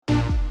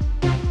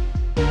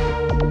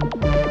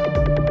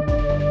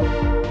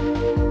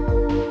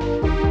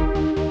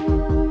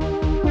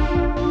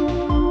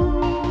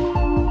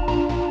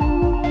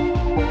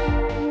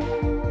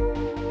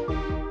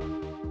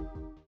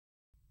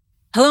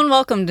Hello and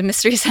welcome to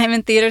Mystery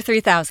Simon Theater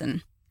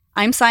 3000.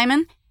 I'm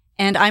Simon,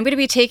 and I'm going to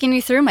be taking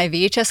you through my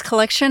VHS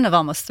collection of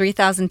almost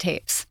 3,000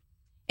 tapes.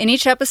 In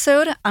each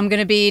episode, I'm going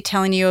to be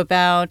telling you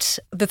about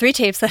the 3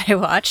 tapes that I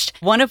watched,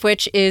 one of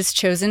which is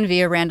chosen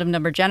via random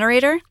number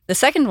generator. The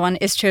second one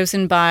is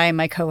chosen by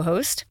my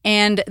co-host,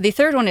 and the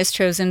third one is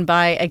chosen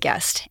by a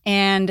guest.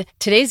 And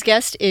today's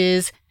guest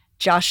is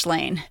Josh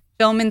Lane,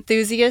 film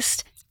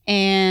enthusiast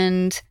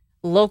and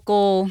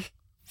local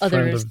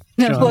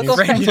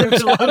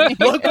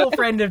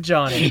friend of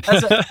Johnny,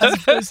 as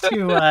opposed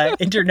to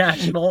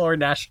international or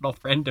national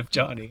friend of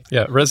Johnny.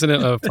 Yeah,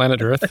 resident of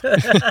planet Earth.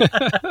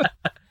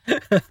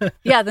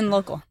 Yeah, then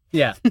local.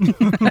 Yeah.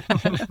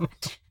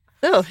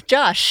 So,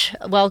 Josh,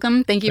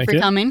 welcome. Thank you for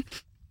coming.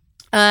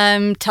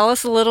 Tell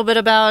us a little bit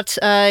about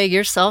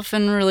yourself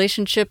in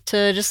relationship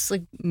to just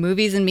like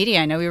movies and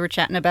media. I know we were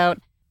chatting about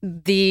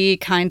the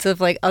kinds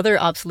of like other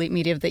obsolete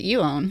media that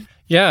you own.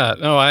 Yeah,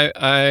 no,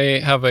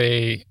 I have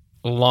a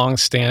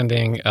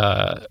long-standing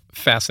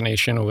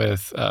fascination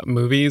with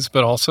movies,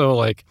 but also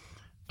like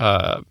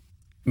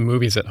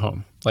movies at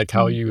home. Like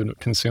how you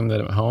consume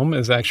them at home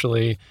is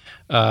actually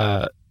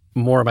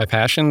more of my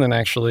passion than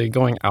actually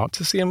going out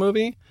to see a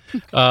movie.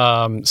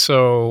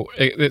 So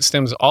it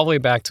stems all the way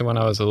back to when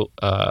I was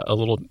a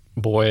little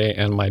boy,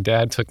 and my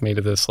dad took me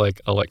to this like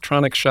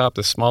electronics shop,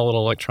 this small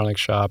little electronics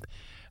shop.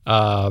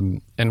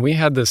 And we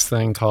had this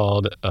thing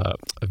called a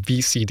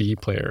VCD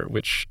player,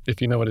 which,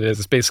 if you know what it is,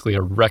 it's basically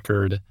a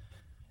record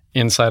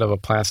inside of a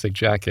plastic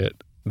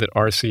jacket that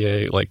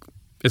RCA, like,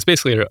 it's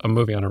basically a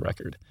movie on a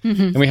record.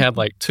 Mm-hmm. And we had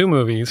like 2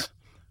 movies.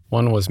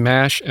 One was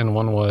MASH and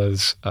one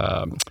was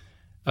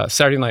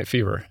Saturday Night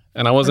Fever.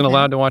 And I wasn't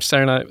allowed to watch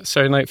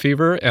Saturday Night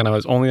Fever, and I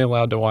was only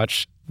allowed to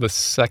watch the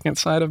second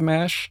side of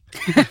MASH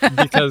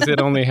because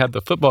it only had the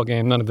football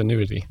game, none of the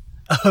nudity.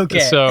 Okay.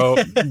 So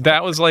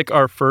that was like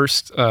our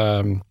first,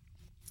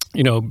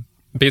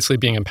 basically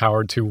being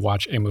empowered to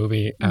watch a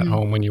movie at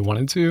home when you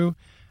wanted to.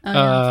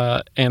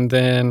 And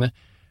then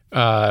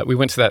we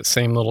went to that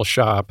same little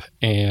shop,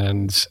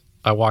 and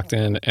I walked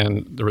in,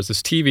 and there was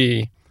this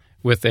TV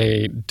with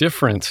a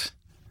different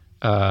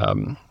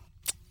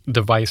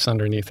device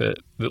underneath it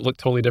that looked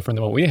totally different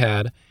than what we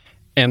had.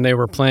 And they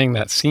were playing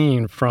that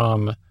scene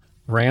from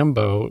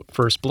Rambo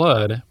First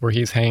Blood where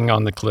he's hanging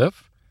on the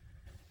cliff.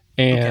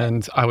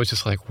 And I was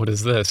just like, what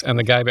is this? And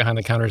the guy behind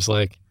the counter is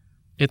like,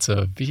 it's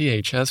a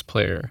VHS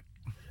player.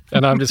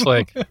 And I'm just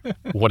like,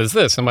 what is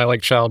this? And my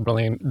like child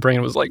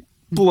brain was like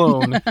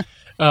blown.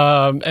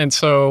 And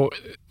so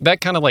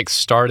that kind of like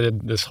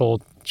started this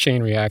whole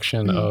chain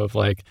reaction of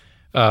like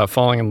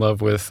falling in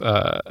love with,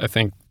 I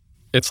think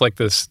it's like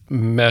this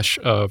mesh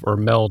of or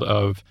meld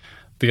of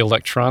the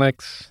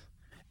electronics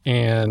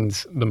and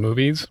the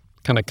movies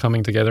kind of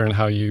coming together and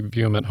how you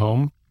view them at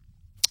home.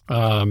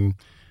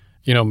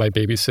 My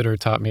babysitter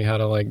taught me how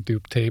to like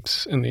dupe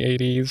tapes in the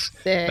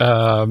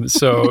 80s.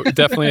 So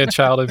definitely a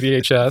child of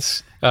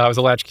VHS. I was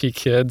a latchkey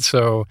kid,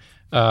 so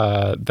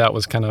that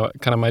was kind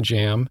of my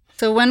jam.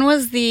 So when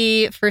was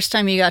the first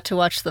time you got to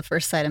watch the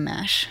first side of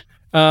MASH?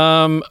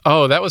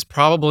 That was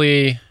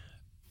probably,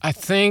 I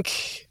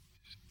think,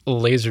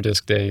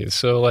 Laserdisc days.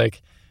 So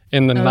like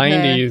in the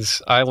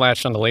 90s, I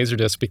latched onto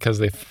Laserdisc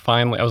because I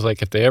was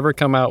like, if they ever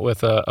come out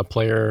with a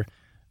player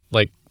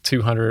like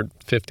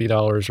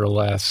 $250 or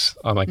less,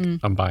 I'm like,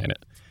 I'm buying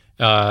it.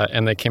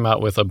 And they came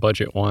out with a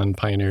budget one,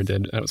 Pioneer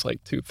did, and it was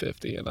like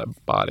 $250, and I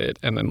bought it.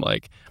 And then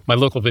like my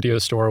local video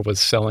store was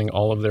selling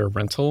all of their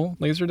rental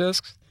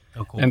Laserdiscs.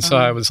 Oh, cool. And so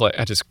I was like,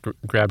 I just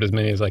grabbed as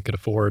many as I could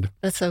afford.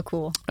 That's so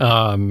cool.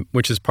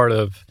 Which is part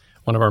of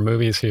one of our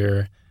movies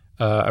here.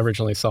 I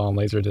originally saw on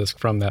Laserdisc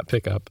from that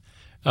pickup.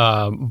 It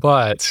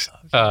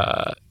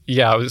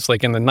was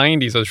like in the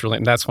 90s,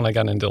 and that's when I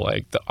got into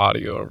like the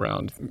audio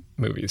around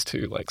movies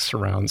too, like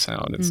surround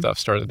sound and stuff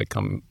started to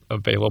come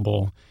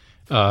available,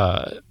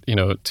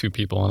 to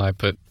people. And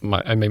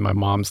I made my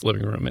mom's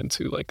living room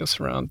into like a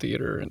surround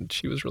theater, and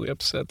she was really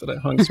upset that I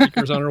hung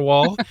speakers on her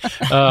wall.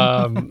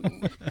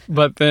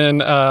 But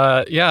then,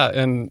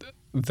 and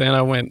then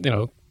I went,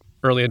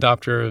 early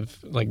adopter of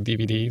like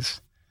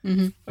DVDs.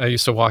 Mm-hmm. I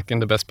used to walk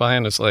into Best Buy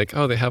and it's like,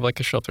 oh, they have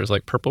like a shelf. There's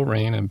like Purple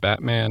Rain and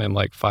Batman and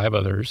like 5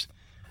 others.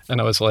 And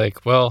I was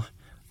like, well,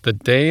 the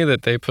day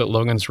that they put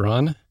Logan's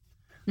Run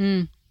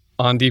on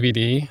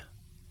DVD,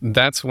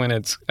 that's when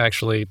it's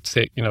actually,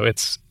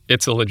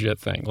 it's a legit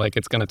thing. Like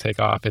it's going to take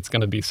off. It's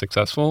going to be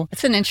successful.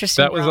 It's an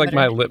interesting That was like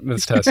my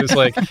litmus test. It's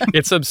like,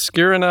 it's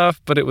obscure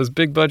enough, but it was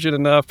big budget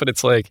enough. But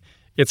it's like,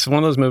 it's one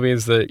of those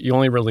movies that you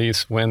only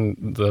release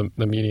when the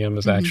medium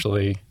is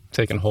actually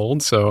taken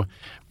hold. So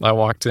I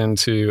walked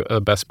into a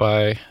Best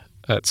Buy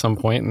at some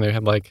point, and they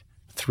had like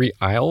 3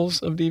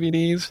 aisles of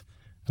DVDs.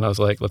 And I was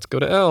like, let's go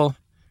to L.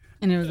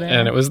 And it was there.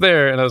 And it was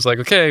there. And I was like,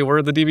 okay, where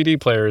are the DVD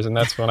players? And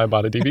that's when I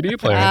bought a DVD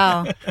player.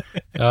 Wow.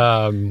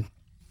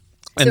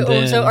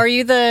 So are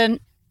you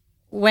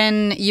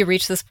when you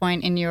reach this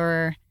point in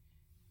your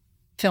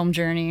film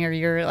journey or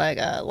your like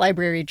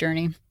library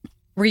journey,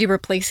 were you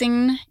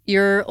replacing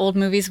your old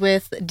movies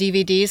with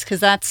DVDs? Because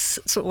that's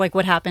sort of like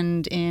what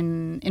happened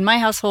in my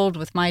household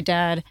with my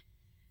dad.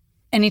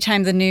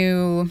 anytime the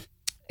new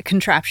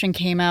contraption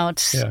came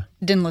out, Yeah.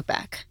 didn't look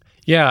back.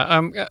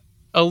 Yeah,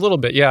 a little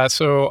bit. Yeah,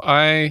 so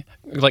I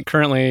like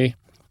currently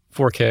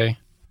 4K.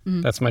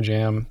 That's my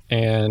jam.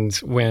 And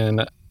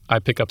when I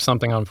pick up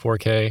something on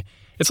 4K,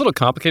 it's a little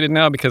complicated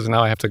now because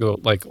now I have to go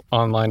like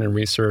online and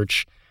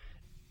research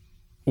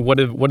what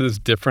is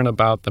different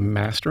about the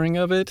mastering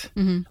of it.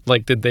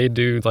 Like, did they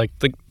do like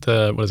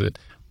the what is it,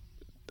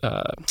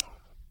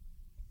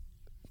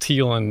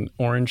 teal and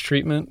orange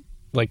treatment,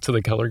 like to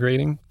the color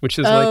grading, which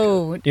is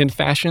like in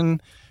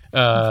fashion.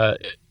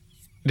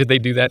 Did they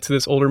do that to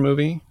this older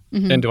movie?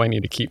 And do I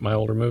need to keep my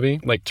older movie?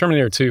 Like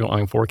Terminator 2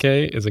 on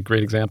 4K is a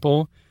great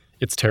example.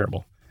 It's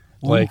terrible.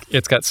 Ooh. Like,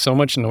 it's got so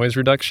much noise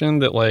reduction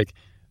that like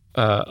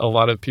a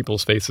lot of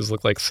people's faces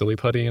look like silly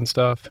putty and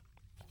stuff.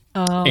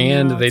 Oh,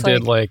 and no, they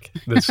did like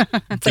this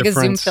it's like a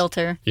zoom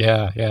filter.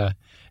 Yeah.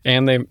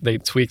 And they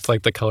tweaked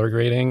like the color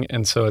grading,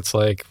 and so it's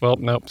like, well,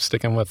 nope,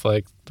 sticking with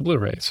like the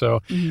Blu-ray.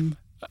 So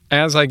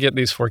as I get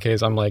these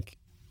 4Ks, I'm like,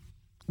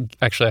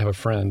 actually, I have a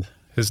friend.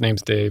 His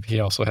name's Dave. He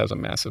also has a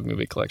massive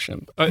movie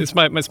collection. It's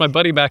my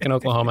buddy back in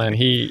Oklahoma, and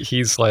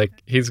he's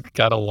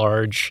got a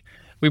large.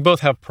 We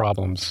both have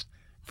problems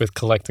with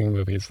collecting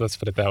movies. Let's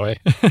put it that way.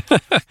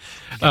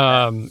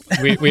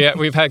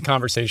 We've had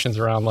conversations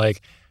around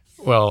like,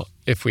 well,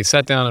 if we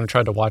sat down and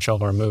tried to watch all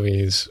of our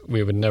movies,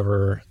 we would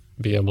never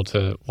be able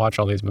to watch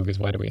all these movies.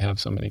 Why do we have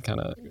so many kind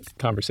of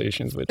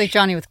conversations? Which, like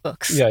Johnny with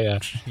books. Yeah.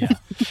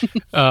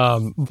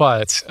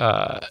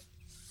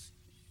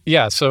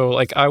 Yeah, so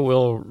like I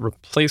will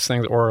replace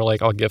things, or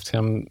like I'll gift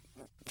him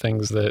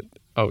things that,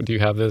 oh, do you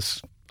have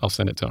this? I'll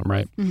send it to him,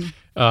 right?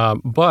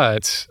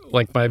 But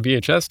like my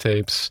VHS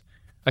tapes,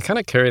 I kind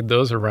of carried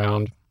those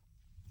around.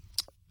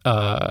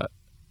 And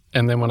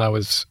then when I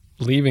was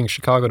leaving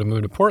Chicago to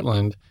move to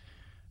Portland,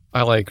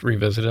 I like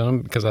revisited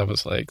them because I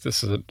was like,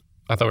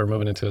 I thought we were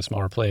moving into a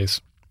smaller place.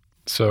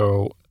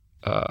 So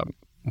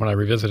when I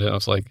revisited it, I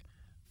was like,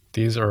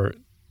 these are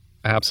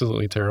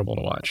absolutely terrible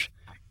to watch.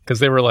 Because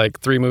they were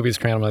like 3 movies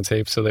crammed on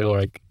tape, so they were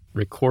like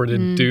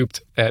recorded,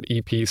 duped at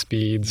EP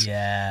speeds.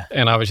 Yeah.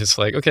 And I was just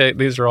like, okay,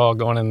 these are all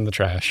going in the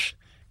trash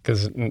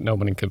because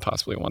nobody could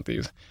possibly want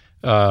these.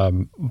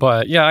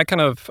 But yeah, I kind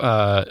of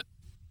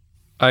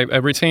I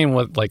retain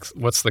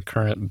what's the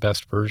current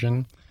best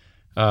version.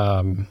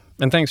 And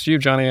thanks to you,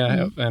 Johnny, I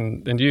have,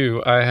 and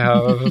you, I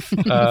have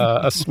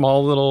a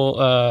small little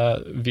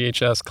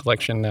VHS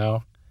collection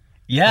now.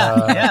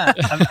 Yeah.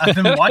 I've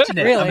been watching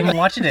it. Really? I've been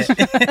watching it.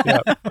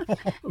 Yeah.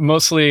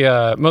 Mostly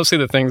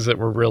the things that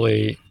were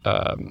really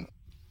the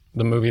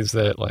movies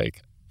that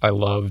like I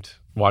loved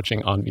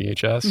watching on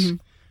VHS,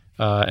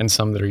 and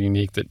some that are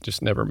unique that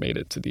just never made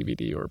it to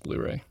DVD or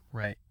Blu-ray.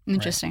 Right.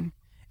 Interesting. Right.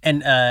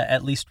 And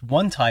at least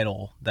one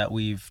title that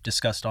we've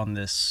discussed on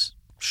this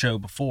show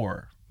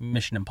before,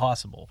 Mission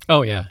Impossible.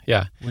 Oh yeah.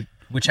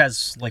 Which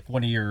has like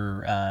one of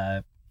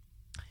your.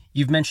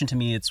 You've mentioned to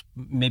me it's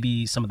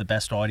maybe some of the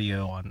best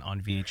audio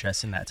on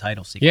VHS in that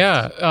title sequence.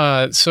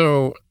 Yeah.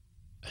 So,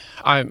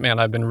 I've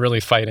been really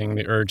fighting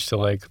the urge to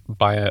like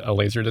buy a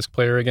Laserdisc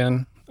player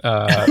again.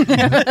 Yeah,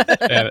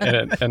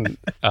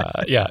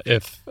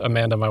 if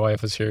Amanda, my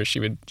wife, was here, she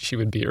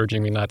would be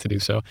urging me not to do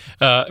so.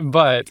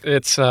 But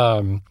it's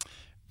you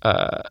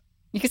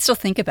could still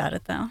think about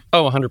it though.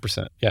 Oh,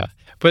 100%. Yeah.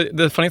 But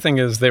the funny thing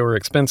is they were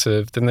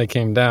expensive, then they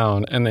came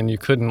down, and then you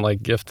couldn't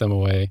like gift them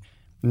away.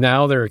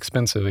 Now they're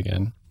expensive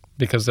again,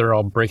 because they're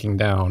all breaking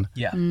down.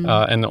 Yeah.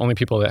 And the only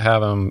people that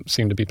have them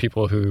seem to be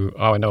people who,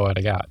 I know what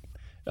I got.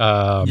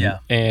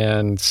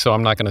 And so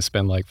I'm not going to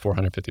spend like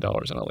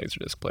 $450 on a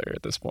Laserdisc player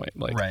at this point.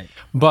 Like, right.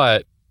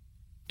 But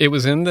it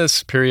was in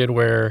this period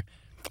where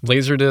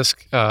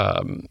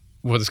Laserdisc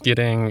was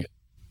getting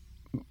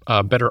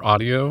better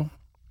audio.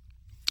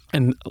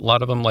 And a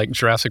lot of them, like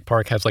Jurassic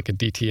Park, has like a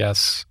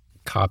DTS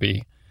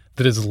copy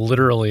that is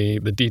literally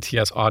the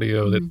DTS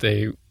audio that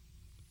they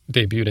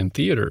debuted in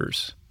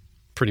theaters.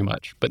 Pretty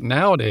much. But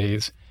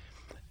nowadays,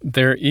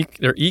 they're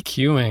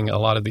EQing a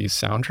lot of these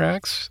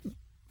soundtracks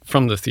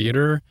from the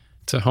theater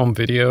to home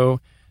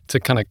video to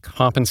kind of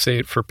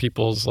compensate for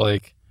people's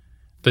like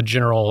the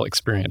general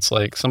experience.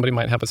 Like somebody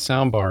might have a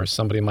sound bar,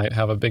 somebody might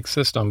have a big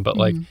system, but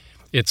like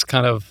it's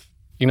kind of,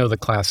 the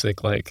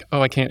classic like,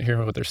 oh, I can't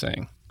hear what they're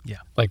saying. Yeah.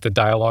 Like the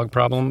dialogue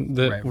problem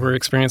that we're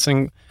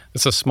experiencing.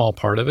 It's a small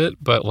part of it,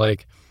 but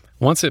like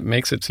once it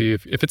makes it to you,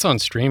 if it's on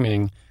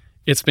streaming,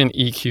 it's been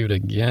EQ'd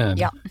again.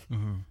 Yeah.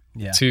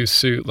 Yeah. To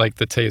suit like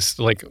the taste,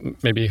 like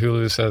maybe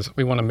Hulu says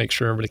we want to make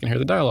sure everybody can hear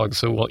the dialogue,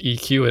 so we'll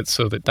EQ it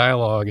so that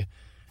dialogue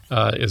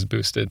is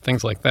boosted,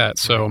 things like that.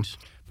 So,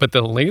 but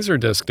the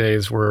Laserdisc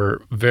days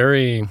were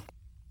very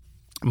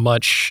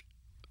much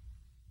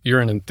you're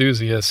an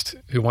enthusiast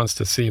who wants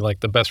to see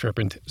like the best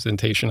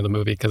representation of the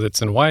movie because it's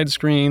in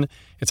widescreen.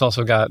 It's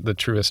also got the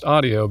truest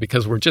audio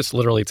because we're just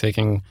literally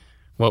taking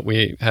what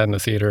we had in the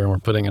theater and we're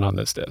putting it on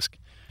this disc.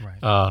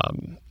 Right.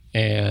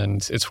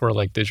 And it's where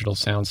like digital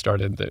sound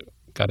started that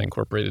got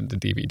incorporated to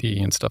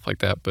DVD and stuff like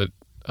that. But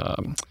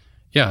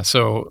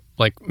so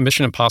like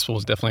Mission Impossible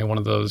was definitely one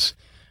of those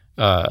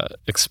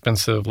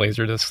expensive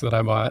Laserdiscs that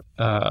I bought.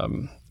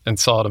 and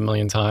saw it a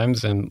million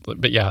times.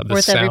 But yeah, the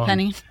Worth sound, every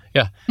penny.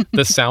 Yeah,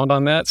 the sound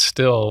on that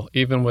still,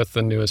 even with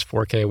the newest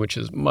 4K, which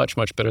is much,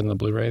 much better than the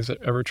Blu-rays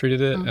that ever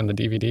treated it and the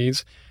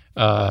DVDs,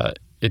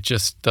 it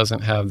just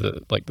doesn't have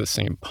the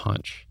same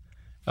punch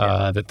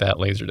that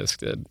Laserdisc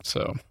did.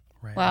 So,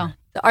 wow.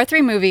 Our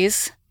three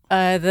movies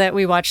that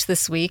we watched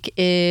this week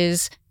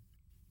is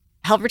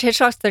Alfred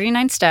Hitchcock's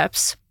 39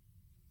 Steps,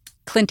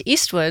 Clint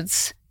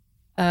Eastwood's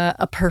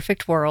A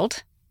Perfect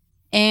World,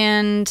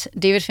 and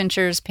David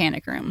Fincher's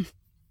Panic Room.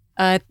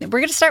 We're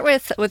going to start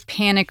with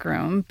Panic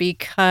Room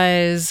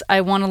because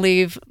I want to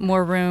leave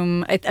more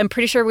room. I'm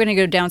pretty sure we're going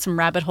to go down some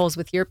rabbit holes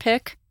with your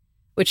pick,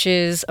 which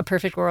is A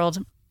Perfect World.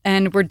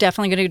 And we're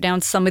definitely going to go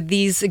down some of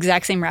these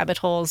exact same rabbit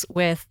holes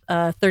with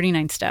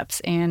 39 Steps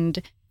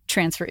and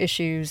transfer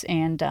issues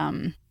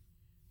and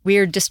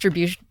weird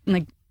distribution,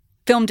 like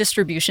film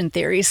distribution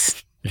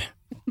theories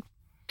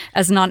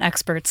as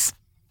non-experts.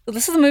 So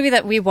this is a movie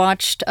that we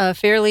watched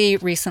fairly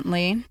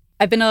recently.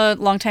 I've been a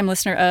longtime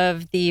listener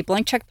of the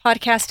Blank Check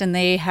podcast, and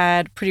they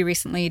had pretty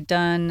recently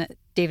done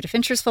David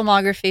Fincher's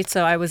filmography,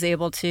 so I was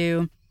able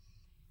to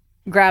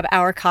grab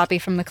our copy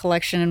from the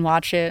collection and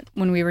watch it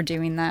when we were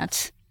doing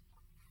that.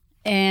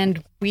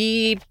 And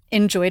we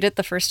enjoyed it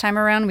the first time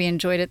around. We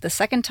enjoyed it the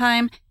second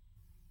time.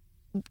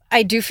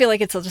 I do feel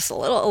like it's just a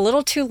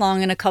little too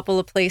long in a couple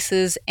of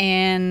places,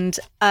 and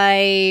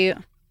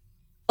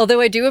although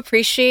I do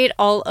appreciate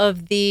all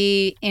of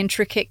the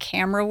intricate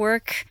camera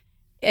work,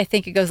 I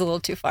think it goes a little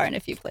too far in a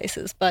few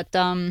places. But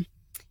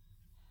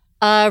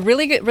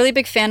really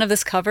big fan of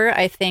this cover.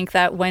 I think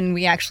that when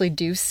we actually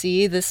do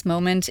see this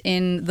moment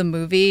in the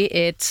movie,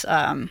 it's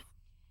one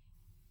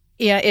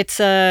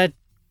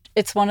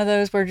of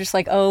those where just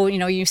like, oh,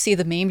 you see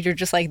the meme, you're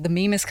just like, the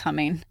meme is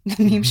coming.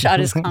 The meme shot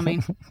is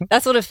coming.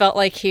 That's what it felt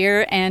like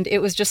here. And it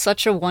was just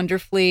such a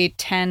wonderfully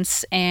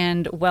tense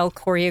and well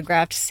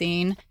choreographed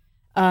scene.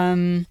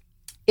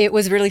 It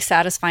was really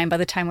satisfying by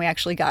the time we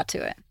actually got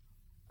to it.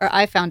 Or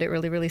I found it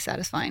really, really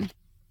satisfying.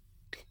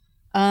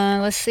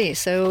 Let's see.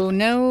 So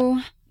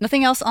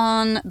nothing else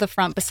on the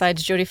front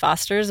besides Jodie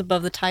Foster's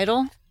above the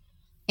title.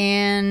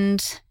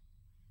 And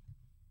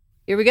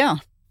here we go.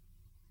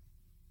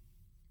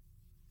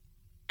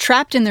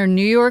 Trapped in their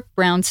New York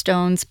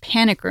brownstones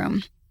panic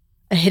room,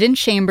 a hidden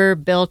chamber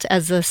built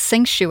as a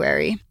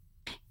sanctuary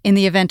in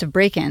the event of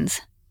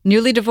break-ins,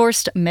 newly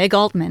divorced Meg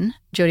Altman,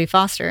 Jodie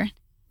Foster,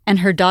 and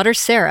her daughter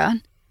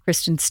Sarah,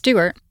 Kristen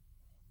Stewart,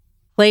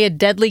 play a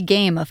deadly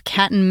game of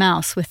cat and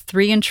mouse with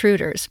three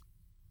intruders: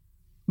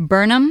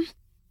 Burnham,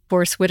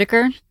 Forrest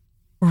Whitaker,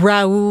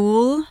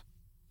 Raoul,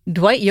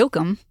 Dwight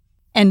Yoakam,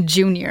 and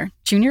Junior.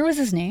 Junior was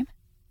his name?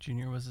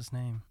 Junior was his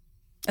name.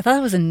 I thought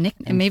it was a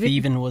nickname. And maybe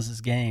Thievin was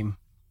his game.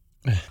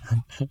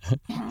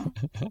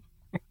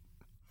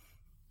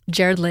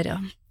 Jared Leto.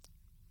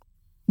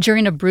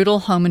 During a brutal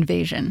home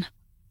invasion.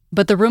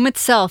 But the room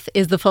itself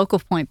is the focal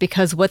point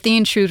because what the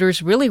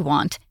intruders really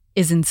want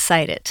is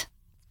inside it.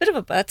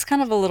 That's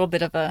kind of a little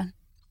bit of a,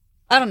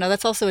 I don't know,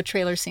 that's also a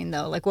trailer scene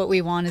though. Like what we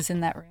want is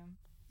in that room.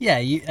 Yeah,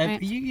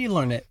 you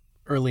learn it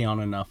early on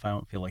enough. I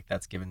don't feel like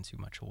that's given too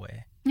much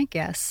away. I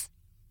guess.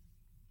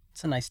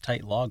 It's a nice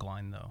tight log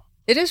line though.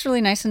 It is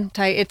really nice and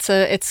tight.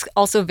 It's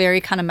also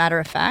very kind of matter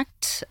of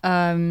fact.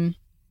 And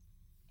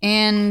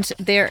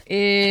there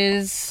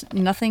is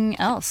nothing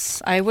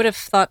else. I would have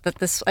thought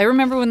that I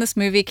remember when this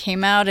movie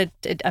came out,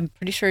 I'm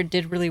pretty sure it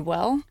did really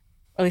well.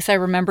 Or at least I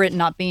remember it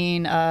not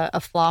being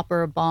a flop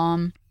or a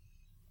bomb.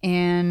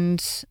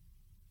 And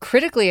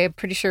critically, I'm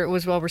pretty sure it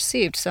was well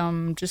received. So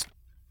I'm just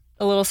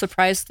a little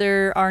surprised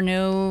there are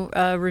no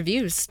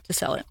reviews to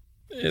sell it.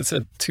 It's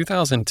a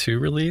 2002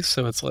 release,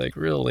 so it's like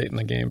real late in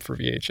the game for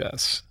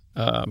VHS.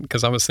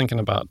 Because I was thinking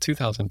about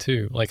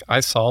 2002. Like I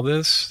saw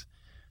this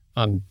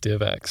on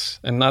DivX,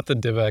 and not the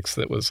DivX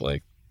that was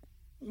like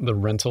the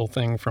rental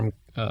thing from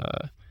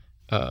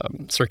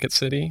Circuit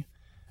City,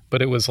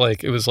 but it was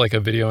like a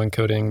video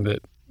encoding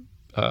that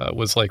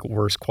was like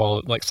worse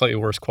quality, like slightly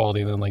worse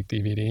quality than like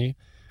DVD.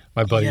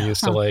 My buddy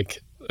used to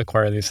like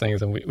acquire these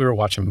things, and we were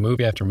watching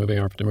movie after movie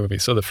after movie.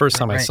 So the first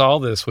time I saw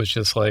this was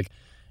just like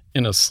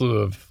in a slew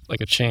of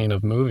like a chain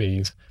of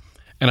movies,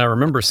 and I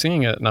remember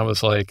seeing it, and I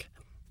was like,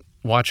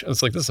 this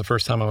is the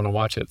first time I'm going to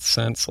watch it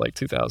since like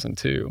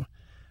 2002.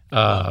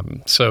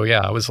 So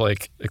yeah, I was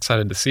like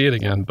excited to see it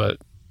again, but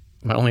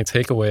my only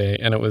takeaway,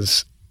 and it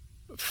was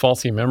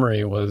faulty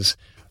memory, was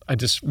I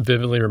just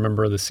vividly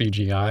remember the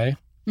CGI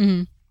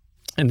and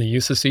the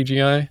use of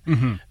CGI.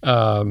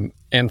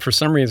 And for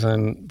some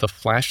reason, the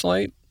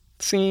flashlight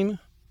scene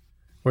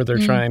where they're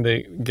trying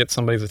to get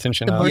somebody's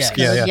attention out.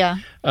 Yeah.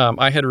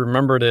 I had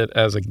remembered it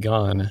as a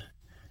gun,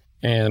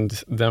 and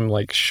them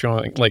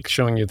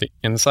showing you the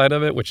inside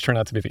of it, which turned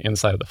out to be the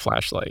inside of the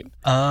flashlight.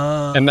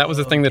 And that was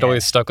the thing that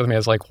always stuck with me. I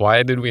was like,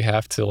 why did we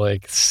have to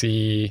like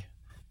see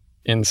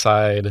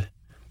inside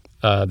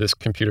this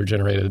computer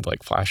generated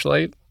like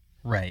flashlight?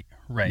 Right.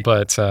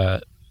 But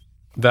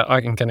that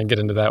I can kind of get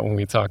into that when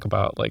we talk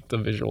about like the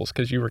visuals,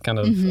 because you were kind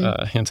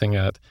of hinting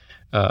at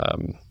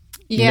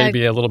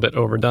maybe a little bit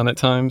overdone at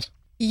times.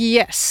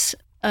 Yes.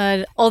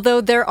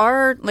 Although there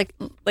are, like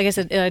I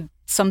said,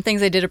 some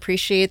things I did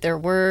appreciate. There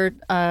were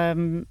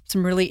some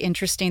really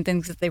interesting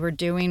things that they were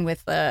doing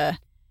with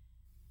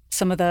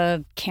some of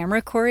the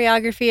camera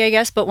choreography, I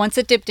guess. But once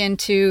it dipped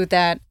into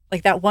that,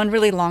 like that one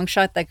really long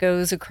shot that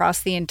goes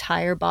across the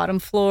entire bottom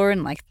floor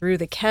and like through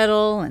the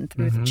kettle and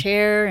through the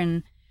chair,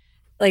 and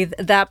like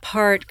that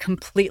part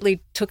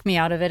completely took me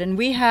out of it. And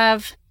we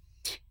have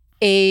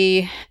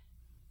a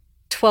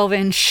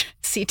 12-inch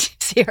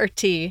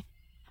CRT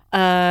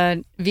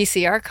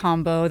VCR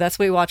combo. That's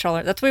what we watch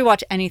that's what we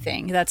watch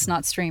anything that's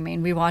not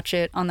streaming. We watch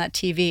it on that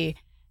TV.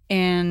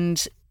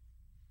 And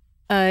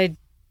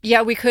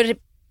yeah, we could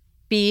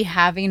be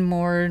having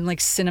more like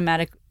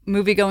cinematic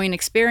movie-going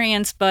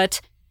experience,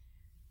 but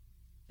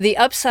the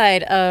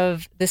upside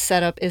of this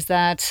setup is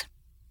that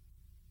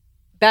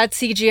bad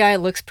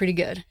CGI looks pretty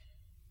good.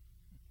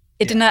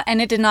 It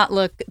did not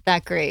look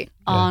that great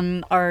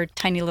on our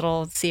tiny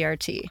little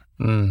CRT.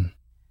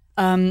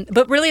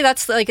 But really,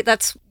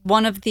 that's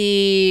one of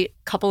the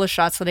couple of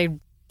shots that I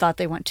thought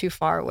they went too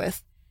far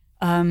with.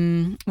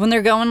 When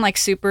they're going like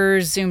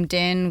super zoomed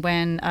in,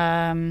 when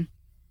I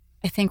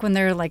think when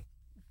they're like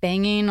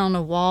banging on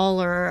a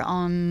wall or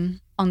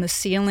on the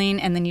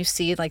ceiling, and then you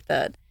see like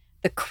the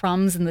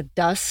crumbs and the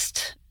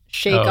dust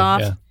shake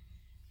off.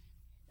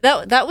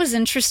 Yeah. That was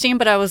interesting,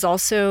 but I was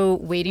also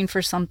waiting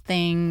for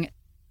something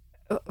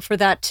for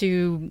that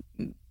to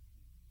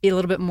be a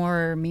little bit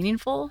more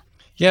meaningful.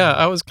 Yeah,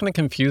 I was kind of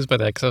confused by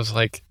that because I was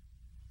like,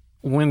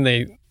 when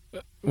they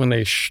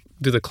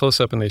do the close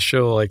up and they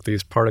show like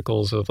these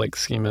particles of like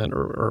cement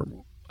or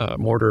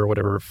mortar or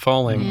whatever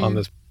falling on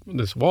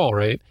this wall,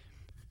 right?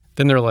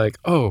 Then they're like,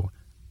 oh,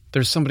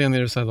 there's somebody on the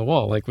other side of the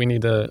wall. Like we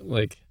need to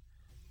like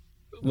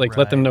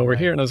let them know we're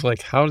here. And I was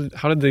like, how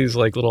did these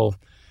like little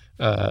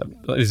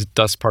these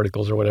dust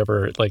particles or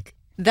whatever like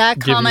that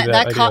comment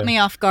that caught me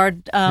off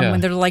guard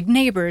when they're like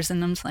neighbors,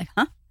 and I'm just like,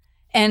 huh?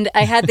 And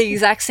I had the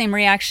exact same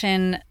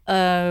reaction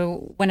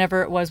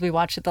whenever it was we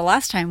watched it the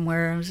last time,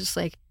 where I was just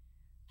like,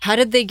 how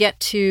did we get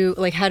to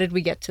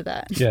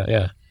that?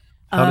 Yeah.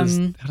 How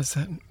does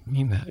that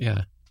mean that?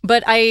 Yeah.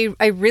 But I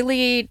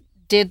really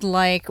did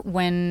like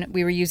when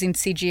we were using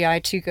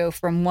CGI to go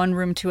from one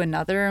room to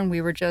another, and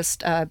we were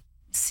just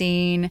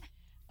seeing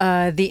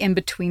the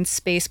in-between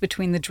space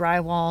between the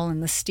drywall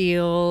and the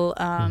steel.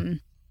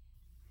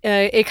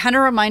 It kind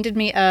of reminded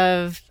me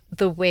of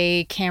the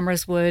way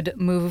cameras would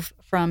move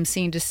from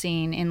scene to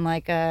scene in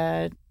like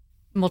a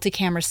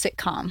multi-camera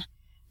sitcom.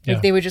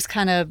 Like they would just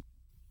kind of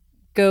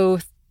go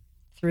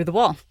through the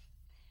wall.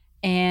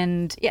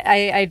 And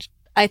yeah,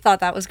 I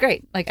thought that was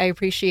great. Like I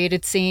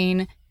appreciated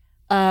seeing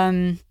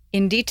in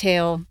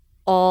detail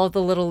all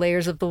the little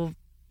layers of the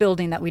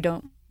building that we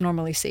don't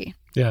normally see.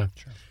 Yeah,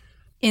 sure.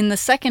 In the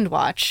second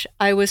watch,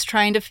 I was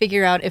trying to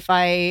figure out if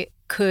I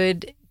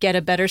could get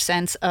a better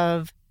sense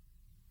of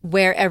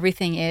where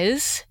everything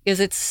is, because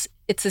it's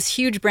this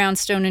huge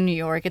brownstone in New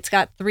York. It's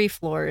got 3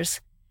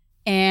 floors,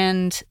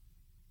 and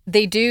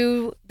they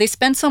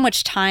spend so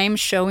much time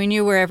showing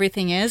you where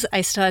everything is.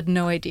 I still had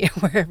no idea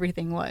where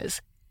everything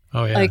was.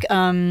 Oh yeah. Like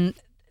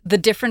the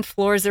different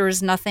floors, there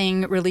was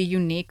nothing really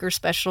unique or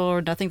special,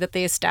 or nothing that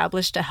they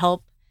established to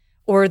help,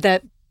 or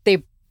that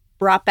they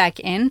brought back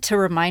in to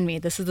remind me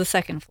this is the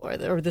second floor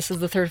or this is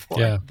the third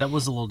floor. Yeah. That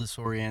was a little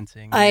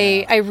disorienting.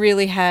 I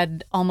really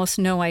had almost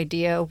no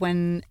idea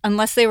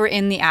unless they were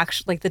in the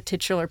actual, like the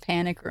titular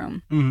panic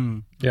room. Mm-hmm.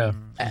 Yeah.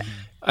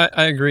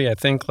 I agree. I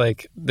think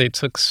like they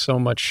took so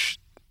much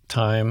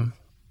time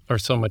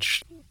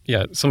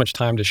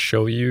time to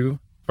show you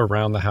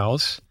around the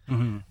house.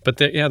 Mm-hmm. But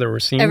there were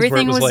scenes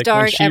everything where it was like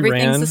dark, when she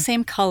everything's ran, the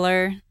same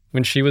color.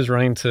 When she was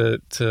running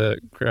to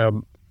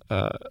grab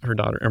her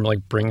daughter and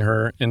like bring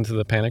her into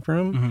the panic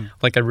room,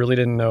 like I really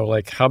didn't know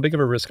like how big of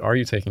a risk are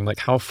you taking? Like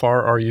how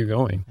far are you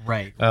going?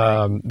 Right.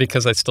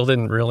 Because I still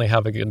didn't really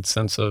have a good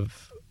sense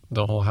of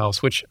the whole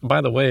house, which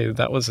by the way,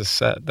 that was a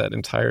set. That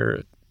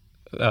entire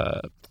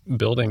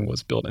building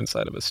was built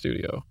inside of a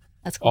studio.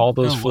 That's cool. All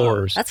those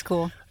floors. That's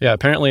cool. Yeah,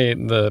 apparently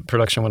the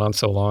production went on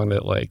so long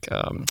that like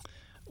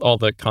all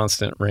the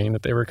constant rain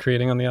that they were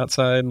creating on the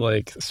outside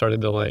like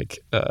started to like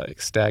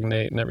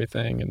stagnate and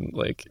everything, and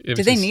like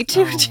did they need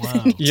to?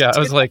 Yeah,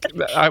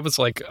 I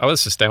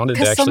was astounded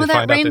to actually find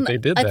out that they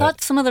did that. I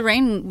thought some of the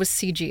rain was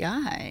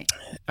CGI.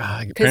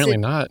 Apparently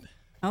not.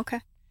 Okay.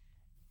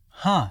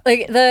 Huh.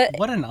 Like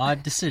what an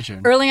odd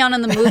decision. Early on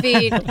in the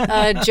movie,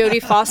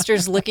 Jodie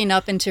Foster's looking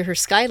up into her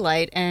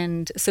skylight,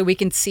 and so we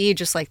can see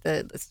just like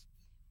the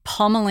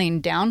pummeling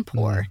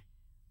downpour.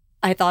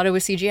 I thought it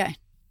was CGI.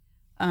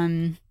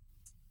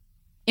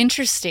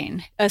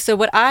 Interesting. So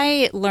what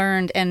I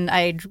learned, and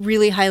I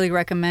really highly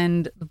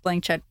recommend the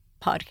Blank Check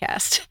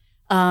podcast.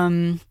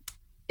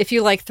 If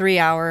you like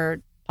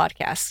 3-hour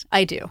podcasts,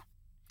 I do.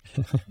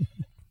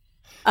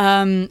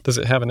 Does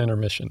it have an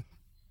intermission?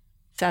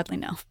 Sadly,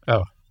 no.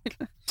 Oh.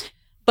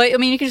 But I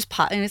mean, you can just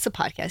pause, and it's a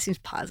podcast. You can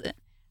just pause it.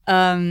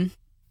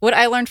 What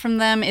I learned from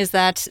them is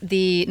that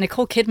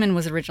Nicole Kidman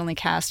was originally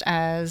cast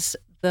as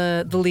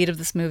the lead of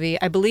this movie.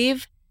 I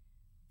believe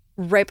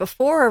right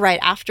before or right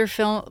after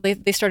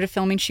they started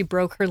filming, she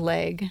broke her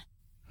leg.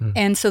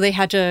 And so they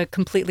had to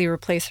completely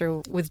replace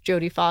her with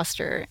Jodie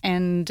Foster.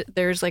 And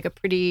there's like a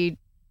pretty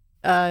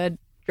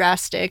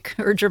drastic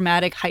or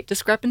dramatic height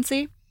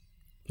discrepancy.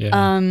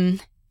 Yeah.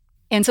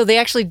 And so they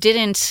actually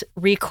didn't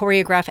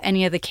re-choreograph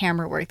any of the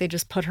camera work. They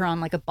just put her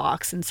on like a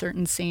box in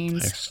certain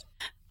scenes.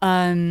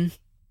 Nice.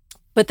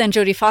 But then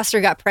Jodie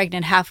Foster got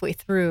pregnant halfway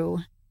through.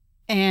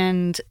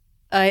 And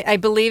I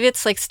believe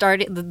it's like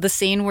the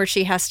scene where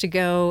she has to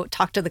go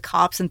talk to the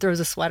cops and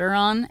throws a sweater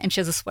on. And she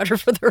has a sweater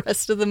for the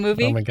rest of the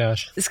movie. Oh my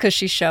gosh. It's because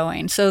she's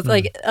showing. So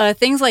like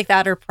things like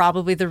that are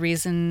probably the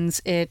reasons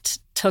it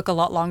took a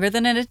lot longer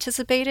than it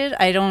anticipated.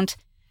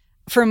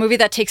 For a movie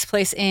that takes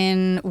place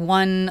in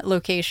one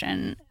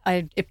location,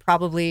 it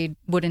probably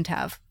wouldn't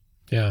have.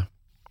 Yeah.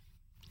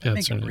 Yeah,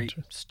 Make a great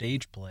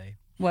stage play.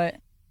 What?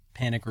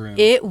 Panic Room.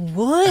 It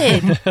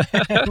would.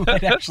 It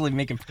would actually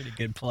make a pretty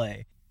good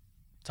play.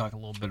 Talk a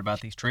little bit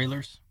about these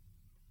trailers.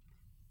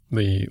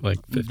 The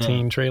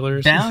 15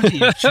 trailers.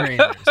 Bounty of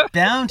trailers.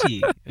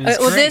 Bounty.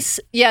 Well,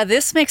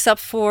 this makes up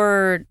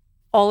for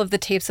all of the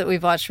tapes that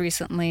we've watched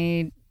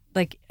recently.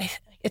 Like,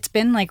 it's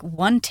been like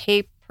one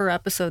tape per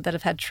episode that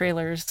have had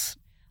trailers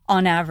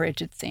on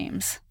average, it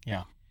seems.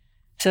 Yeah.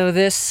 So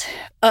this,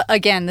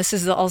 again, this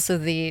is also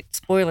the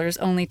spoilers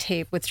only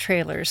tape with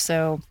trailers.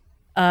 So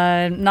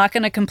not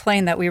going to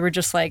complain that we were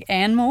just like,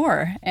 and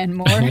more, and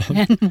more,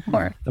 and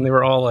more. And they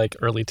were all like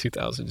early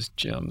 2000s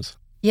gems.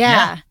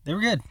 Yeah. They were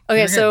good.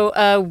 Okay,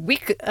 so we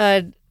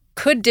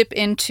could dip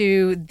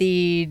into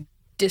the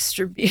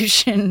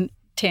distribution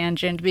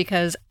tangent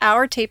because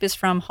our tape is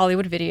from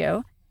Hollywood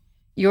Video.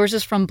 Yours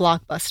is from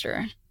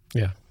Blockbuster.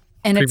 Yeah.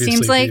 And it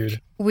seems like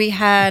viewed. we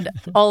had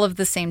all of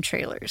the same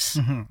trailers.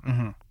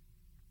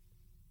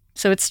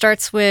 So it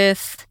starts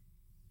with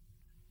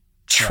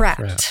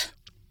Trapped.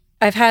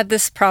 I've had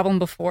this problem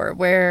before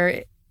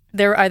where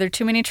there were either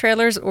too many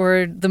trailers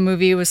or the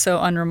movie was so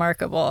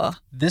unremarkable.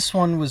 This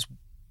one was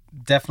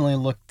definitely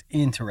looked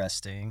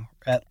interesting.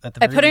 At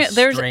the very least,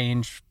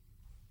 strange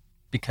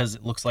because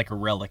it looks like a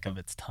relic of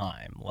its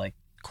time. Like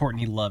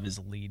Courtney Love is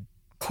a lead.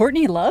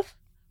 Courtney Love?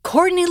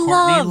 Courtney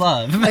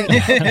Love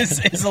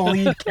is a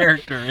lead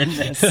character in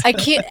this. I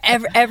can't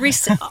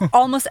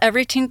almost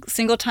every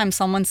single time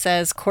someone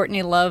says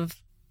Courtney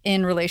Love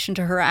in relation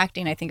to her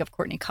acting, I think of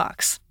Courtney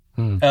Cox.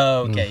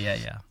 Oh, okay,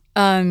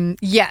 yeah.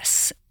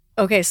 Yes.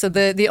 Okay, so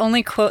the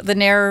only quote,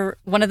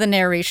 one of the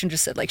narration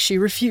just said like she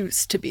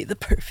refused to be the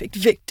perfect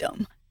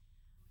victim.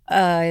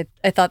 I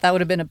thought that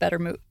would have been a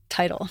better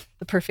title,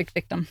 The Perfect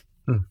Victim.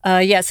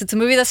 Yes, it's a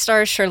movie that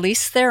stars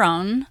Charlize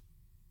Theron,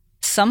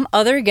 some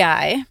other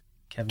guy,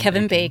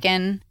 Kevin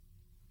Bacon,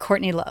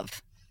 Courtney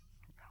Love.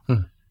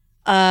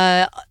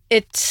 And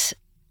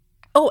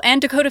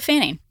Dakota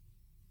Fanning.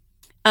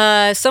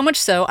 So much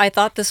so, I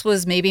thought this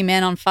was maybe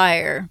Man on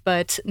Fire,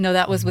 but no,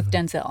 that was with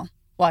Denzel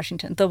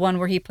Washington, the one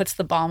where he puts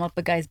the bomb up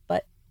a guy's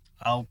butt.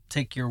 I'll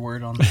take your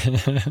word on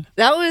that.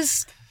 That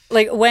was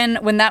like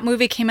when that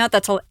movie came out,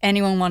 that's all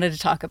anyone wanted to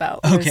talk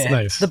about. Was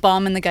Nice. The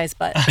bomb in the guy's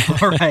butt.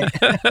 All right.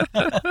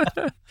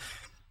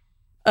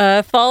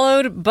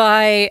 Followed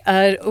by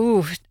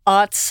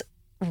aughts.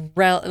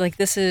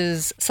 This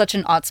is such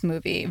an aughts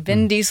movie.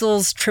 Vin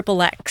Diesel's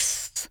Triple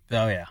X.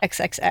 Oh yeah,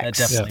 XXX. That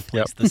definitely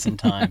placed this in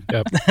time.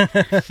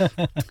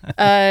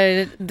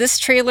 This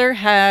trailer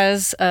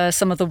has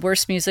some of the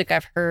worst music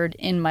I've heard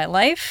in my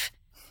life.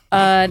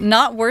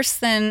 Not worse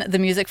than the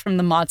music from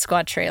the Mod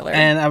Squad trailer.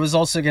 And I was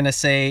also gonna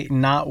say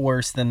not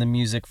worse than the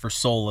music for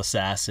Soul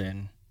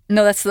Assassin.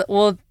 No, that's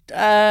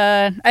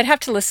I'd have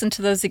to listen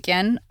to those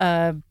again.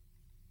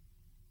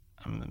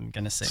 I'm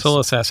gonna say Soul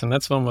Assassin.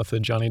 That's the one with the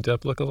Johnny Depp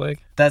lookalike.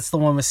 That's the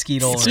one with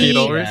Skeet Ulrich. Skeet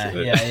Ulrich.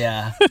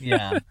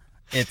 Yeah.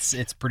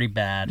 It's pretty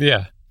bad.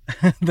 Yeah.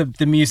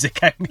 the music.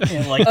 I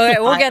mean, like. Okay,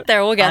 we'll get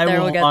there. I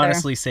will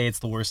honestly say it's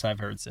the worst I've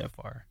heard so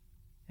far.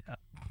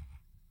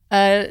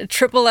 Yeah.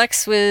 Triple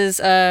X was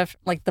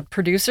like the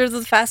producers of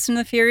the Fast and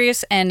the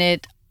Furious, and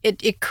it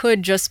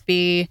could just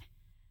be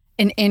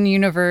an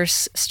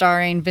in-universe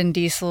starring Vin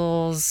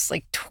Diesel's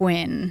like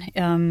twin.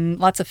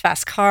 Lots of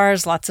fast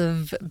cars, lots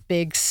of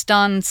big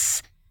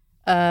stunts.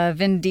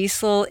 Vin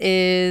Diesel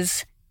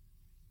is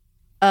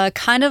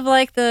kind of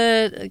like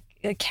the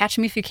Catch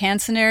Me If You Can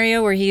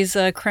scenario where he's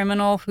a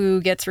criminal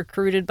who gets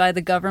recruited by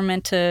the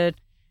government to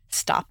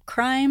stop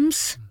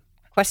crimes? ?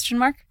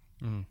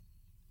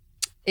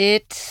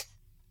 It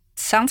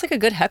sounds like a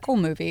good Heckle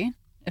movie,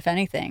 if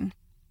anything.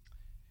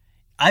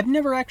 I've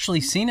never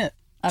actually seen it.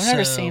 I've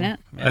never seen it.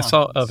 Yeah, I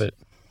saw of it.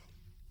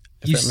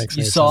 If that makes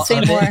any saw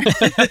sense. Say more.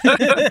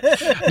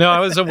 No, I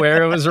was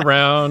aware it was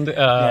around,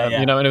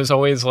 and it was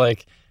always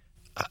like,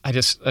 I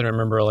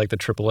remember like the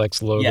Triple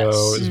X logo. Yes.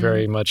 It was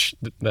very much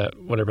that,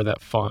 whatever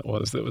that font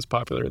was that was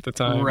popular at the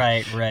time.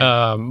 Right.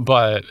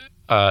 But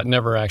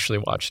never actually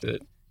watched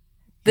it.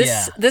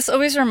 This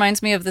always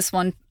reminds me of this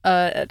one,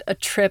 a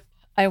trip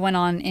I went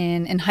on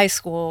in high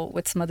school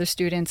with some other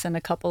students and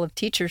a couple of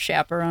teacher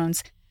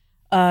chaperones.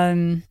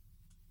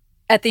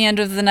 At the end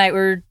of the night,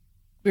 we're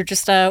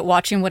just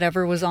watching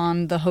whatever was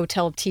on the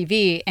hotel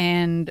TV,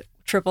 and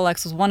Triple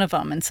X was one of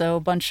them. And so a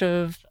bunch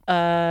of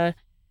the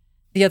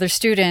other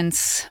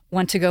students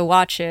went to go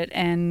watch it,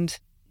 and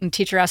the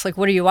teacher asked, like,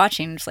 what are you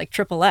watching? It's like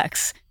Triple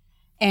X.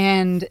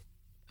 And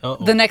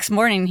the next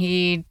morning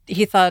he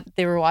thought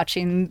they were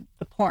watching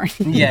the porn.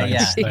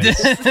 Yeah.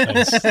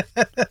 Nice.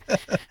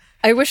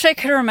 I wish I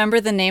could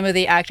remember the name of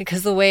the actor,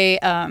 because the way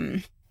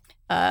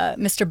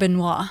Mr.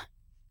 Benoit.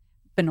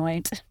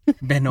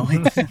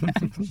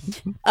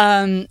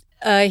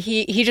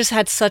 He just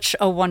had such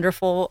a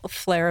wonderful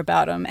flair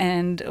about him.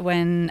 And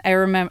when I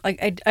remember,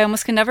 like, I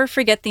almost can never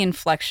forget the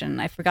inflection.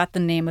 I forgot the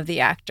name of the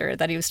actor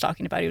that he was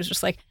talking about. He was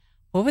just like,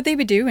 what would they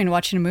be doing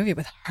watching a movie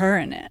with her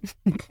in it?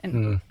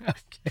 And,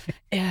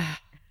 yeah.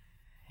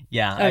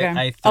 Yeah, okay.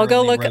 I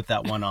thoroughly wrote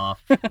that one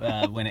off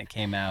when it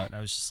came out.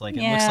 I was just like,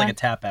 it looks like a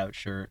tap out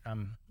shirt.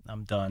 I'm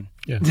done.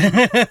 Yeah.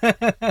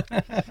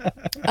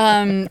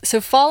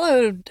 So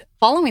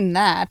following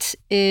that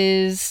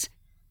is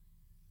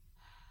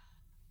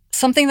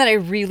something that I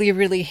really,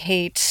 really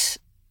hate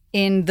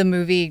in the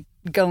movie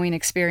going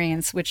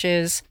experience, which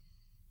is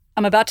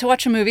I'm about to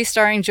watch a movie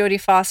starring Jodie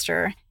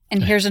Foster,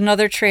 and here's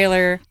another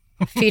trailer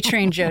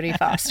featuring Jodie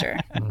Foster.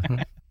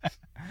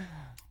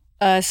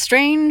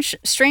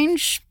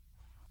 Strange.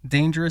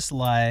 Dangerous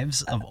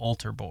Lives of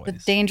Altar Boys. The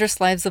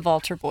Dangerous Lives of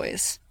Altar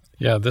Boys.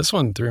 Yeah, this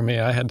one threw me.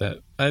 I had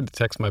to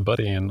text my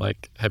buddy and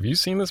like, have you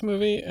seen this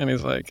movie? And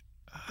he's like,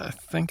 I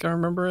think I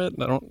remember it.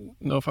 I don't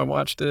know if I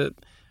watched it,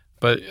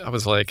 but I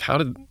was like, how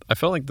did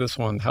this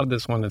one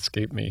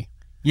escape me?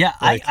 Yeah,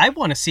 like, I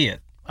want to see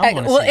it.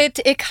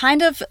 It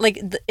kind of like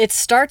it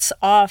starts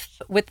off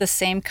with the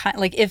same kind,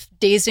 like if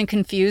Dazed and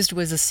Confused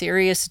was a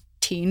serious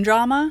teen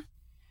drama,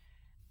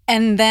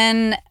 and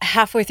then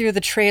halfway through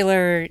the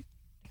trailer,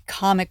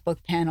 comic book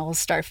panels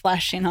start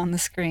flashing on the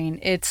screen.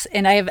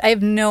 And I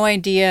have no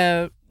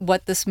idea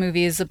what this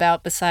movie is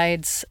about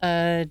besides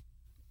a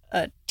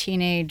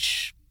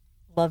teenage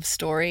love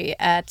story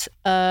at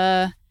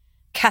a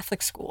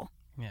Catholic school.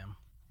 Yeah.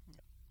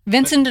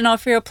 Vincent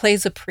D'Onofrio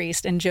plays a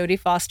priest, and Jodie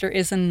Foster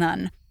is a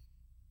nun.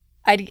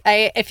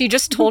 If you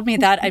just told me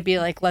that, I'd be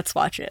like, let's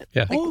watch it.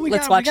 Yeah. Like,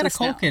 let's watch this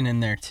now. We got a Culkin in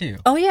there too.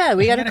 Oh yeah,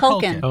 we got a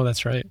Culkin. Oh,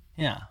 that's right.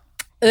 Yeah.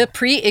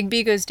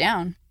 Pre-Igby Goes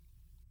Down.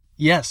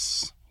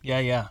 Yes. Yeah.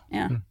 Yeah.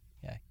 Yeah.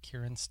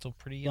 Kieran's still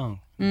pretty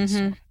young.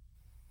 Mm-hmm.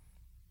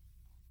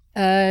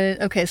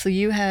 Okay, so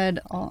you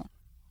had all.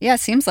 Yeah,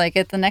 seems like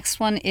it. The next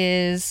one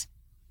is.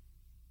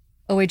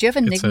 Oh wait, do you have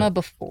Enigma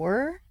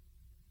before?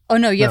 Oh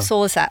no, you have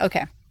Soul Assassin.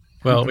 Okay.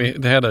 Well,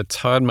 they had a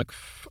Todd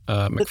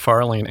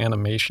McFarlane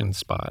animation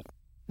spot.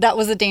 That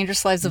was The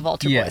Dangerous Lives of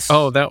Altar Boys.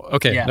 Oh,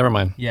 never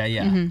mind. Yeah.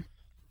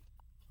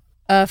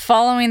 Mm-hmm.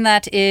 Following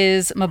that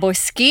is my boy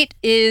Skeet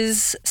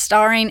is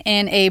starring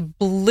in a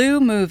Blue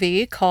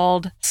movie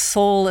called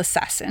Soul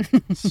Assassin.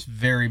 It's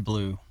very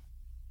blue.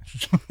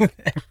 And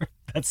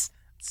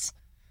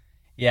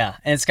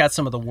it's got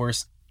some of the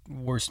worst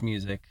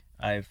music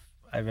I've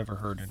ever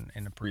heard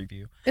in a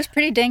preview. It's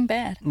pretty dang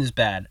bad. It's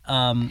bad.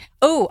 So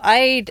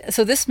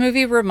this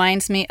movie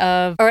reminds me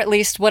of, or at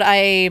least what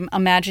I'm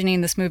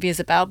imagining this movie is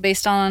about,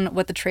 based on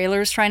what the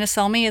trailer is trying to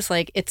sell me, is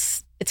like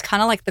it's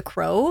kind of like The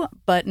Crow,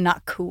 but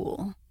not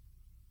cool.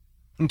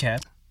 Okay.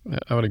 Yeah,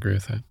 I would agree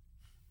with that.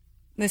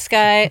 This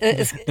guy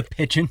is the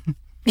pigeon.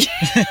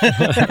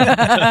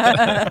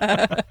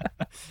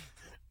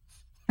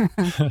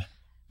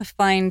 A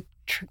flying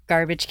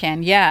garbage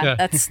can. Yeah,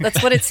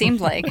 that's what it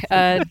seemed like.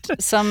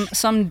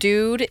 Some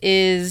dude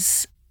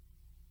is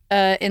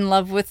in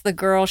love with the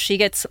girl. She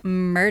gets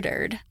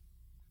murdered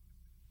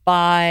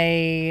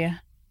by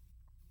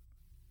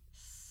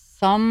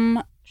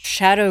some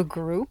shadow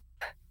group,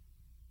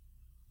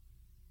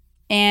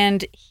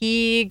 and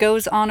he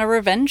goes on a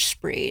revenge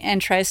spree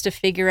and tries to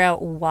figure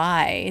out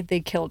why they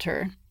killed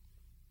her.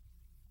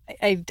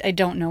 I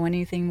don't know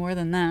anything more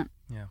than that.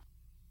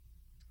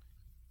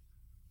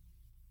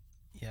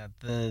 Yeah,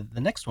 the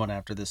next one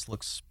after this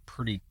looks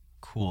pretty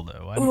cool,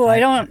 though. I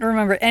don't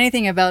remember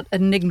anything about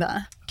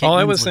Enigma. All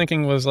I was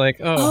thinking was like,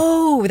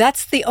 oh,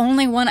 that's the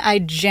only one I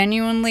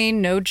genuinely,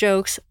 no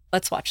jokes,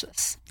 let's watch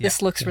this.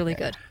 This looks really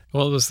good.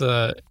 Well,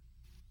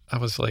 I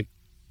was like,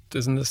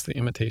 isn't this the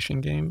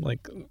Imitation Game?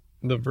 Like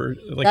the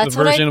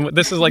version.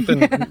 This is like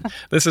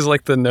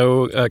the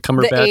no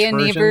Cumberbatch the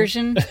A&E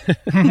version.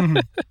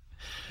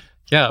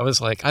 Yeah, I was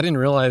like, I didn't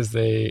realize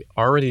they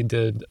already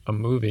did a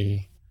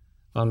movie.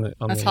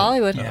 That's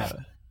Hollywood.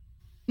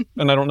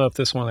 And I don't know if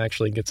this one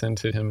actually gets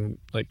into him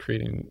like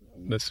creating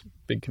this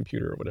big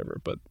computer or whatever,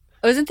 but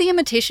isn't the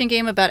Imitation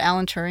Game about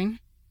Alan Turing?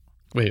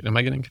 Wait, am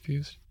I getting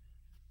confused?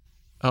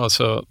 Oh,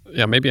 so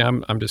yeah, maybe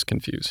I'm just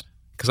confused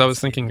because I was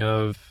thinking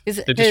of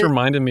it just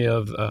reminded me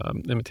of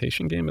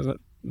Imitation Game. Is that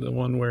the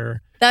one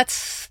where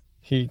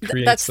he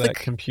creates that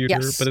computer?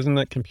 Yes. But isn't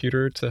that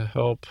computer to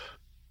help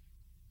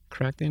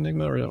crack the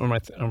Enigma, or am I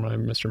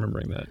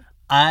misremembering that?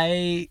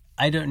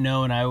 I don't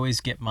know, and I always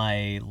get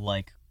my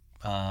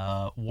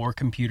war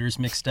computers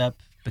mixed up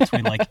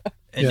between like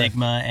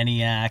Enigma,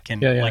 ENIAC,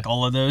 and like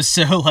all of those.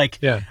 So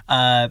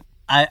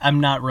I'm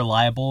not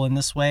reliable in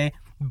this way,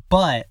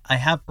 but I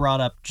have brought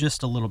up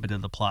just a little bit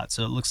of the plot.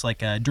 So it looks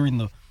like during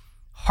the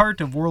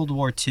heart of World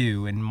War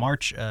II, in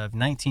March of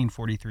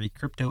 1943,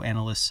 crypto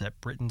analysts at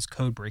Britain's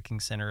code-breaking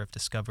center have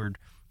discovered,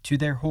 to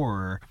their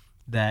horror,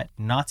 that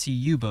Nazi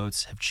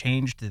U-boats have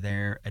changed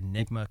their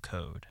Enigma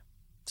code.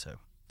 So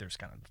there's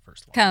kind of the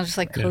first line. Kind of just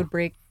like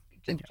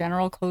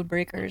general code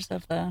breakers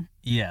of the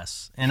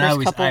yes, and I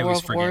always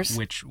forget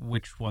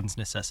which ones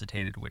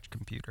necessitated which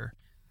computer.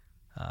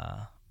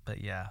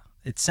 But yeah,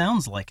 it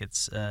sounds like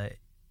it's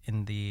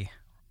in the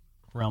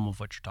realm of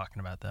what you're talking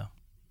about, though.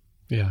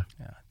 Yeah,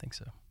 I think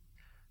so.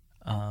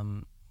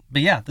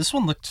 But yeah, this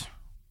one looked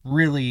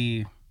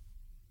really,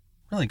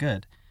 really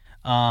good.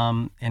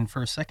 And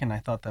for a second, I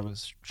thought that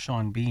was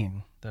Sean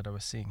Bean that I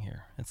was seeing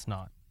here. It's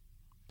not,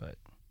 but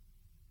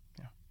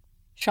yeah.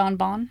 Sean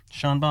Bon?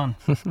 Sean Bon,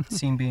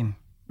 Sean Bean.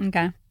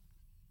 Okay.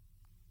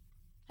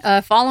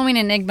 Following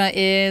Enigma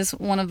is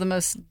one of the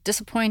most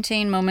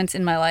disappointing moments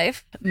in my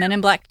life. Men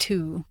in Black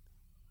 2.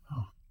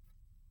 Oh.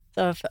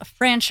 So a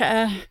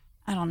franchise,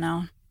 I don't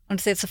know. I want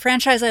to say it's a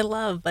franchise I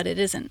love, but it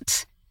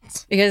isn't.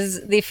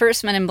 Because the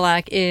first Men in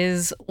Black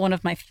is one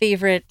of my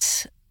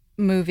favorite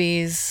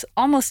movies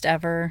almost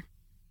ever.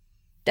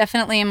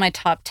 Definitely in my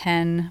top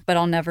 10, but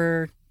I'll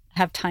never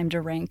have time to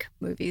rank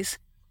movies.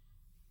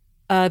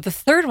 The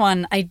third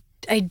one, I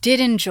did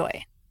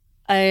enjoy.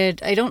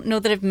 I don't know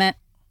that I've met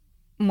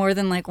more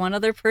than like one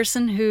other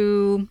person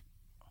who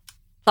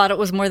thought it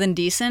was more than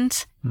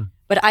decent,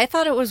 but I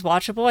thought it was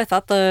watchable. I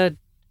thought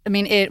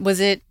was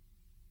it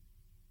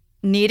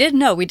needed?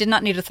 No, we did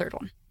not need a third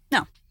one.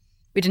 No,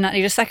 we did not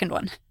need a second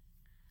one.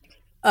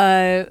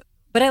 But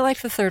I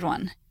liked the third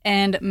one.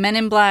 And Men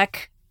in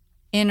Black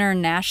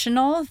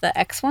International, the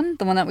X one,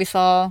 the one that we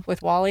saw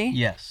with Wally.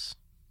 Yes.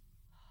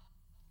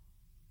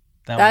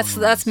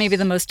 That's maybe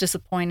the most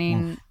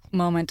disappointing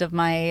moment of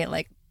my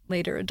like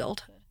later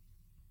adulthood.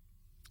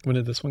 When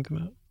did this one come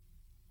out?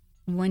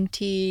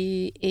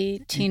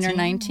 2018 or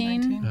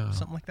 19? Oh.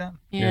 Something like that.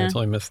 Yeah, I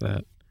totally missed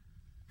that.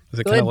 Is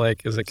it kind of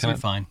like? Is it kind of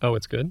fine? Oh,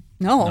 it's good.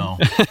 No.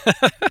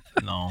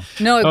 No.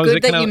 No,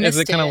 good that you missed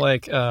it. Is it kind of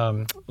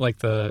like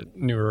the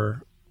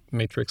newer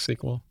Matrix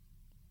sequel?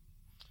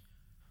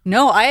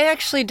 No, I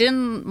actually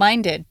didn't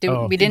mind it.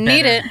 We didn't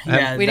need it.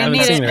 Yeah, we didn't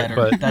need it.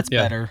 But that's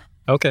better.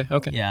 Okay.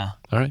 Yeah.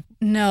 All right.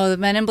 No, the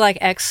Men in Black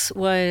X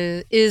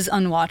is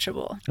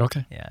unwatchable.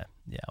 Okay. Yeah,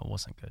 it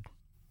wasn't good.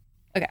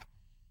 Okay.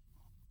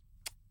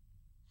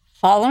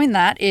 Following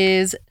that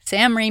is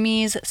Sam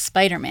Raimi's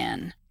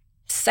Spider-Man,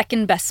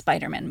 second best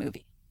Spider-Man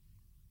movie.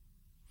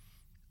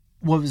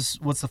 What's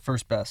the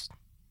first best?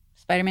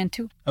 Spider-Man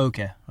 2.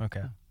 Okay,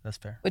 that's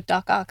fair. With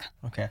Doc Ock.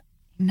 Okay.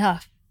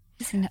 Enough.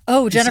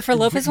 Oh, Jennifer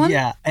Lopez one?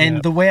 Yeah,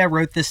 and the way I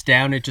wrote this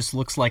down, it just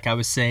looks like I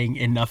was saying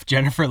enough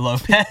Jennifer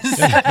Lopez.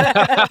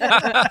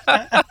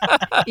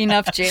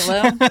 Enough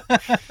J-Lo.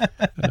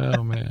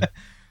 Oh, man.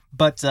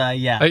 But,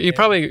 yeah. You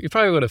probably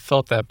would have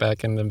felt that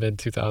back in the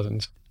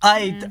mid-2000s.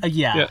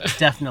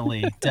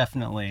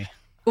 Definitely.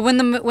 When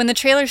the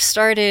trailer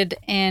started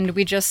and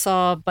we just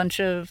saw a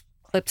bunch of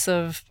clips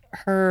of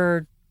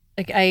her,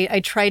 like I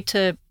tried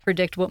to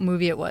predict what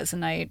movie it was,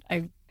 and I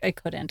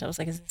couldn't. I was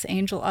like, is this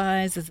Angel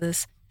Eyes? Is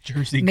this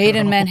Jersey Made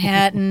Girl? in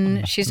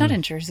Manhattan? She's not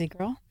in Jersey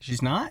Girl.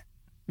 She's not?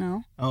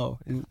 No. Oh,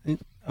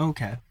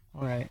 okay.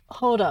 All right.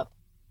 Hold up.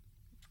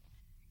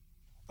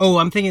 Oh,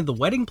 I'm thinking The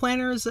Wedding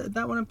Planner. Is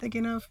that what I'm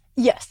thinking of?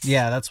 Yes.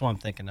 Yeah, that's what I'm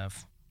thinking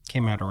of.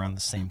 Came out around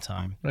the same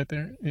time. Right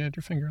there. You had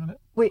your finger on it.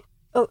 Wait.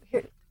 Oh,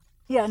 here.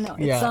 Yeah, no.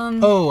 It's,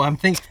 Oh, I'm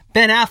thinking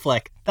Ben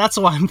Affleck. That's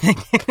what I'm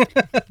thinking.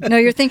 No,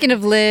 you're thinking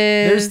of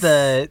Liz.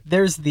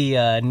 There's the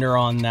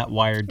neuron that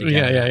wired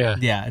together. Yeah.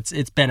 Yeah,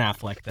 it's Ben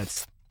Affleck.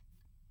 That's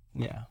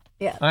yeah.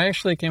 I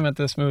actually came at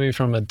this movie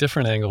from a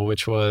different angle,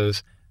 which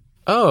was,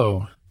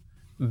 oh,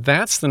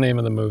 that's the name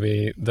of the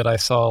movie that I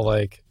saw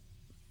like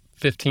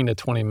 15 to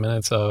 20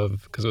 minutes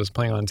of because it was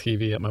playing on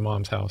TV at my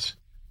mom's house.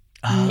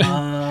 Oh.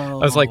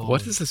 I was like,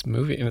 what is this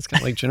movie? And it's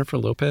got like Jennifer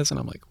Lopez, and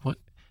I'm like, what?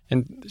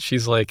 And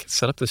she's like,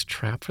 set up this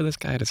trap for this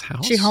guy at his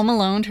house? She home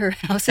aloned her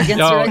house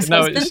against her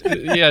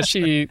ex-husband?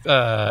 She,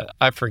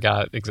 I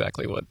forgot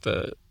exactly what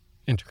the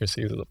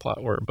intricacies of the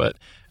plot were, but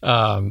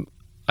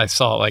I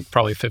saw like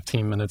probably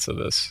 15 minutes of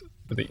this,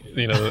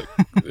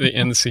 the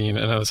end scene,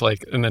 and I was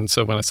like, and then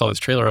so when I saw this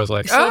trailer, I was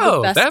like,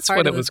 oh, that's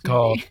what it was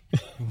called.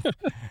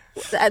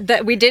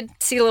 That we did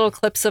see little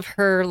clips of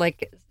her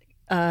like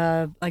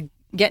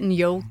getting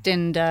yoked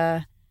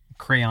and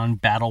crayon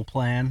battle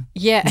plan.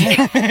 Yeah.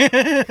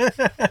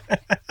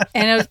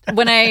 And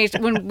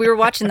when we were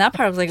watching that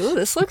part, I was like, "Ooh,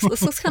 this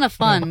looks kind of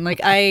fun." Like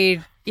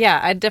I'd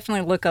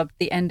definitely look up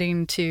the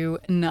ending to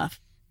Enough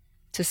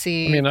to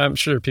see. I mean, I'm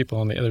sure people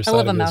on the other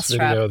side of this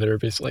video that are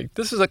basically like,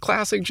 "This is a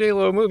classic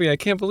J-Lo movie. I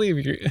can't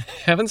believe you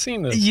haven't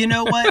seen this." You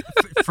know what?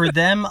 For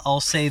them, I'll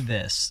say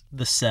this: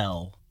 The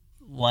Cell.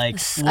 Like,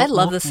 I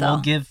love The Cell.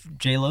 We'll give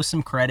J-Lo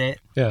some credit.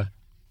 Yeah.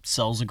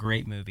 Cell's a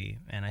great movie,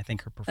 and I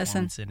think her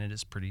performance in it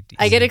is pretty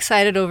decent. I get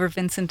excited over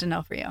Vincent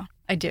D'Onofrio.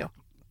 I do.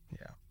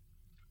 Yeah.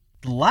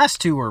 The last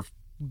two were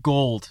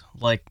gold.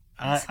 Like,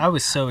 I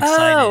was so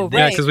excited. Oh, right.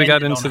 Yeah, because we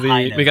got into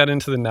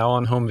the now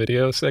on home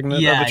video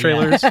segment of the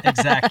trailers.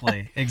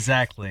 Yeah,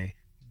 exactly.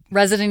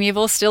 Resident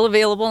Evil still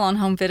available on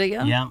home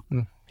video. Yeah,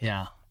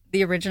 yeah.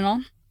 The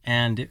original.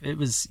 And it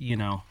was,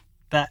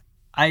 that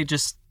I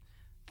just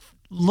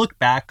look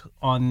back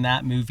on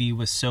that movie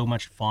with so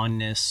much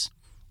fondness,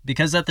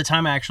 because at the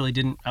time I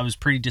was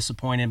pretty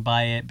disappointed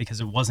by it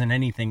because it wasn't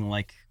anything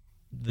like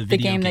the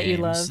video game games, that you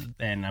love.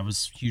 And I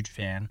was a huge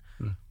fan.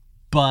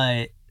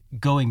 But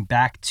going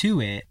back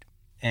to it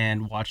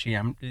and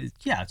watching,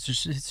 it's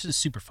just a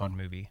super fun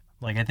movie.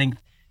 Like, I think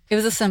it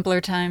was a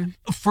simpler time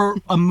for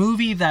a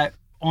movie that,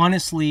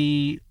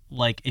 honestly,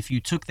 like, if you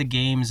took the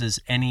games as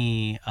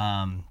any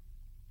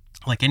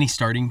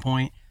starting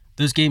point,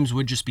 those games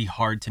would just be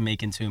hard to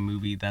make into a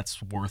movie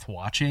that's worth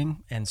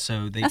watching. And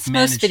so that's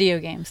most video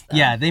games, though.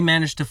 Yeah, they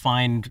managed to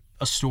find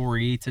a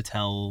story to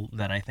tell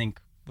that I think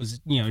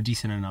was, a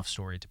decent enough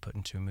story to put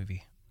into a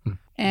movie.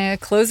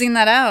 Closing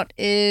that out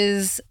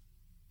is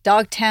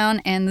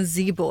Dogtown and the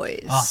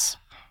Z-Boys. Oh.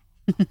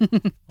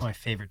 One of my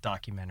favorite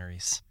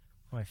documentaries.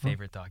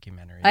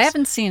 I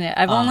haven't seen it.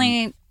 I've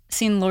only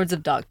seen Lords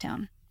of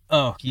Dogtown.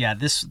 Oh, yeah.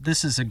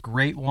 This is a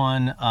great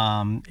one.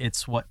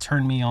 It's what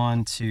turned me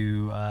on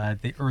to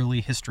the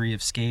early history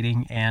of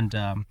skating and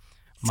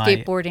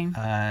skateboarding.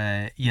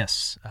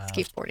 Yes.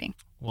 Skateboarding.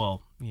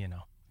 Well,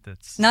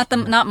 that's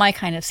not my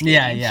kind of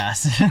skating. Yeah,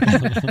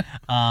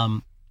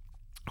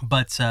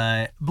 But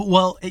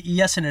well,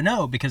 yes and a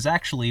no, because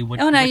actually what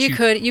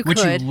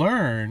you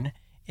learn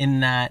in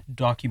that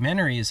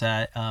documentary is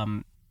that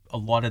a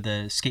lot of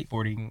the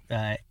skateboarding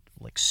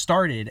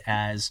started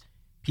as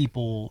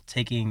people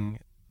taking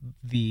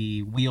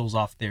the wheels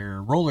off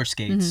their roller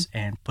skates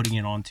and putting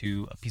it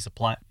onto a piece of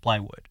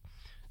plywood.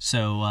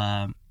 So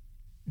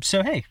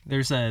hey,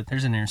 there's an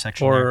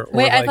intersection there.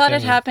 Wait, I thought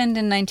it happened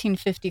in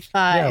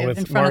 1955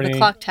 in front of the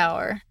clock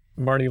tower.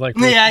 Marty that's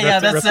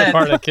it.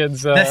 Apart a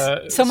kid's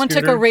someone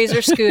scooter. took a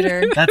Razor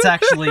scooter. That's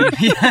actually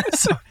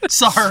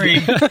sorry,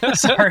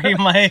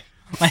 my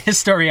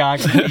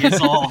historiography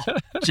is all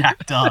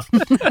jacked up.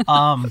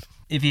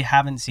 If you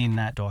haven't seen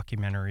that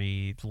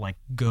documentary,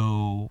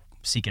 go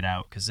seek it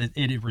out, because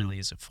it really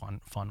is a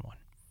fun one.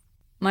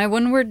 My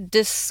one-word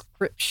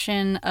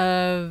description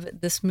of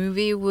this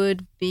movie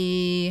would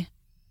be,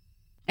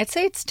 I'd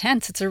say it's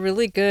tense. It's a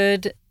really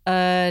good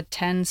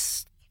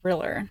tense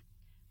thriller.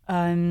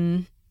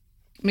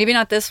 Maybe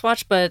not this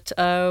watch, but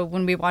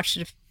when we watched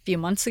it a few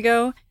months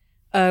ago,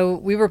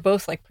 we were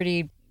both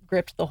pretty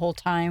gripped the whole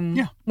time.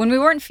 Yeah. When we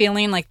weren't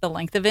feeling the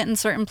length of it in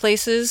certain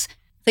places,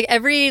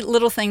 every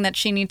little thing that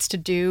she needs to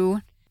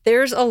do,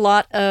 there's a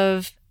lot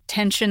of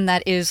tension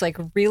that is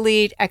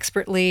really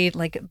expertly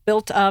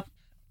built up,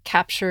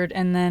 captured,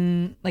 and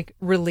then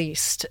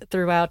released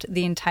throughout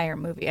the entire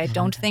movie. I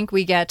don't think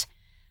we get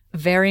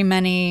very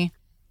many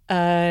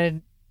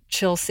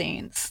chill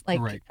scenes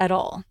at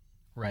all.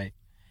 Right.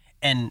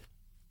 And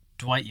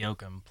Dwight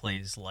Yoakam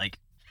plays a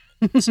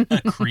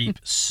creep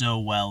so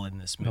well in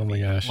this movie. Oh my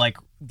gosh.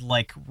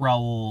 Like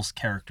Raoul's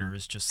character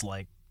is just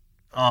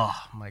oh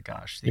my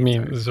gosh. You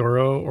mean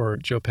Zorro, or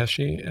Joe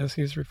Pesci as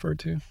he's referred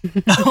to?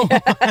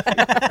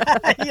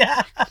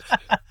 Yeah.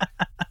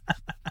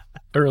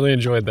 I really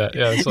enjoyed that.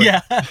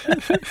 Yeah.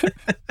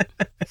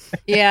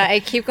 Yeah, I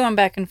keep going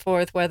back and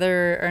forth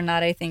whether or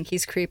not I think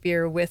he's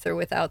creepier with or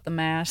without the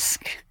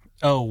mask.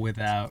 Oh,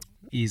 without,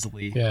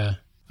 easily. Yeah.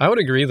 I would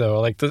agree,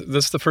 though.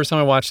 This is the first time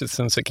I watched it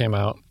since it came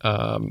out.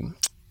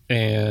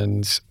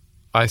 And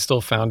I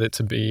still found it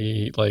to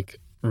be,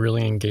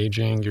 really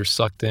engaging. You're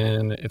sucked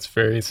in. It's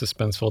very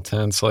suspenseful,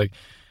 tense.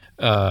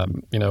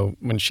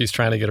 When she's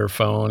trying to get her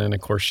phone, and,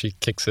 of course, she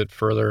kicks it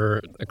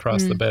further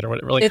across the bed or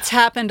whatever. It's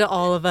happened to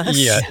all of us.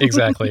 Yeah,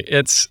 exactly.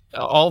 It's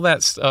all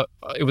that stuff.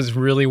 It was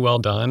really well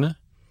done.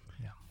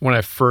 Yeah. When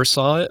I first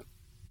saw it,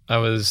 I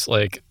was,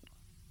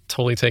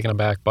 totally taken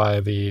aback by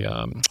the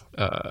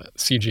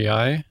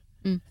CGI.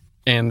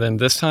 And then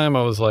this time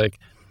I was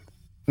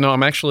no,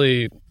 I'm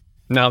actually,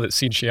 now that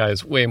CGI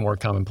is way more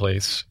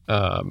commonplace,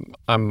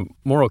 I'm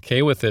more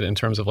okay with it in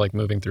terms of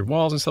moving through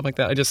walls and stuff like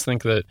that. I just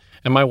think that,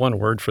 and my one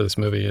word for this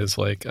movie is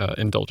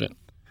indulgent.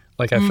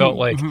 I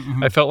felt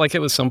I felt like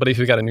it was somebody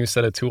who got a new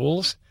set of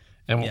tools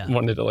and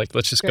wanted to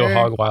let's just go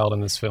hog wild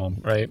in this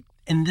film, right?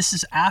 And this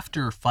is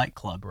after Fight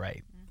Club,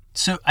 right?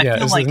 So I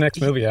feel like the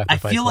next movie after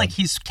Fight Club. Like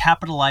he's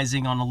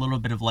capitalizing on a little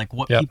bit of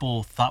what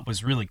people thought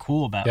was really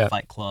cool about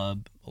Fight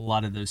Club. A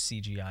lot of those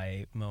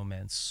CGI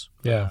moments.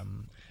 Yeah.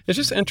 It's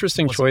just an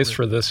interesting choice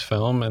for this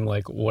film and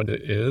what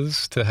it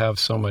is to have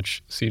so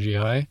much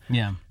CGI.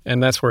 Yeah.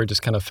 And that's where it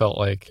just kind of felt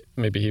like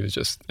maybe he was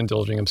just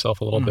indulging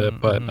himself a little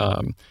bit. But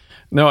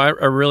no,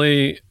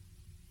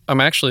 I'm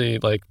actually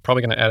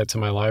probably going to add it to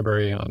my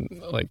library on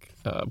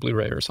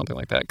Blu-ray or something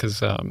like that,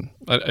 because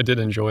I did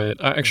enjoy it.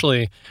 I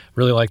actually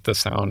really like the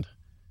sound.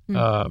 We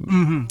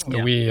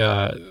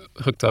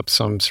hooked up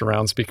some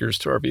surround speakers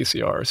to our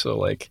VCR,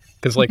 so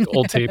because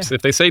old tapes,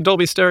 if they say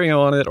Dolby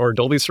Stereo on it or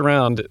Dolby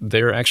Surround,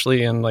 they're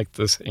actually in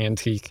this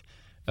antique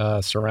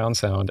surround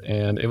sound,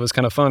 and it was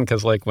kind of fun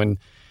because when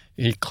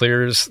he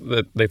clears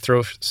they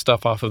throw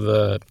stuff off of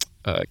the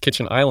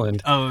kitchen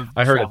island. Oh,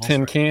 I heard a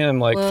tin can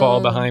fall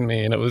behind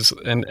me, and it was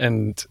and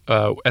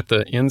at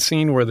the end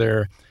scene where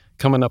they're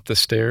coming up the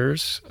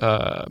stairs,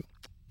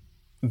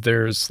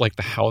 there's like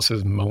the house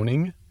is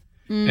moaning.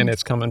 And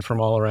it's coming from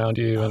all around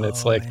you, and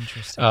it's like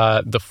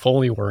the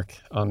Foley work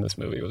on this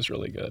movie was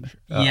really good.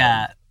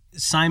 Yeah,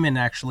 Simon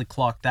actually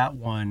clocked that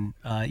one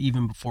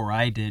even before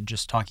I did,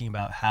 just talking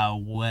about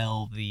how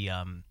well the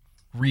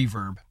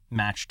reverb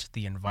matched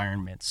the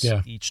environments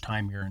each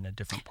time you're in a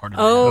different part of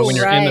the house. When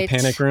you're in the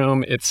panic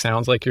room, it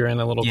sounds like you're in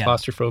a little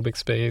claustrophobic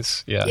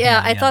space.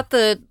 I thought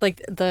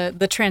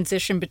the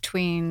transition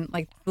between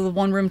like the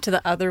one room to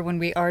the other when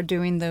we are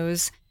doing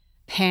those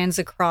pans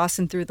across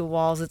and through the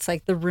walls, it's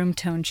like the room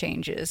tone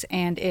changes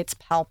and it's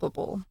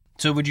palpable.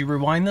 So would you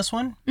rewind this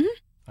one?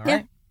 Mm-hmm. All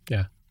right.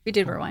 Yeah. We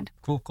did rewind.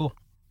 Cool.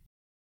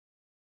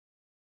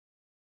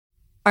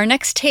 Our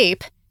next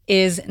tape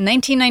is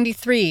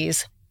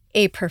 1993's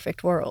A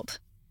Perfect World.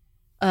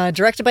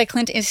 Directed by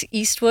Clint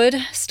Eastwood,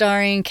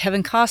 starring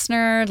Kevin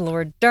Costner,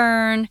 Laura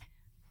Dern,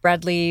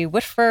 Bradley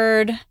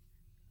Whitford,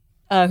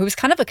 who was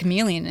kind of a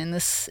chameleon in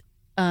this,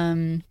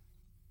 and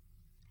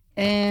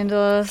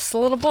this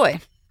little boy.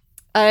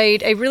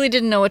 I really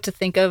didn't know what to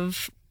think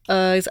of.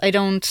 Haven't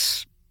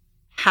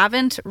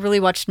really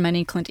watched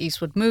many Clint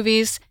Eastwood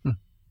movies.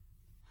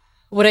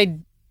 What I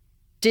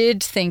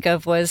did think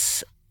of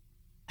was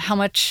how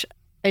much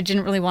I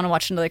didn't really want to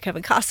watch another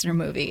Kevin Costner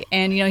movie.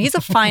 And, he's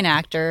a fine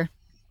actor.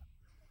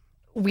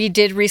 We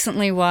did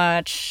recently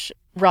watch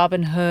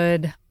Robin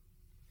Hood,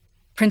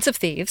 Prince of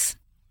Thieves.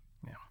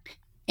 Yeah.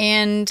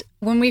 And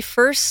when we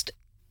first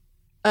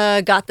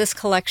got this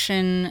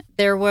collection,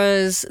 there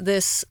was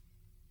this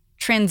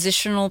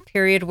transitional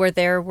period where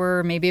there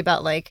were maybe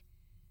about like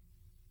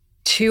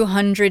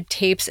 200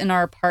 tapes in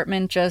our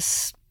apartment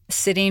just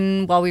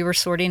sitting while we were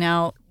sorting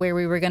out where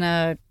we were going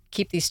to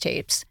keep these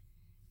tapes.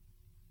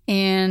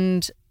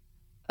 And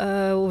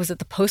what was it?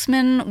 The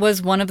Postman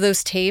was one of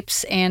those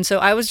tapes. And so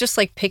I was just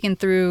like picking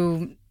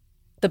through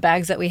the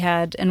bags that we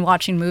had and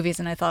watching movies.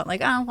 And I thought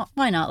like,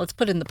 why not? Let's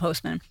put in The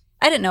Postman.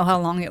 I didn't know how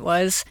long it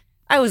was.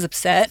 I was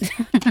upset.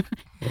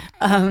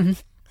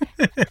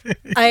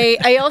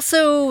 I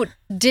also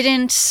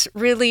didn't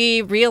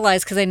really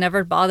realize, because I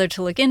never bothered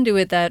to look into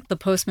it, that The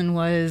Postman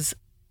was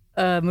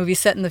a movie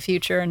set in the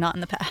future and not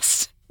in the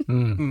past.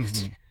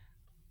 Mm-hmm.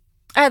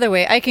 Either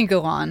way, I can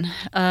go on.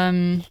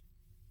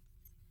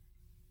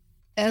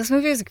 This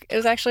movie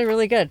was actually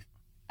really good.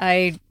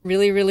 I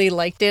really, really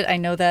liked it. I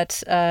know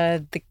that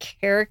the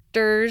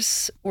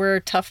characters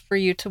were tough for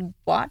you to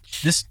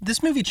watch.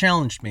 This movie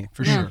challenged me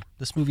for sure.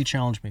 This movie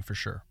challenged me for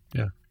sure.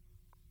 Yeah.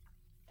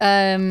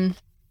 And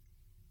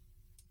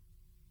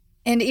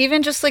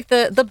even just like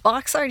the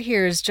box art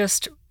here is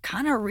just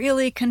kind of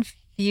really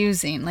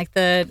confusing. Like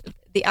the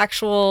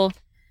actual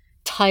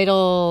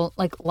title,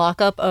 like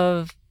lockup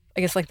of,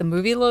 I guess, like the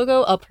movie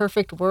logo, A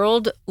Perfect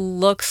World,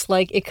 looks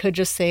like it could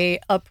just say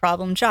A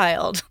Problem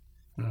Child.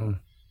 Mm-hmm.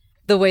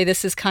 The way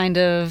this is kind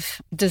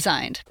of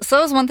designed. So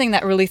that was one thing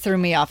that really threw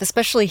me off,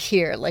 especially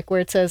here, like where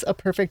it says A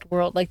Perfect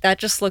World. Like that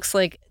just looks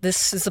like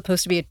this is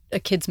supposed to be a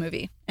kid's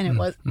movie, and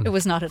it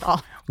was not at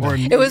all. Or a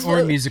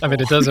musical. I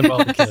mean, it does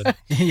involve a kid.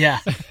 Yeah.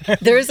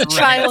 There is a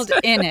child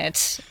in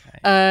it,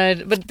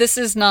 but this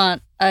is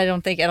not, I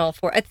don't think, at all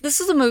for. This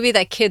is a movie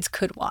that kids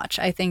could watch.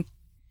 I think.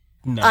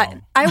 No.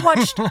 I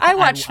watched I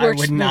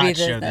would not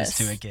show this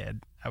to a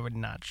kid. I would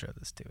not show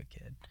this to a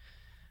kid.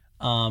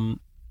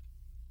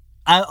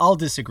 I'll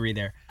disagree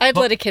there. I'd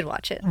let a kid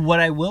watch it. What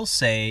I will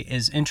say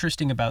is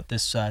interesting about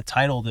this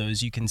title, though,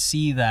 is you can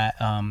see that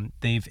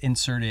they've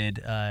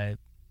inserted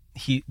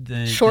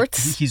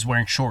shorts. He's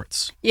wearing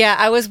shorts. Yeah,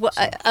 I was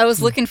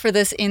looking for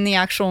this in the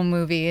actual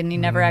movie, and he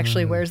never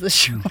actually wears the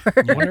shorts.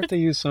 I wonder if they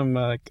use some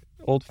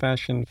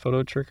old-fashioned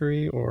photo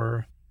trickery,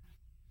 or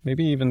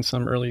maybe even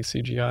some early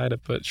CGI to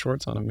put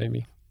shorts on him.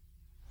 Maybe.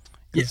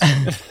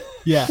 Yeah.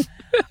 Yeah.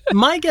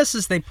 My guess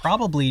is they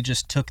probably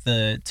just took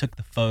the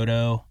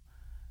photo,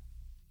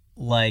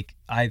 like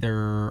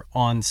either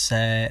on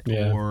set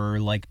or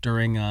like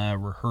during a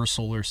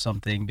rehearsal or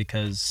something,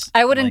 because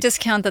I wouldn't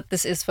discount that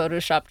this is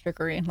Photoshop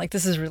trickery. Like,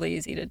 this is really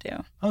easy to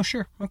do. Oh,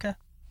 sure. Okay.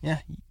 Yeah.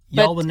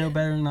 Y'all would know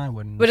better than I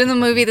would. But in the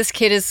movie, this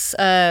kid is,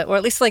 or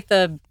at least like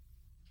the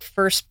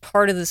first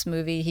part of this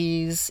movie,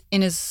 he's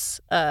in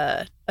his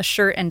a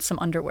shirt and some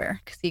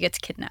underwear because he gets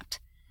kidnapped.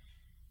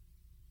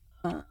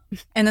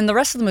 And then the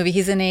rest of the movie,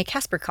 he's in a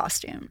Casper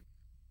costume.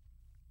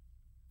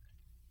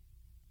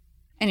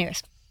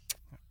 Anyways.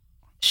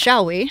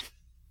 Shall we?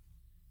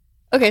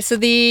 Okay, so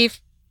the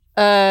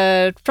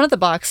front of the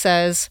box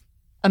says,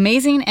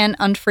 "Amazing and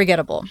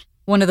unforgettable.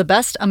 One of the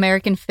best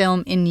American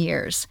film in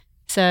years."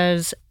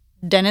 Says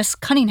Dennis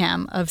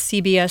Cunningham of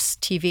CBS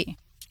TV.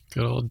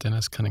 Good old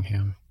Dennis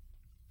Cunningham.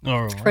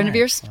 All right. Friend of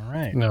yours? All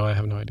right. No, I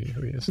have no idea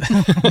who he is.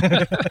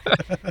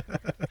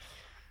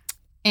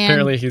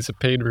 Apparently, he's a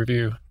paid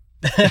review.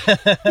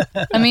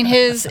 I mean,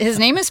 his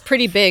name is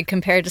pretty big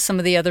compared to some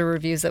of the other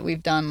reviews that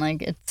we've done.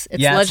 Like it's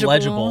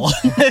legible.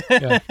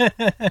 Yeah.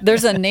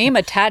 There's a name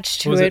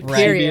attached to it.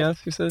 Period.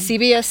 CBS, you said?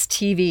 CBS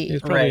TV.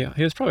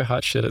 He was probably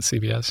hot shit at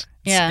CBS.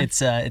 Yeah.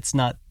 It's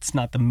not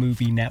the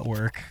movie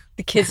network.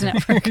 The Kids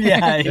Network.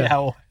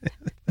 yeah.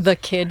 The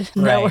Kid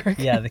Network.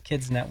 Yeah, the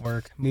Kids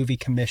Network, Movie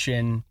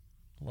Commission,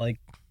 like.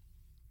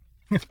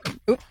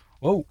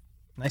 Whoa,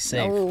 nice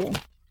save. Oh.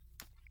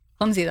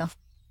 Clumsy though.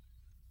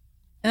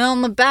 And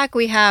on the back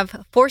we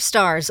have 4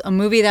 stars, a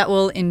movie that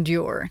will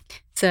endure.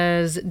 It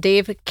says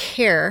Dave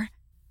Kerr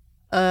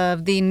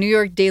of the New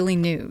York Daily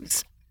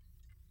News.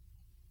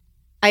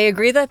 I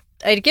agree that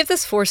I'd give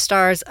this 4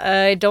 stars.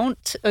 I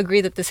don't agree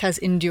that this has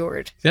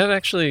endured. Yeah,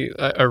 actually,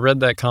 I read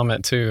that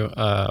comment too,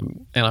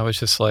 and I was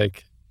just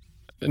like,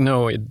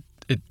 no, it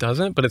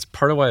doesn't. But it's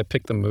part of why I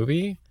picked the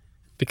movie,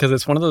 because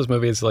it's one of those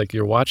movies like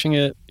you're watching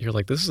it, you're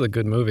like, this is a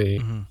good movie,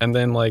 and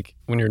then like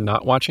when you're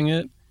not watching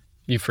it,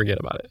 you forget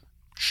about it.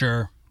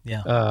 Sure.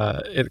 Yeah.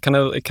 It's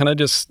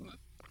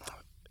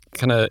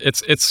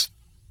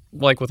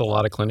like with a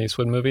lot of Clint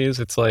Eastwood movies.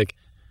 It's like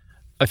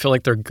I feel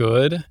like they're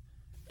good,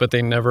 but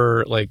they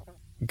never like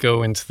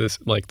go into this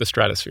like the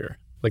stratosphere.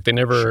 Like they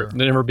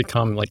never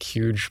become like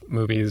huge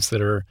movies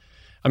that are.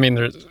 I mean,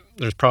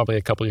 there's probably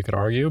a couple you could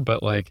argue,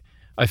 but like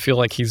I feel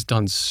like he's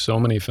done so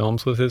many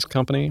films with his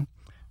company.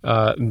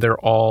 They're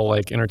all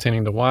like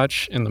entertaining to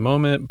watch in the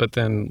moment, but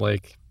then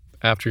like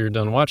after you're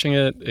done watching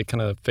it, it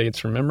kind of fades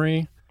from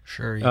memory.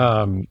 Sure.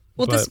 Yeah.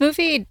 This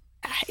movie,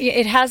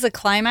 it has a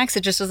climax.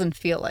 It just doesn't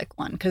feel like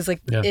one because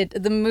like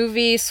the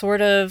movie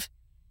sort of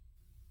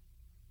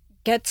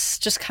gets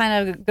just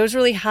kind of goes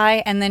really high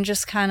and then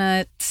just kind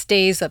of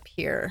stays up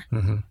here.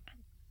 Mm-hmm.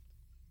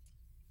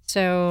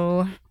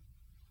 So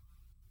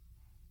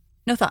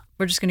no thought.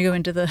 We're just going to go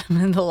into the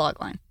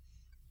logline.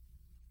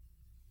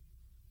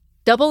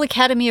 Double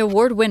Academy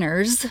Award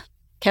winners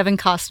Kevin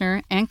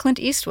Costner and Clint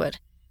Eastwood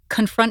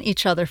confront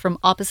each other from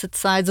opposite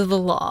sides of the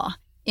law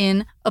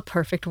in A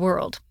Perfect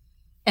World,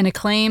 an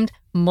acclaimed,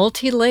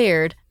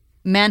 multi-layered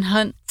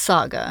manhunt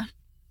saga,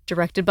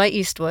 directed by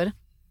Eastwood,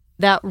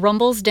 that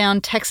rumbles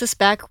down Texas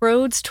back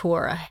roads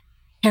toward a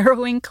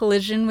harrowing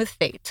collision with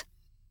fate.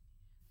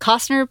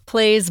 Costner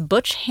plays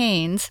Butch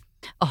Haynes,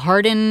 a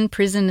hardened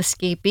prison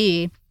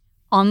escapee,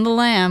 on the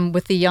lam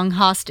with the young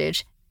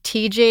hostage,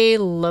 T.J.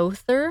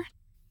 Lothar,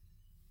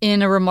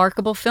 in a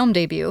remarkable film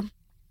debut,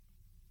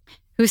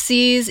 who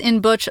sees in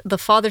Butch the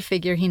father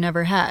figure he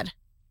never had.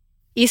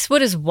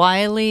 Eastwood is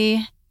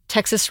wily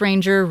Texas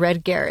Ranger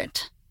Red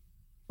Garrett,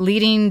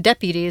 leading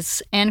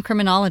deputies and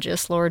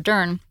criminologist Laura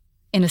Dern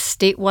in a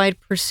statewide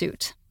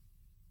pursuit.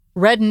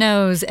 Red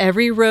knows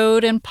every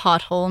road and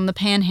pothole in the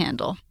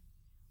Panhandle.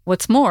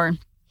 What's more,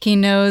 he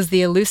knows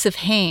the elusive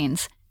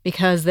Haynes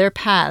because their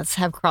paths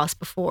have crossed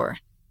before.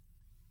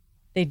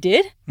 They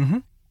did? Mm-hmm.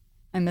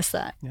 I missed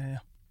that. Yeah.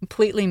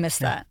 Completely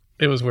missed that.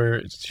 It was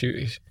where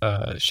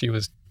she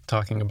was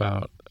talking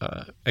about,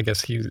 I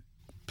guess he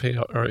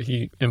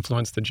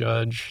influenced the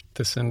judge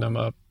to send him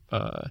up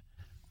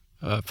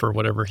for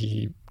whatever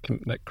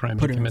that crime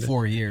put he him committed. In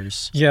 4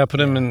 years. Yeah, put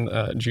him in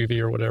juvie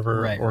or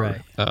whatever.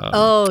 Right.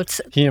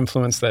 He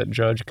influenced that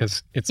judge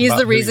because he's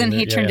the reason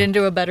he turned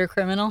into a better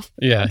criminal.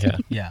 Yeah.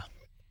 Yeah.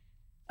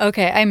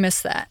 Okay, I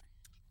missed that.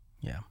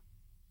 Yeah.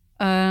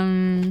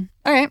 All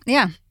right.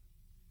 Yeah.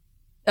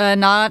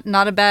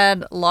 Not a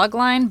bad log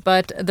line,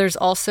 but there's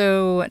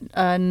also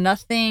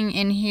nothing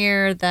in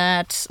here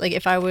that, like,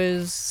 if I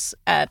was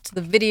at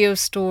the video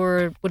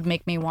store, would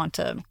make me want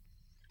to.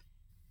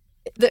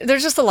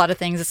 There's just a lot of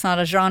things. It's not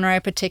a genre I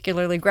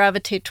particularly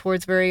gravitate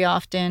towards very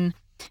often.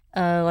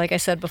 Like I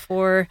said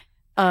before,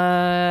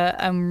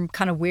 I'm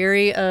kind of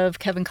weary of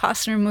Kevin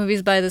Costner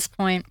movies by this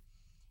point.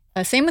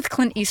 Same with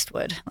Clint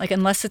Eastwood. Like,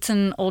 unless it's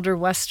an older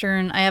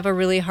Western, I have a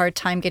really hard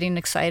time getting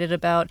excited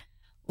about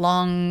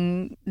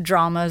long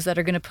dramas that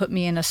are going to put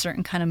me in a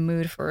certain kind of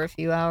mood for a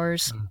few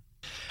hours.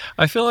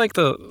 I feel like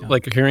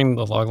hearing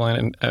the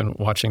logline and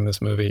watching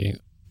this movie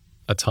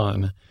a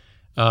ton,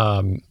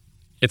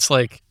 it's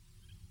like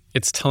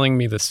it's telling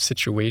me the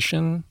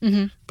situation,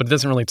 but it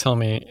doesn't really tell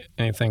me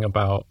anything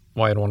about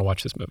why I'd want to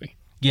watch this movie.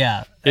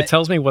 Yeah. It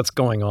tells me what's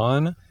going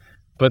on,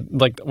 but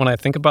like when I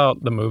think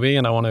about the movie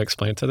and I want to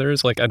explain it to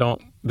others, like I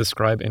don't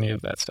describe any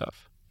of that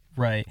stuff.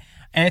 Right.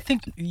 And I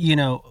think,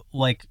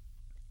 like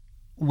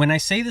when I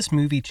say this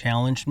movie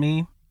challenged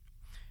me,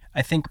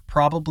 I think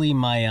probably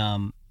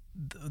my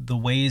the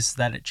ways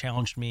that it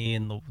challenged me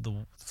and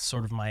the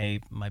sort of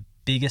my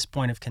biggest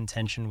point of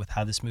contention with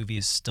how this movie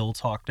is still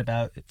talked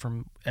about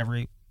from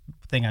everything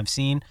I've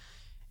seen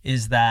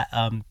is that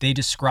they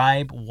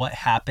describe what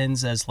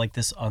happens as like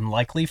this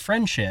unlikely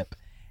friendship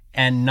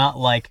and not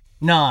like,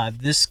 nah,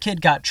 this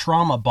kid got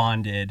trauma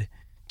bonded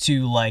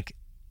to like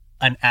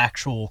an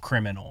actual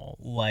criminal.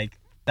 Like,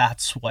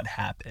 that's what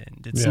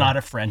happened. It's not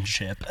a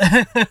friendship.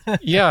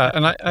 Yeah,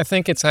 and I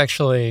think it's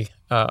actually...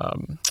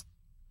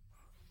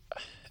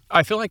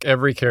 I feel like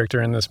every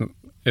character in this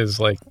is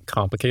like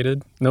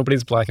complicated.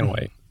 Nobody's black and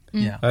white.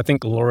 Yeah. I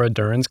think Laura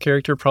Dern's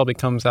character probably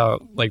comes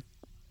out like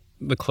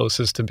the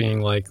closest to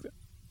being like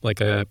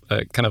a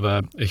kind of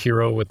a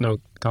hero with no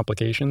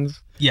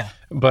complications. Yeah.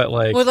 But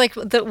like... Well, like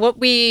what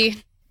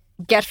we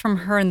get from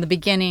her in the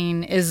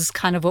beginning is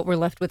kind of what we're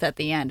left with at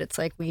the end. It's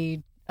like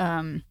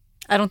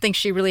I don't think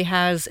she really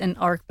has an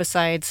arc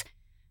besides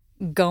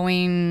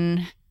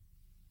going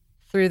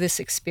through this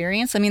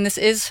experience. I mean, this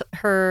is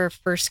her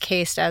first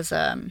case as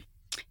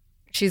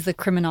she's the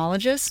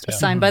criminologist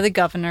assigned by the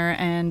governor,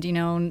 and, you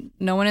know,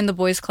 no one in the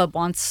boys club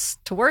wants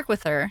to work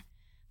with her,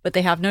 but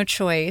they have no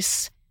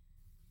choice.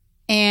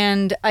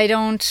 And I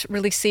don't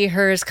really see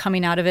her as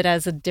coming out of it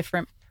as a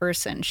different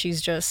person.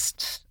 She's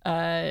just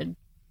the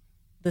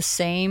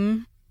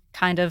same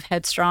kind of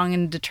headstrong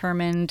and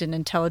determined and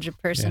intelligent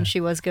person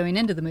she was going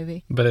into the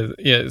movie. But at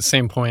the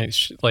same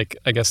point, like,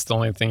 I guess the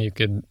only thing you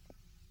could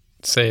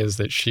say is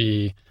that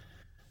she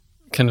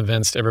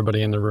convinced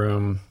everybody in the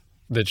room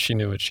that she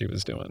knew what she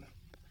was doing.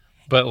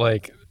 But,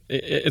 like,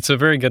 it's a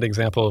very good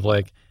example of,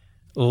 like,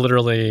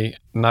 literally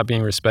not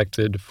being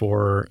respected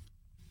for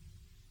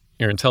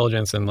your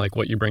intelligence and, like,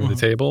 what you bring to the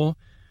table.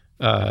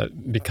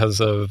 Because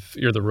of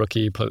you're the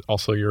rookie, but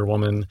also you're a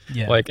woman,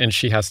 like, and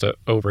she has to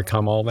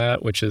overcome all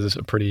that, which is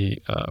a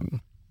pretty,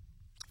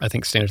 I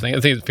think, standard thing. I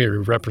think it's very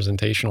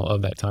representational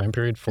of that time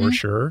period for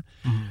sure,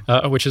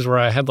 which is where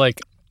I had, like,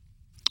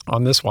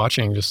 on this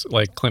watching, just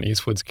like Clint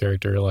Eastwood's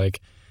character, like,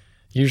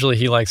 usually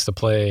he likes to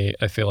play,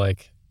 I feel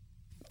like,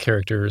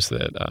 characters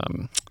that,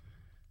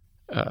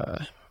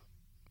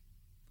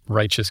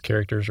 righteous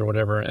characters or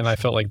whatever, and I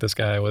felt like this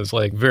guy was,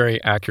 like,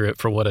 very accurate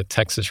for what a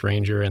Texas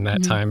Ranger in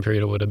that time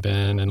period would have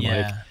been, and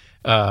like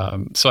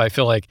so I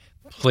feel like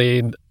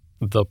played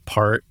the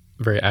part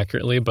very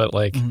accurately, but,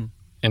 like,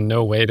 in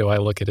no way do I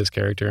look at his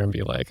character and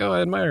be like, oh,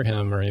 I admire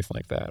him or anything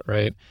like that,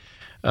 right?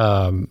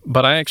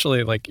 But I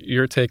actually like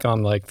your take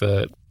on, like,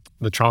 the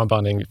trauma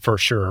bonding for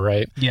sure,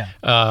 right?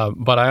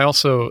 But I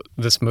also,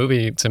 this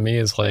movie to me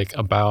is, like,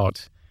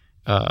 about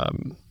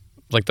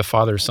like the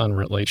father-son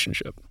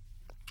relationship.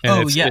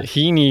 And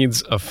he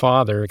needs a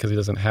father because he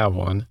doesn't have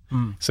one.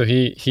 So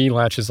he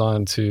latches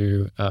on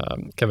to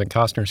Kevin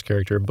Costner's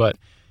character, but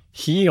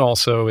he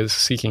also is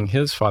seeking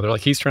his father. Like,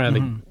 he's trying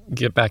to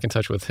get back in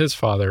touch with his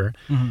father,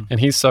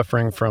 and he's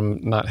suffering from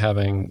not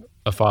having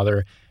a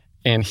father,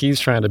 and he's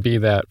trying to be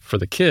that for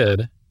the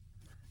kid.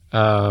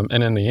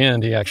 And in the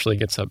end, he actually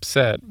gets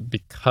upset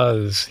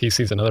because he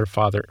sees another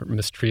father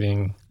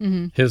mistreating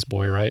his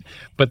boy, right?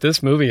 But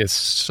this movie is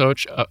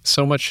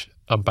so much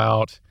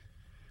about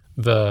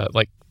the,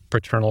 like,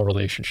 paternal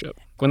relationship.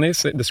 When they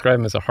describe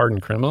him as a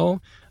hardened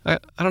criminal, I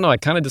don't know, I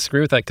kind of disagree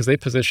with that, because they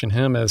position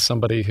him as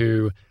somebody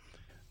who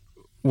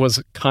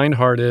was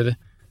kind-hearted,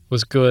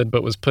 was good,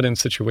 but was put in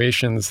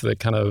situations that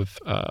kind of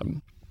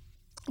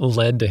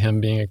led to him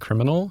being a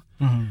criminal.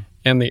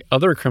 And the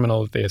other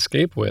criminal that they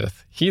escape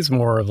with, he's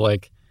more of,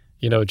 like,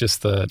 you know,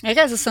 just the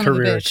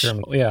career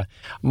criminal. Yeah.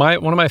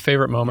 One of my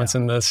favorite moments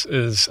in this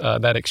is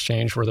that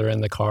exchange where they're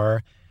in the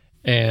car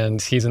and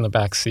he's in the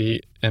back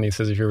seat and he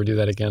says, if you ever do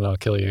that again, I'll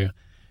kill you.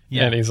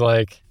 And he's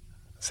like,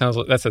 sounds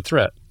like that's a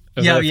threat.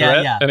 Is that a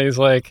threat? And he's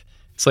like,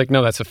 it's like,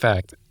 no, that's a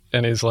fact.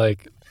 And he's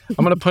like,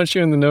 I'm going to punch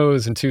you in the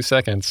nose in 2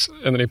 seconds.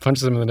 And then he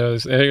punches him in the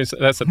nose. And he's,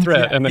 that's a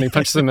threat. And then he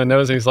punches him in the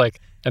nose and he's like,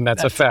 and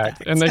that's a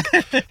fact. And then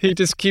he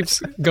just keeps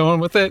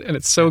going with it. And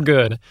it's so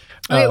good.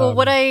 Okay, well,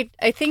 what I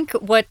think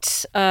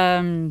what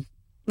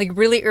like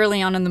really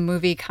early on in the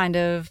movie kind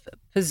of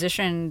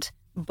positioned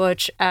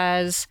Butch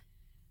as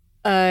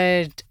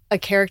a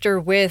character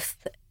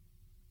with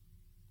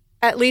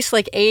at least,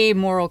 like, a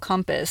moral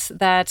compass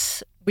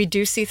that we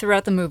do see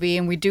throughout the movie,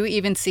 and we do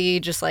even see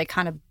just, like,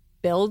 kind of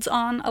builds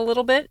on a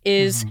little bit,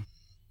 is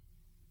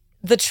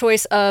the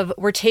choice of,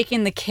 we're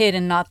taking the kid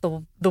and not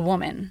the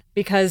woman,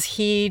 because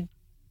he,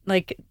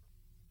 like,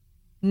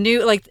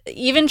 knew, like,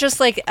 even just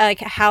like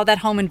how that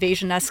home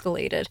invasion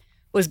escalated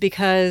was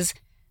because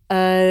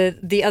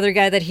the other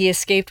guy that he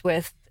escaped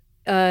with,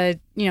 you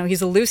know,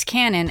 he's a loose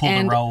cannon,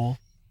 and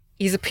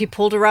he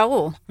pulled a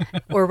Raul,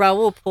 or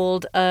Raul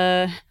pulled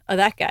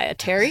that guy, a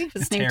Terry.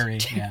 His name Terry,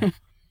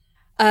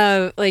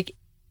 yeah. Like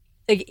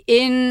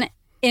in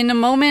the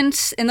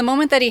moment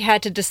that he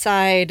had to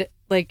decide,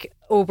 like,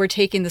 oh, we're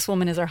taking this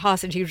woman as our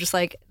hostage, he was just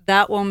like,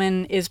 that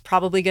woman is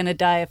probably going to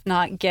die, if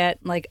not get,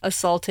 like,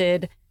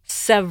 assaulted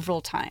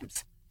several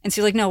times. And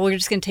so he's like, no, we're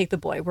just going to take the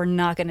boy. We're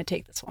not going to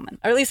take this woman.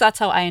 Or at least that's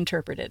how I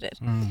interpreted it.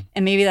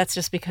 And maybe that's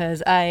just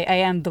because I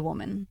am the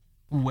woman.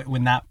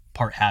 When that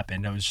part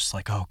happened, I was just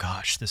like, oh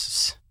gosh, this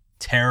is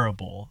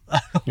terrible.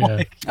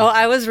 Oh,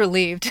 I was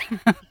relieved.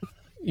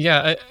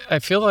 I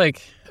feel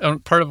like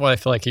part of why I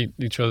feel like he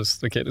chose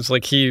the kid is,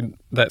 like,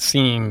 that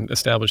scene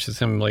establishes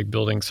him, like,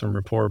 building some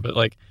rapport, but,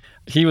 like,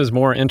 he was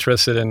more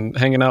interested in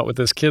hanging out with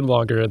this kid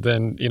longer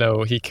than, you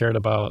know, he cared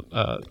about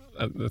I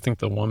think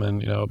the woman,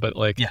 you know, but,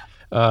 like,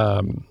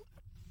 I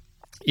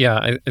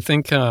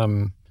think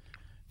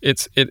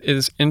it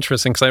is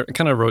interesting, because I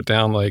kind of wrote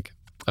down, like,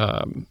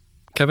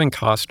 Kevin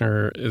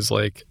Costner is,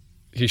 like,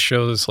 he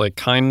shows, like,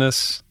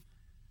 kindness,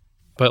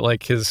 but,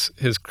 like, his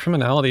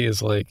criminality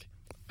is, like,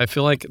 I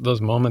feel like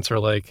those moments are,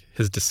 like,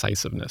 his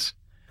decisiveness.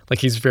 Like,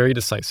 he's very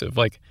decisive.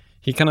 Like,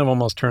 he kind of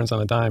almost turns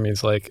on a dime.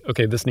 He's like,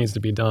 okay, this needs to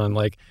be done.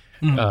 Like,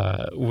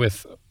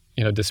 with,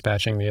 you know,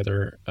 dispatching the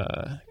other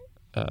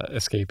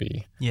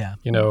escapee. Yeah.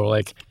 You know,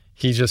 like,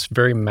 he's just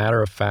very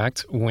matter of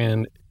fact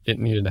when it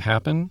needed to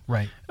happen.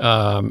 Right.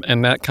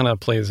 And that kind of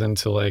plays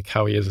into, like,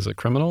 how he is as a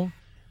criminal.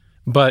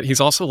 But he's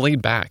also laid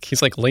back.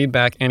 He's like laid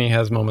back, and he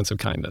has moments of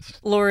kindness.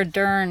 Laura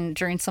Dern,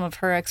 during some of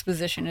her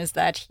exposition, is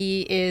that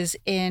he is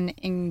an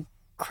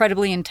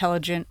incredibly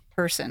intelligent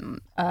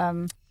person.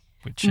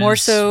 Which more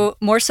is so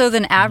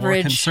than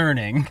average. More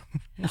concerning.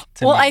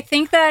 Well, me. I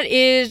think that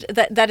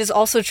is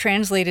also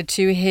translated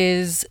to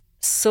his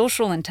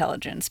social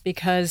intelligence,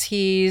 because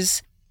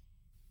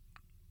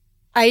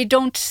I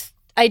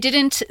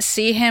didn't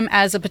see him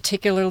as a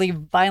particularly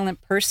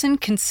violent person,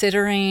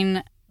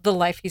 considering the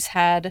life he's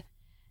had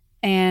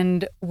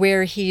and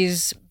where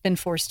he's been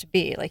forced to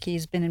be. Like,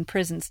 he's been in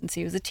prison since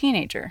he was a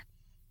teenager.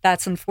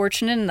 That's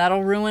unfortunate, and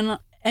that'll ruin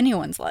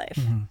anyone's life.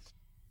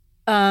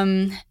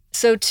 Mm-hmm.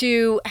 So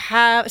to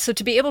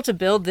be able to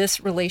build this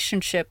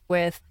relationship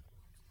with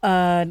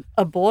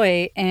a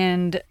boy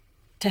and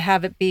to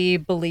have it be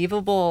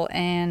believable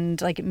and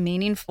like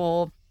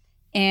meaningful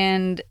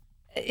and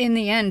in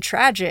the end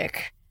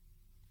tragic,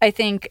 I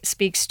think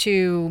speaks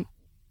to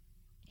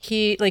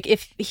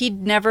if he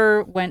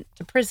never went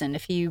to prison,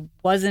 if he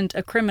wasn't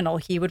a criminal,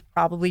 he would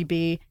probably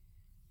be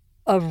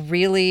a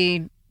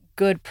really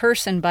good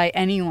person by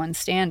anyone's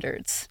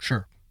standards.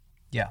 Sure.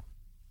 Yeah.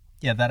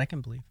 Yeah, that I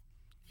can believe.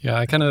 Yeah,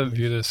 I kind of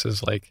view this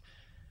as like,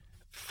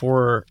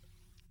 for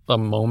a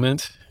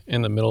moment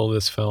in the middle of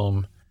this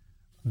film,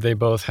 they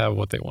both have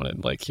what they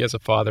wanted. Like, he has a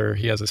father,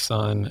 he has a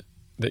son,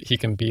 that he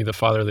can be the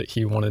father that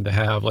he wanted to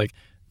have. Like,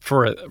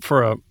 for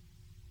a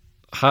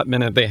hot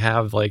minute, they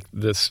have like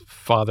this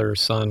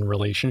father-son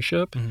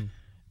relationship, mm-hmm.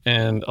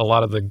 and a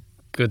lot of the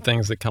good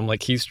things that come,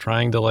 like he's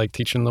trying to like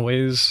teach him the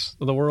ways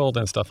of the world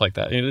and stuff like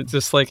that. It's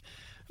just like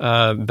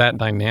that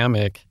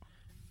dynamic,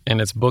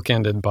 and it's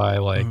bookended by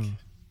like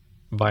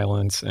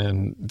violence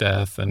and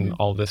death and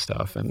all this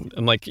stuff. And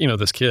like,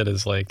 this kid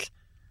is like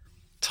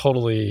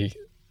totally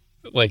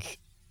like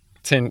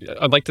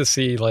I'd like to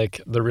see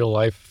like the real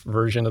life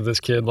version of this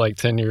kid like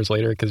 10 years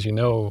later, because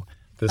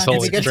this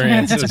whole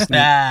experience is a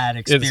bad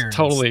experience. It's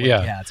totally,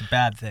 yeah, it's a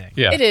bad thing.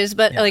 Yeah. It is,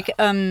 but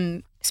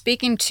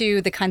speaking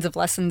to the kinds of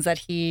lessons that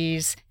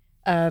he's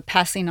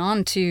passing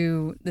on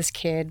to this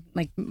kid,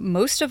 like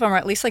most of them, or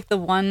at least like the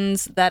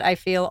ones that I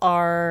feel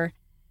are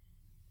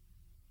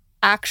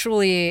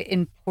actually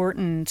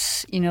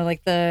important,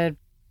 like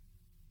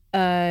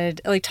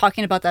like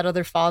talking about that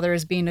other father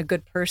as being a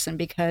good person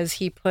because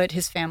he put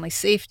his family's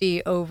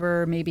safety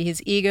over maybe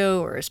his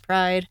ego or his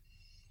pride,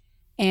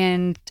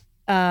 and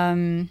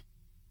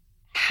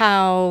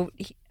how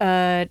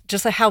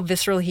just like how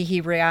viscerally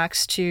he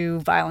reacts to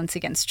violence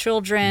against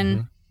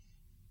children.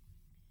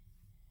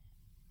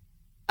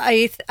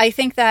 Mm-hmm. I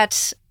think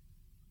that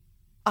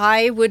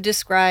I would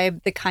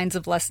describe the kinds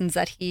of lessons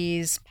that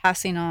he's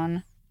passing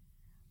on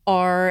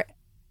are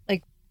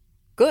like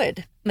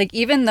good. Like,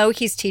 even though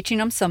he's teaching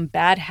them some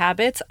bad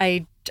habits,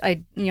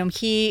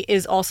 he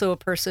is also a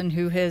person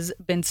who has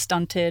been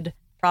stunted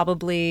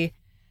probably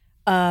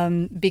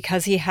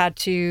because he had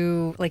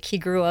to, like, he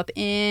grew up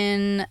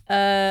in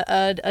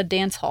a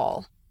dance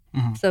hall.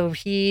 Mm-hmm. So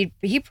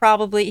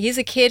he's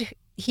a kid.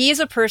 He is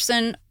a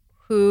person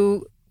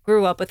who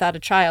grew up without a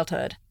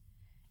childhood.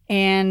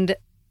 And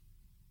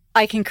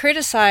I can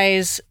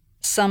criticize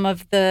some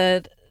of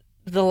the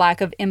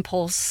lack of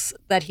impulse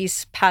that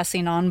he's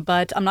passing on,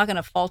 but I'm not going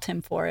to fault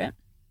him for it.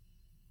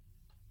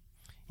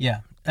 Yeah.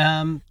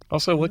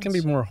 Also, what can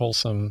be more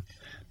wholesome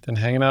than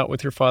hanging out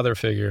with your father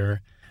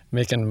figure,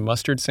 making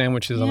mustard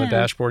sandwiches on the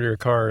dashboard of your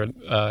car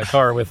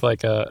with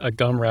like a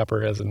gum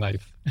wrapper as a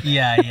knife?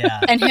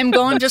 Yeah. And him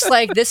going just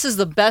like, this is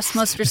the best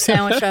mustard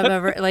sandwich I've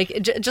ever,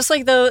 like, just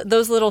like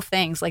those little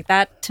things like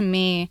that to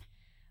me.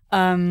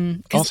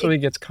 Also, he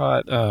gets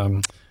caught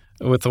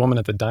with the woman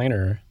at the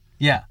diner.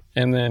 Yeah.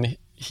 And then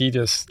he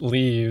just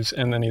leaves,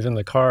 and then he's in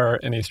the car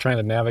and he's trying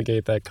to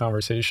navigate that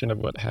conversation of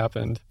what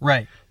happened.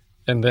 Right.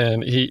 And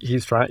then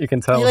he's trying, you can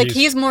tell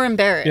he's more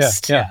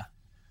embarrassed. Yeah.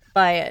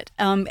 By it.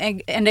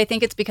 And I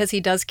think it's because he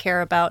does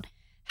care about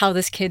how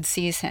this kid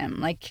sees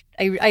him. Like,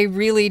 I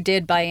really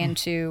did buy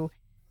into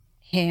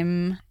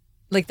him,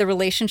 like the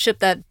relationship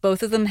that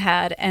both of them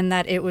had, and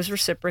that it was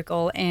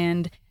reciprocal,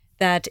 and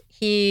that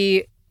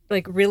he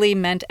like really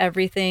meant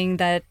everything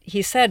that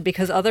he said,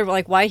 because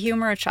why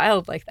humor a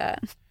child like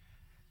that?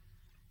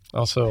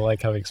 Also,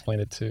 like how he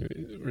explained it to,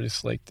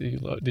 just like,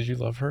 did you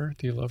love her?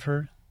 Do you love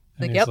her?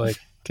 And like, he's like,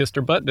 kissed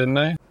her butt, didn't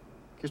I?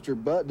 Kissed her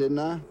butt, didn't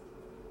I?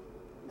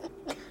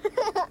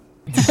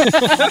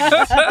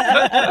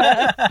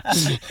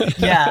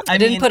 Yeah, I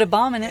didn't put a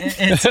bomb in it.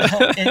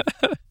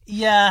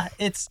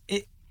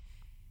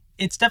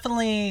 It's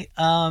definitely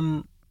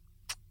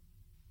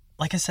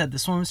like I said,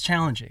 this one was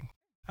challenging.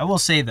 I will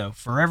say though,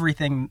 for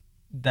everything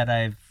that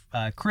I've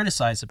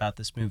criticized about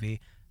this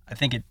movie, I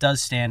think it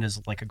does stand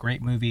as like a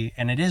great movie,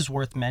 and it is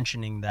worth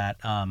mentioning that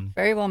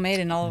very well made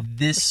in all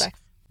respects.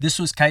 This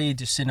was Cahiers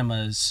du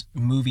Cinema's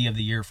movie of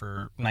the year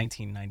for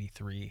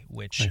 1993,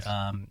 which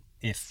nice.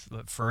 If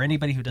for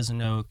anybody who doesn't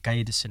know,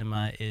 Cahiers du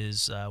Cinema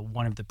is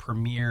one of the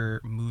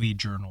premier movie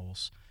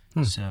journals.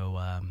 So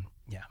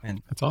yeah,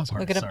 and that's awesome.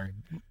 Look it up. Sorry,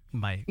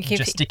 my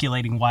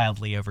gesticulating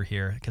wildly over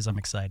here because I'm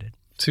excited.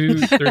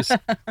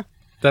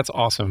 That's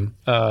awesome.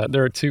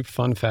 There are two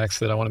fun facts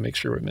that I want to make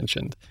sure we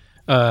mentioned.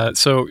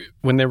 So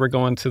when they were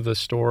going to the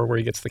store where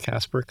he gets the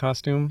Casper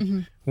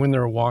costume,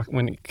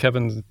 when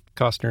Kevin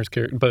Costner's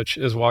character Butch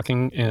is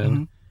walking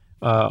in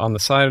on the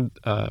side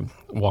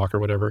walk or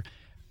whatever,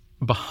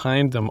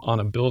 behind them on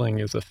a building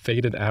is a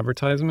faded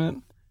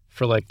advertisement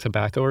for like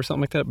tobacco or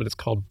something like that, but it's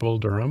called Bull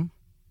Durham.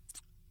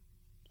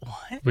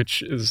 What?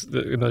 Which is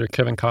another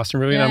Kevin Costner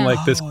movie. And I'm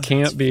like, this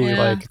can't be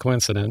like a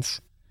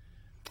coincidence.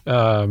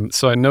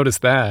 So I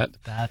noticed that.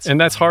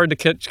 That's hard to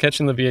catch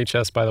in the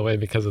VHS, by the way,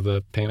 because of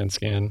the pan and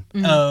scan.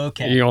 Oh,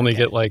 okay. You only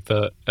get like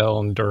the L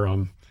and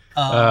Durham.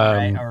 All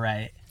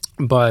right.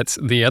 But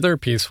the other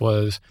piece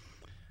was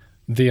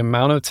the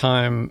amount of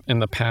time in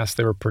the past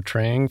they were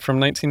portraying from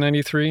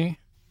 1993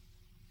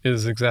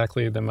 is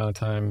exactly the amount of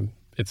time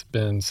it's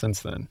been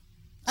since then,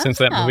 since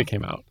that movie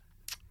came out.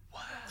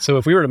 Wow. So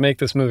if we were to make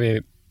this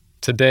movie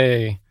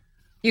today,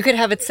 you could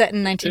have it set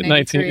in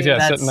 1993.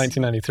 Set in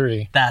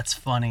 1993. That's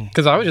funny.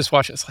 Because I was just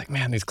watching. It's like,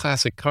 man, these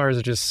classic cars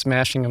are just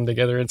smashing them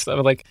together and stuff.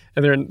 Like,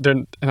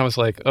 and I was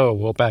like, oh,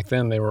 well, back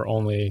then they were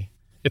only.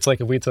 It's like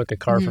if we took a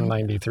car from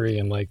 '93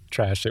 and like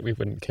trashed it, we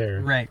wouldn't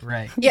care. Right.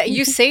 Yeah,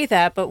 you say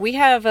that, but we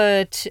have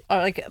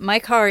like my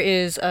car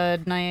is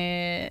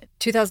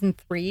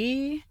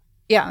 2003.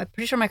 Yeah, I'm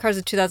pretty sure my car's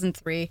a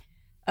 2003.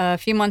 A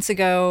few months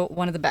ago,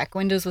 one of the back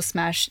windows was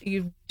smashed.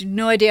 You have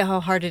no idea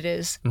how hard it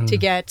is to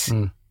get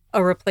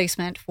a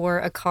replacement for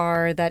a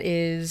car that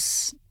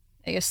is,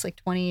 I guess, like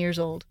 20 years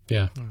old.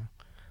 Yeah.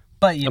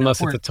 But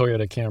unless it's a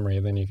Toyota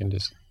Camry, then you can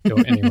just go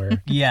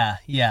anywhere. Yeah.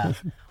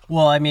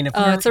 Well, I mean,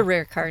 it's a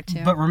rare car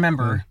too. But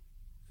remember,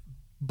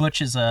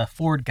 Butch is a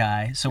Ford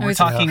guy, so we're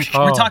talking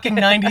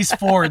 90s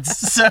Fords.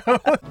 So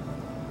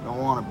don't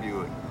want a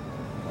Buick,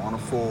 want a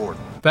Ford.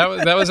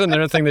 That was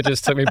another thing that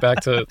just took me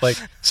back to like.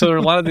 So there are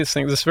a lot of these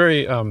things. This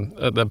very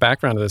the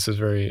background of this is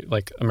very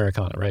like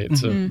Americana, right?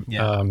 So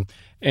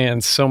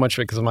and so much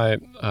of it because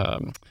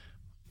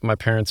my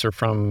parents are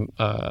from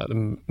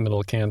the middle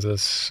of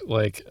Kansas.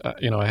 Like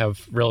I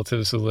have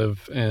relatives who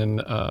live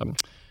in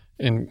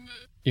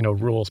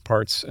rural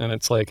parts, and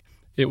it's like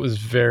it was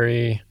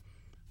very.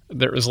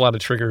 There was a lot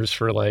of triggers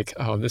for like,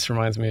 oh, this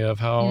reminds me of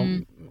how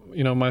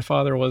my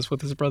father was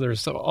with his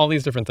brothers. So all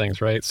these different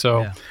things, right?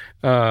 So.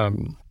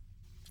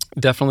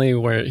 Definitely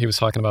where he was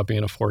talking about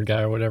being a Ford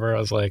guy or whatever, I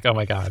was like, oh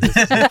my God.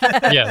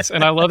 Yes.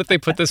 And I love that they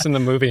put this in the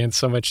movie in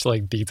so much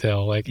like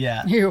detail. Like,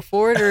 you're a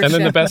Ford or and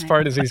then the best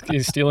part is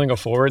he's stealing a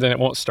Ford and it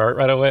won't start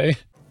right away.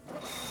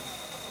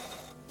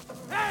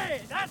 Hey,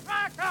 that's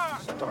my car!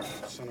 Start,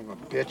 son of a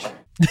bitch.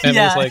 And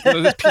he's like,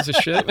 oh, this piece of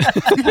shit.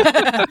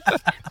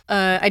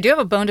 I do have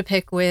a bone to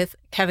pick with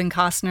Kevin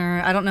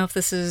Costner. I don't know if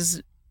this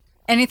is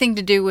anything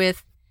to do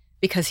with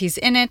because he's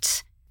in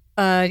it.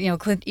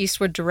 Clint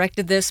Eastwood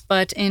directed this,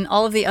 but in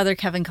all of the other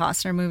Kevin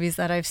Costner movies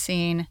that I've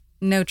seen,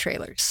 no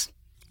trailers.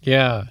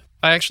 Yeah.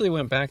 I actually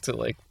went back to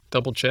like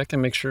double check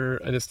and make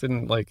sure I just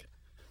didn't like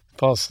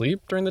fall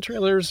asleep during the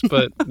trailers,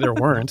 but there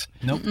weren't.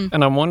 Nope.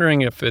 And I'm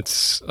wondering if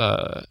it's,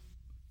 I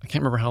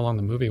can't remember how long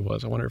the movie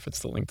was. I wonder if it's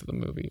the length of the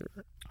movie.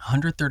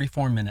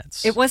 134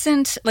 minutes. It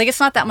wasn't, like,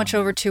 it's not that much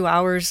over 2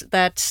 hours.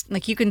 That,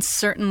 like, you can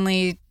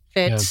certainly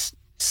fit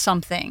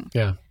something.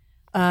 Yeah.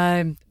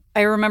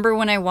 I remember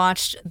when I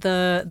watched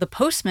the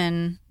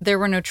Postman, there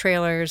were no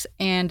trailers,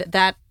 and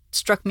that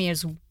struck me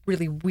as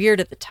really weird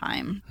at the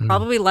time.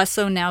 Probably less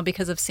so now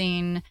because I've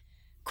seen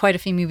quite a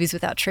few movies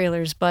without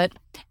trailers. But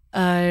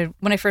when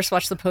I first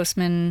watched The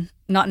Postman,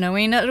 not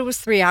knowing that it was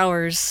 3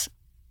 hours,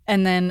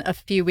 and then a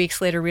few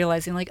weeks later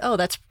realizing, like, oh,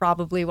 that's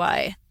probably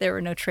why there were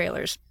no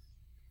trailers.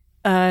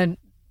 Robin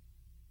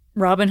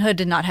Hood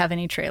did not have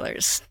any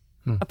trailers.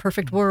 A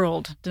Perfect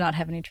World did not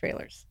have any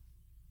trailers.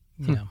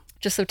 Yeah.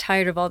 Just so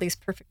tired of all these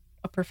perfect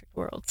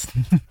worlds.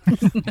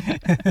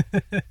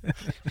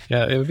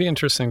 Yeah, it would be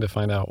interesting to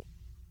find out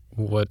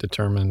what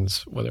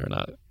determines whether or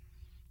not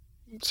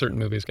certain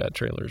movies got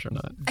trailers or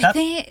not. I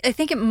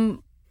think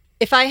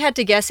if I had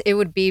to guess, it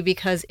would be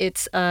because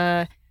it's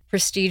a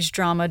prestige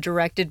drama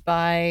directed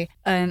by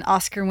an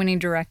Oscar-winning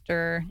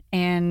director,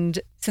 and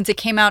since it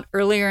came out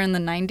earlier in the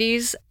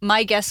 90s,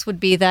 my guess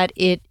would be that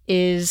it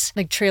is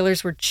like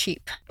trailers were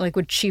cheap, like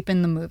would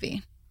cheapen the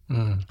movie.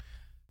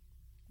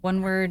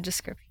 One word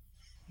description.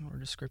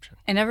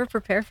 I never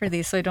prepare for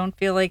these, so I don't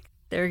feel like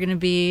they're going to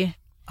be...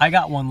 I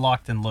got one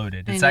locked and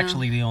loaded. It's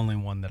actually the only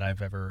one that I've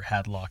ever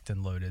had locked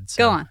and loaded.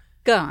 So.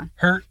 Go on.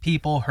 Hurt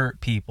people.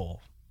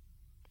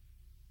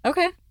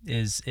 Okay.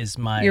 Is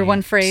my your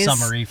one phrase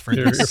summary for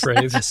your this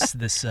phrase.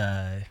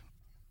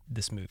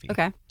 this movie.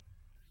 Okay.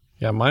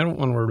 Yeah, my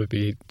one word would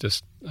be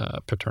just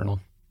paternal.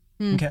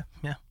 Okay.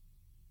 Yeah.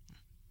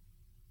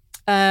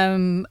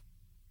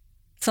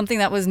 Something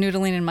that was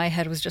noodling in my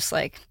head was just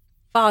like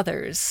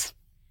fathers.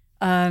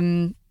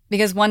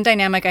 Because one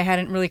dynamic I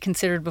hadn't really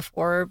considered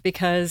before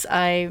because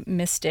I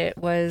missed it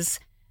was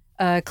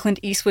Clint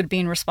Eastwood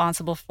being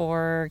responsible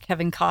for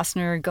Kevin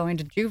Costner going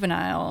to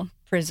juvenile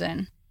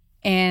prison.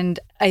 And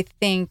I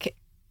think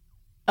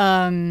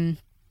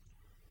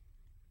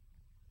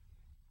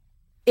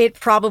it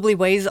probably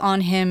weighs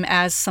on him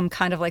as some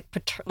kind of like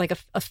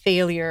a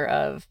failure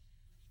of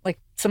like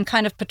some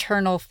kind of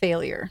paternal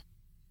failure.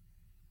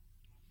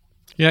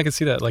 Yeah, I can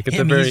see that. Like at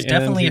the very end, he's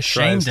definitely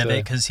ashamed of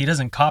it because he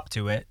doesn't cop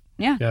to it.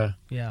 Yeah.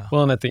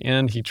 Well, and at the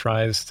end, he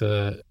tries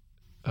to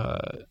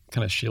kind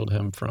of shield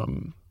him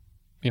from,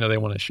 they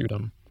want to shoot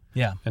him.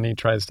 Yeah. And he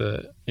tries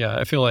to,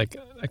 I feel like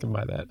I can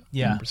buy that.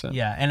 Yeah. 100%.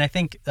 Yeah. And I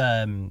think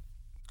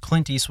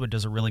Clint Eastwood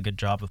does a really good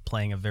job of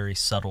playing a very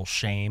subtle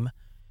shame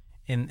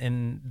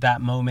in that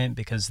moment,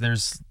 because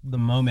there's the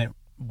moment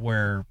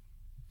where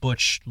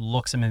Butch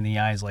looks him in the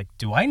eyes like,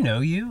 do I know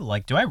you?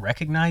 Like, do I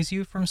recognize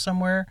you from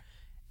somewhere?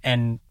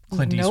 And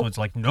Clint Eastwood's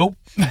like, nope.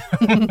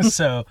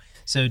 So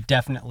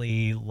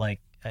definitely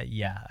like,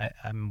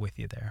 I'm with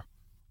you there.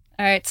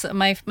 All right. So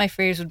my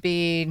phrase would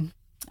be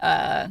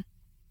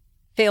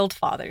failed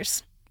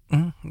fathers.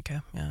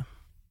 Okay. Yeah.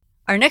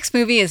 Our next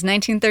movie is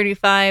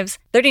 1935's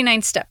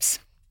 39 Steps,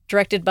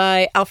 directed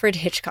by Alfred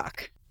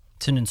Hitchcock.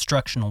 It's an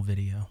instructional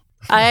video.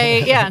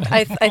 I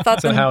thought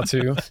it's a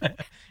how-to.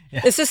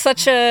 Yeah. This is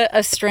such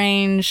a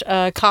strange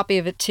copy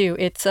of it too.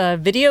 It's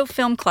Video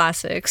Film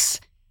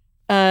Classics.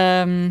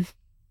 The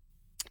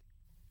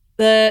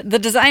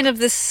design of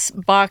this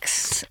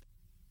box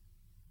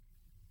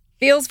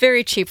feels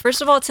very cheap.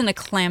 First of all, it's in a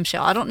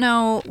clamshell. I don't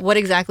know what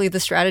exactly the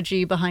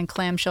strategy behind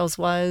clamshells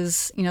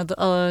was.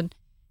 The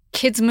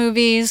kids'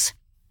 movies,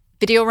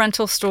 video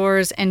rental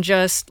stores, and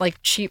just like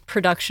cheap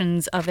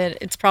productions of it.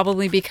 It's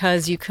probably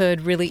because you could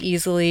really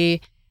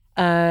easily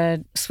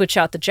switch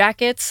out the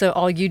jackets. So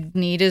all you'd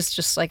need is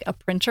just like a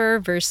printer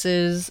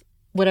versus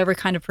whatever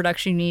kind of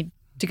production you need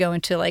to go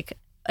into like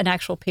an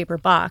actual paper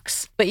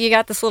box. But you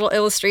got this little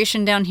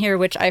illustration down here,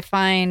 which I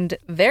find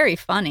very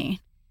funny.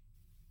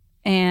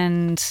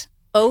 And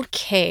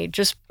okay,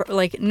 just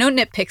like no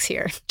nitpicks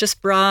here,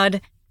 just broad,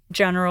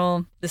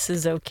 general, this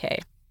is okay.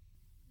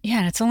 Yeah,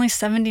 and it's only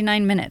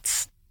 79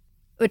 minutes,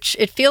 which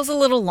it feels a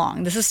little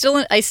long. This is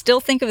still, I still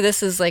think of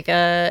this as like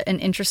an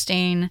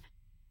interesting,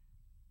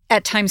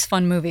 at times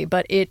fun movie,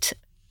 but it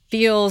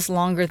feels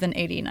longer than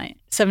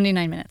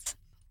 79 minutes.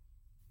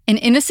 An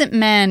innocent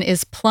man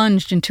is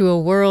plunged into a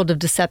world of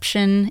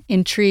deception,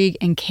 intrigue,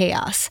 and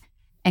chaos,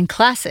 and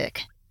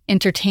classic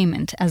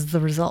entertainment as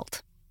the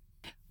result.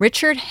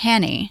 Richard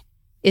Hannay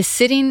is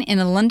sitting in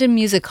a London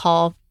music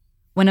hall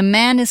when a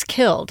man is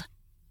killed.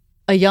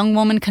 A young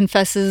woman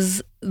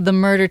confesses the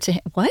murder to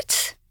him.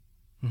 What?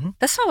 Mm-hmm.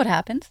 That's not what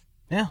happens.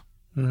 Yeah.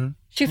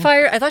 Mm-hmm.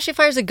 I thought she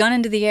fires a gun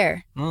into the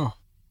air. Oh.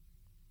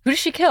 Who does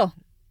she kill?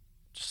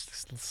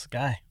 Just this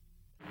guy.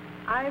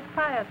 I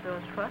fired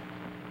those shots.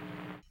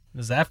 It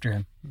was after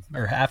him.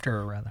 Or after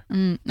her, rather.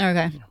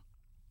 Okay.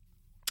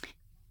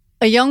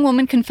 A young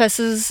woman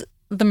confesses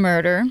the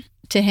murder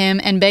to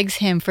him and begs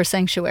him for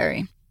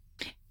sanctuary.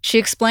 She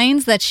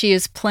explains that she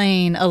is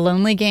playing a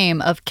lonely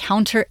game of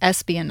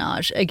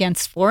counter-espionage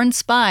against foreign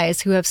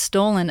spies who have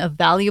stolen a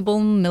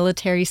valuable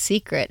military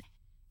secret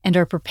and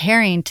are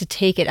preparing to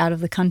take it out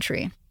of the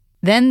country.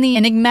 Then the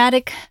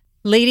enigmatic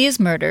lady is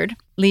murdered,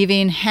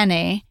 leaving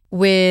Hannay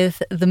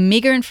with the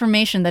meager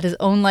information that his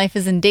own life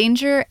is in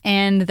danger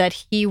and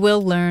that he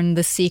will learn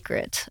the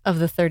secret of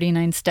the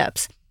 39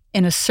 steps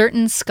in a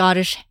certain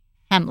Scottish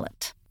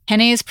hamlet.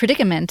 Hannay's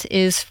predicament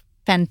is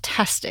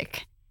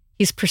fantastic.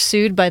 He's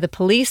pursued by the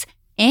police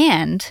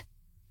and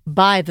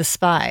by the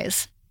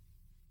spies.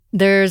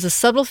 There's a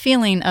subtle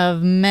feeling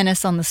of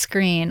menace on the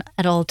screen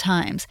at all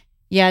times,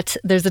 yet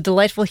there's a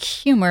delightful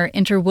humor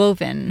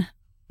interwoven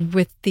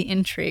with the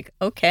intrigue.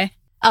 Okay.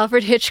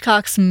 Alfred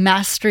Hitchcock's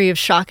mastery of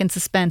shock and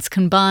suspense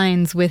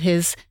combines with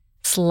his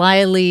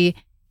slyly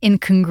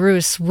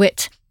incongruous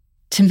wit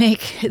to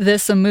make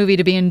this a movie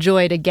to be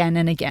enjoyed again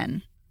and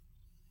again.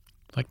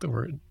 I like the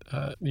word,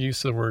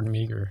 use of the word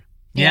meager.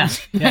 Yeah.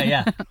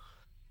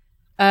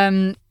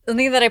 The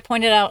thing that I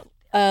pointed out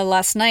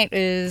last night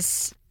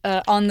is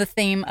on the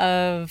theme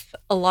of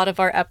a lot of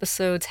our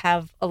episodes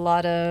have a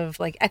lot of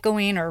like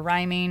echoing or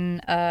rhyming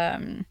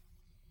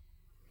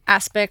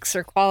aspects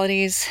or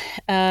qualities.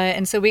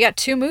 And so we got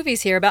 2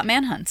 movies here about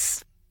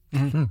manhunts.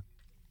 Mm-hmm.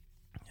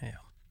 Yeah.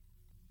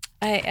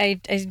 I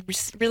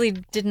really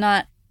did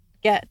not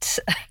get.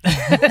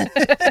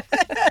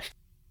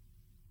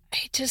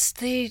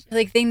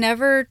 They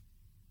never.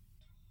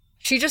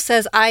 She just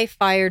says, I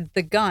fired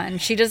the gun.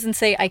 She doesn't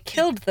say, I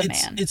killed the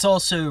man. It's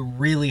also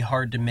really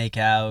hard to make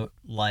out,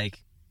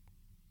 like,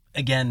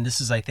 again,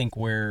 this is, I think,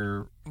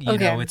 where, you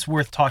know, it's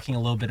worth talking a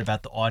little bit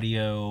about the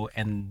audio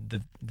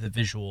and the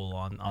visual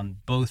on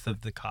both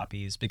of the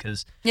copies,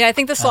 because... Yeah, I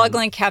think the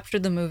Slogline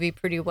captured the movie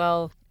pretty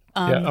well.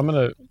 I'm going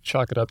to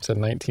chalk it up to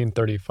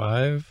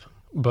 1935,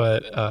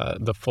 but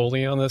the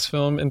Foley on this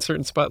film, in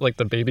certain spot, like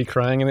the baby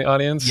crying in the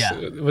audience,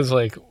 it was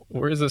like,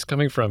 where is this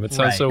coming from? It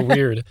sounds so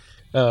weird.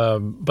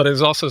 But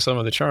there's also some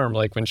of the charm,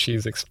 like when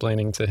she's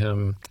explaining to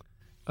him,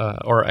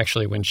 or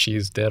actually when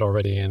she's dead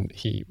already and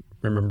he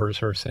remembers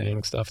her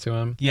saying stuff to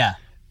him. Yeah.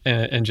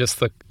 And just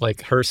the,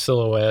 like, her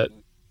silhouette,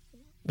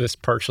 this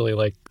partially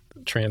like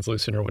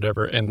translucent or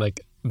whatever, and like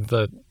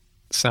the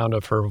sound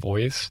of her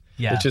voice.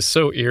 Yeah. It's just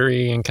so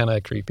eerie and kind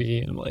of creepy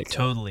and like,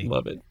 totally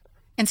love it.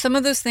 And some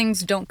of those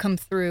things don't come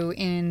through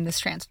in this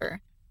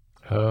transfer.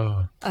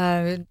 Oh.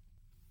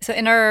 So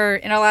in our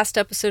last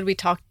episode,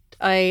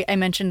 I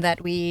mentioned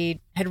that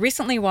we had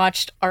recently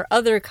watched our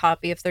other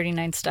copy of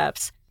 39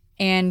 Steps,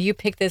 and you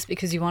picked this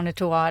because you wanted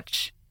to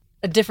watch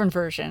a different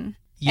version.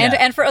 Yeah.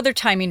 And for other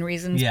timing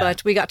reasons,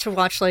 but we got to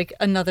watch like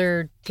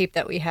another tape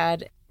that we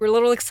had. We're a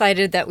little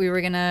excited that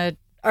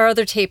our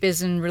other tape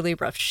is in really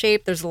rough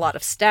shape. There's a lot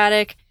of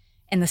static,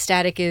 and the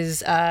static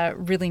is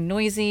really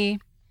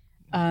noisy.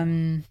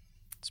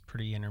 It's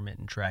pretty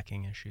intermittent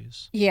tracking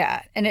issues.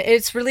 Yeah, and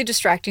it's really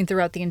distracting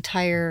throughout the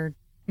entire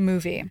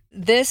movie.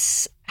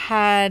 This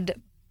had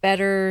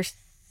better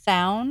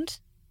sound,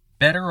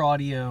 better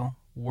audio,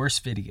 worse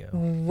video.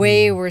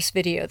 Way worse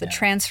video. The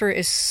transfer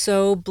is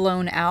so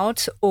blown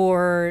out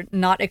or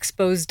not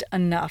exposed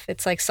enough.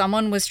 It's like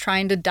someone was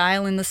trying to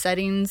dial in the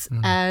settings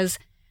as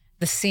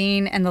the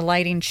scene and the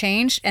lighting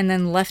changed and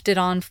then left it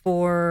on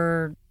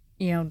for,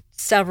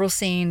 several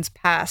scenes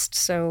past.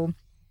 So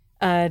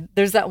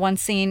there's that one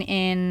scene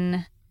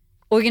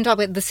we can talk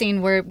about the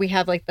scene where we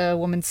have like the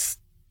woman's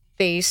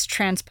face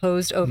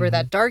transposed over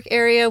that dark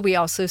area. We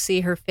also see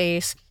her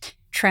face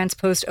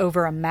transposed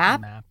over a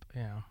map.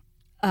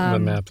 The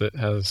map that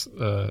has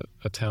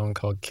a town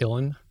called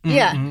Killen.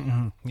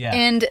 Yeah. Yeah.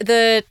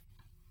 And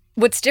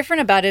what's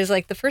different about it is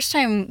like the first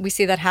time we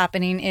see that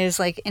happening is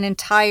like an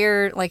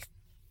entire like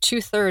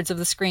 2/3 of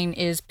the screen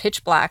is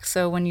pitch black.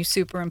 So when you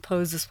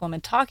superimpose this woman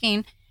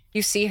talking,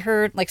 you see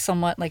her like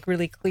somewhat like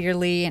really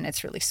clearly and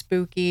it's really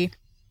spooky.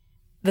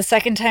 The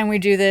second time we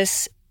do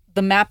this,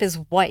 the map is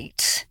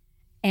white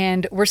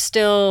and we're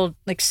still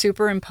like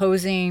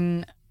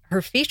superimposing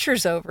her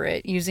features over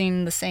it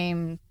using the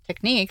same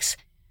techniques.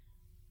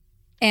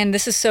 And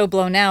this is so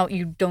blown out,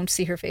 you don't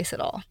see her face at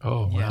all.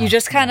 Oh, wow. You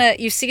just kind of,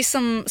 you see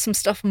some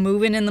stuff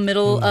moving in the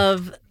middle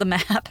of the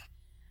map.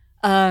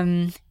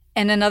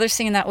 And another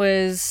scene that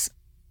was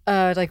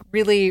like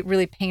really,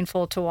 really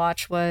painful to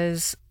watch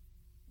was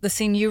the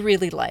scene you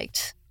really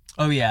liked.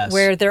 Oh, yes.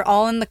 Where they're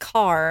all in the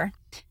car.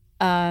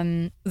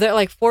 They're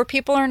like 4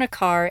 people are in a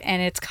car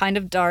and it's kind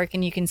of dark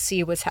and you can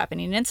see what's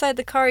happening inside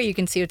the car. You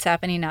can see what's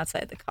happening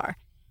outside the car.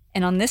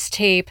 And on this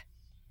tape,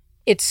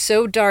 it's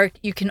so dark,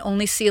 you can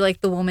only see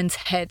like the woman's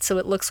head. So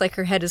it looks like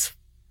her head is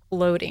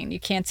floating. You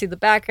can't see the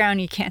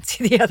background. You can't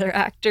see the other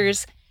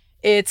actors.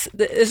 This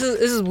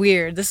is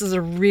weird. This is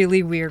a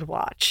really weird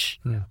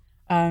watch. Yeah.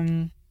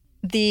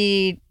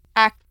 The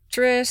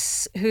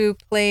actress who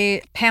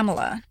played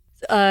Pamela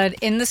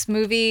in this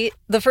movie,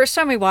 the first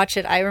time we watched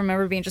it, I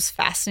remember being just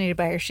fascinated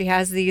by her. She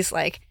has these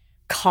like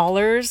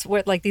collars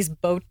with like these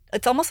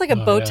it's almost like a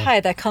bow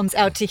tie that comes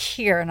out to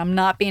here, and I'm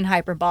not being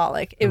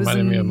hyperbolic. It was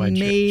amazing. Me of my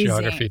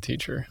geography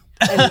teacher.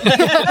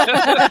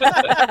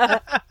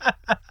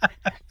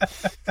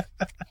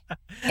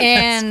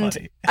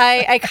 And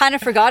I kind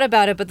of forgot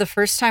about it, but the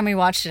first time we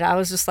watched it, I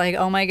was just like,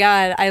 oh my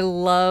God, I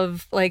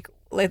love like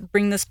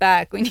bring this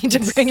back. We need to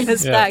bring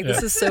this back.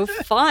 This is so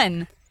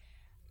fun.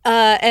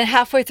 And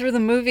halfway through the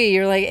movie,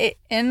 you're like,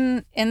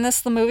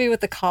 the movie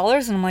with the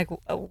collars, and I'm like,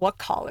 what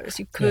collars?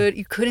 You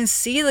couldn't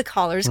see the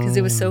collars because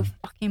it was so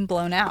fucking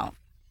blown out.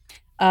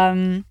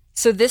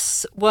 So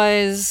this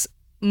was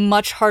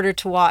much harder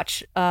to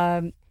watch,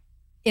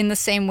 in the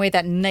same way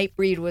that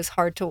Nightbreed was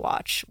hard to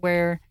watch,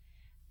 where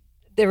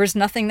there was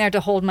nothing there to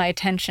hold my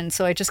attention,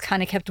 so I just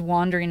kind of kept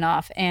wandering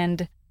off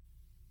and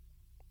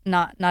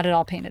not at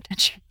all paying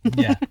attention.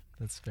 Yeah,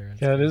 that's fair.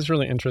 Yeah, it is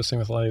really interesting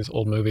with a lot of these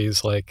old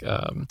movies, like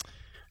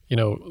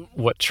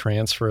what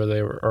transfer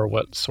they were or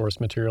what source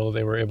material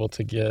they were able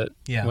to get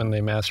when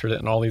they mastered it,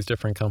 and all these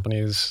different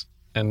companies,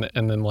 and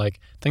then like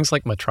things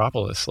like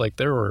Metropolis, like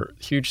there were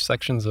huge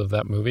sections of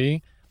that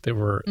movie that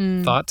were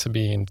thought to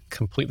be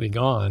completely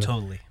gone.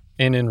 Totally.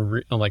 And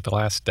in like the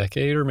last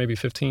decade or maybe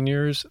 15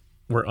 years,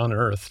 were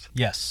unearthed.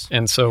 Yes.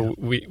 And so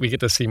we get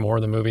to see more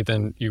of the movie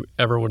than you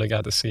ever would have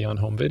got to see on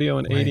home video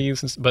in the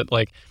 80s. But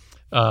like,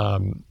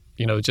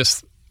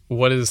 just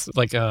what is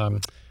like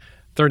 39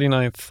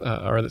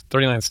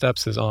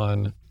 Steps is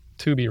on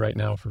Tubi right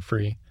now for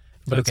free,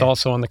 but it's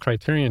also on the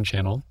Criterion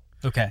channel.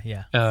 Okay,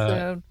 yeah.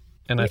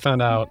 And I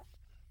found out...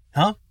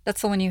 Huh?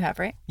 That's the one you have,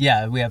 right?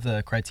 Yeah, we have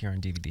the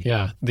Criterion DVD.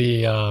 Yeah.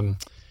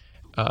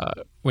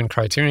 When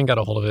Criterion got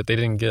a hold of it, they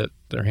didn't get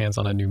their hands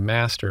on a new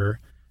master,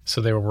 so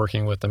they were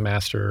working with the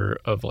master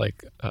of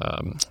like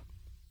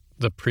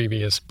the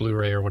previous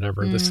Blu-ray or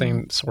whatever, the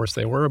same source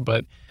they were,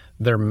 but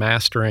their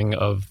mastering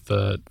of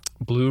the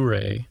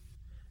Blu-ray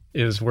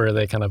is where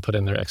they kind of put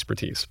in their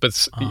expertise.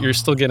 But you're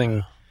still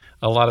getting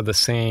a lot of the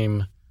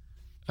same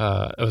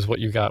as what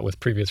you got with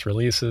previous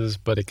releases,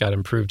 but it got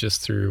improved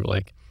just through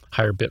like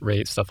higher bit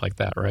rate, stuff like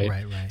that, right?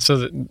 Right.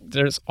 So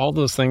there's all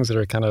those things that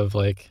are kind of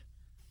like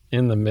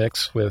in the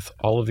mix with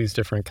all of these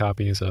different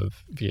copies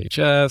of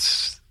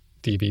VHS,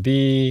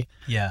 DVD.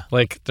 Yeah.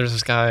 Like there's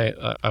this guy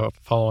I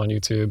follow on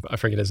YouTube, I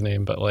forget his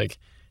name, but like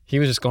he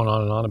was just going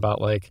on and on about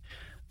like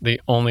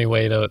the only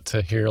way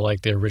to hear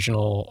like the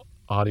original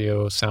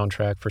audio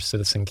soundtrack for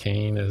Citizen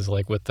Kane is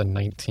like with the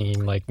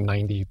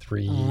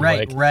 1993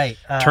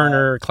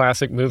 Turner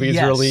Classic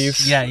Movies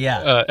release.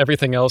 Yeah.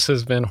 Everything else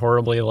has been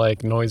horribly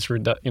like noise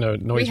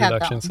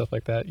reduction, stuff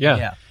like that.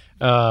 Yeah.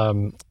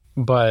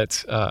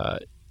 But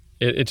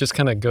it just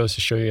kind of goes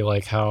to show you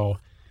like how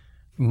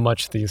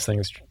much these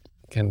things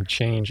can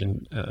change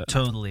and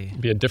totally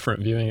be a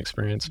different viewing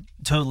experience.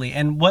 Totally.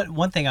 And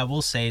one thing I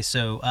will say,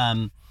 so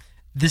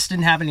this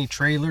didn't have any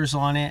trailers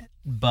on it,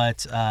 but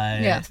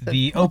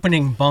the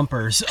opening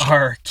bumpers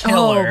are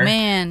killer. Oh,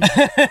 man.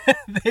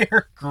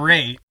 They're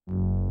great.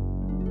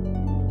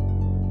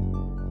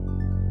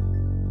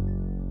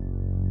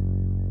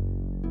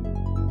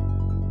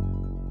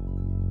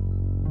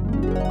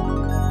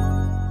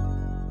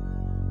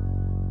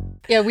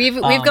 Yeah, we've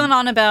gone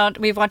on about,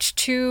 we've watched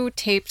 2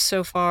 tapes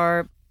so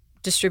far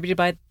distributed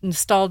by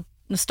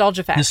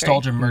Nostalgia Factory.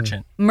 Nostalgia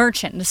Merchant.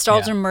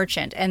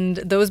 Merchant. And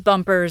those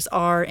bumpers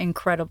are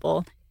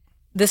incredible.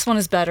 This one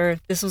is better.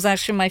 This was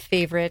actually my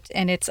favorite.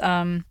 And it's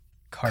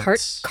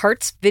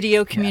Carts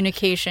Video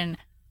Communication.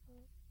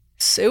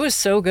 So, it was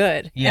so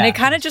good. Yeah, and it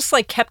kind of just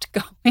like kept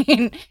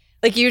going.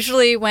 Like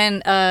usually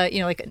when,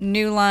 like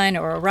New Line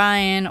or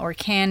Orion or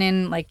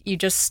Canon, like you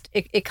just,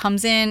 it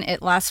comes in,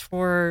 it lasts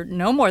for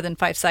no more than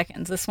 5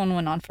 seconds. This one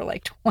went on for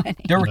like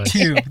 20. There were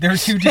two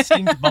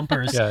distinct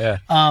bumpers. Yeah.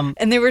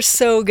 And they were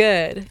so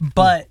good.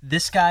 But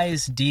this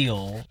guy's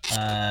deal,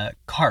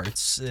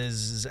 Carts,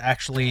 is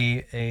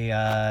actually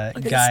a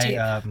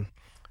guy,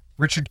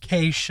 Richard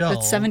K. Shull.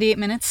 It's 78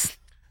 minutes.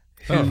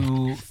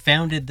 Who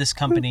founded this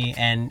company,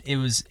 and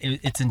it's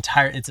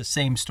the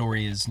same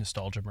story as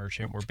Nostalgia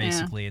Merchant, where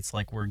basically it's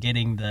like we're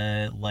getting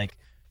the like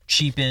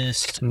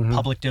cheapest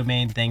public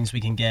domain things we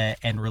can get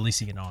and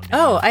releasing it on.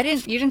 Oh,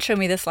 you didn't show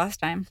me this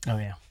last time. Oh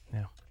yeah.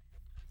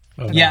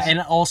 Oh, yeah, nice. and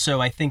also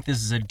I think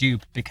this is a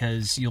dupe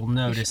because you'll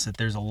notice that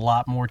there's a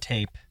lot more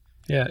tape.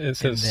 Yeah, it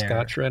says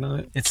Scotch right on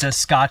it. It says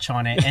Scotch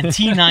on it and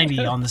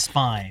T90 on the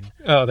spine.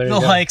 Oh, there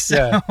you go.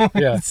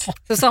 Yeah. So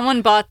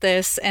someone bought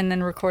this and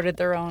then recorded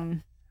their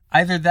own.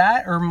 Either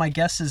that, or my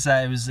guess is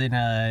that it was it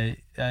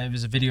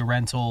was a video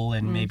rental,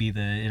 and maybe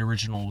the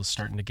original was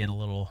starting to get a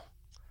little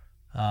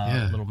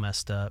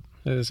messed up.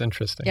 It is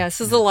interesting. Yeah,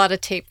 this is a lot of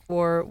tape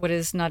for what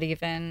is not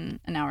even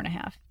an hour and a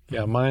half.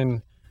 Yeah,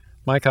 my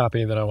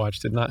copy that I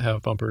watched did not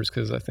have bumpers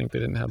because I think they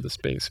didn't have the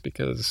space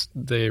because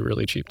they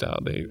really cheaped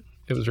out. It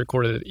was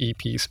recorded at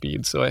EP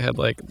speed, so I had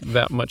like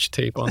that much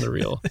tape on the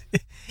reel.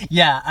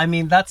 Yeah, I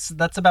mean that's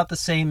about the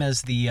same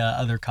as the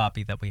other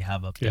copy that we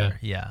have up there.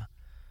 Yeah.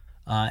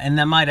 And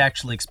that might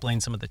actually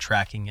explain some of the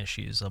tracking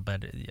issues.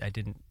 But I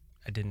didn't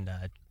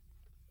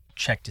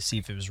check to see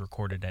if it was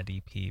recorded at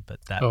EP,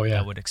 but that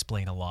would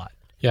explain a lot.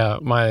 Yeah,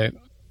 my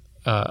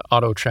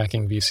auto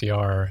tracking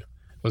VCR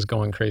was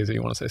going crazy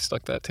once I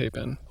stuck that tape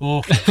in.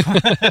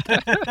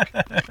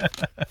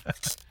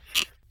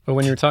 But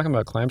when you were talking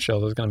about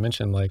clamshells, I was going to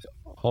mention like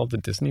all the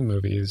Disney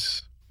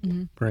movies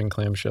bring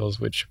clamshells,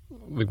 which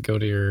would go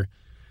to your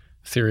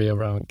theory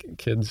around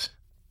kids.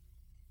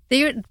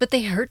 But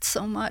they hurt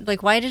so much.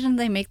 Like, why didn't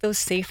they make those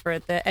safer?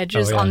 The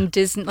edges on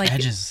Disney, like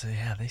edges,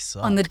 they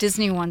suck. On the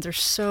Disney ones are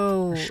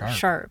so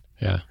sharp.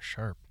 Yeah,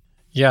 sharp.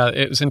 Yeah,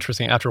 it was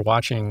interesting. After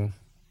watching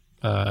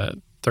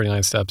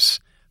 39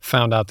 Steps,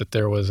 found out that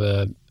there was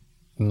a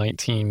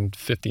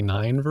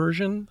 1959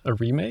 version, a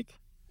remake.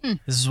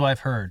 This is what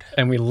I've heard.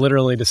 And we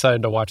literally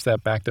decided to watch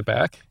that back to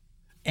back.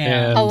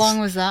 And how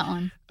long was that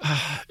one?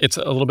 It's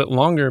a little bit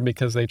longer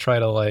because they try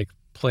to like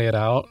play it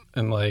out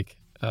and like.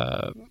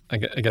 I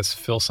guess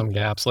fill some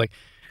gaps. Like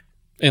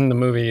in the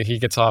movie, he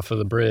gets off of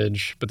the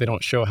bridge, but they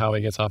don't show how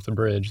he gets off the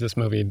bridge. This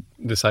movie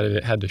decided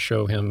it had to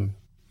show him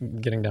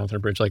getting down to the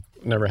bridge. Like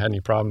never had any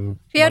problem.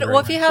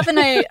 If you have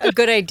a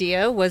good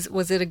idea,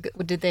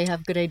 did they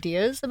have good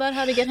ideas about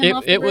how to get him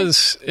off the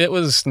bridge? It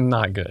was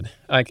not good.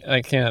 I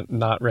can't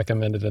not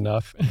recommend it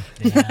enough.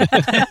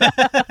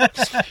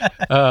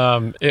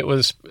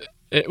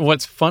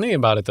 What's funny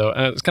about it though,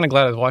 and I was kind of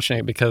glad I was watching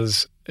it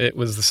because it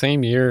was the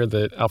same year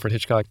that Alfred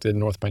Hitchcock did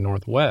North by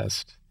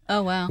Northwest.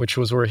 Oh wow! Which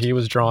was where he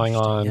was drawing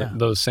on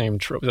those same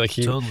tropes. Like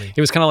he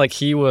was kind of like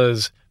he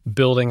was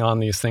building on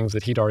these things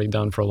that he'd already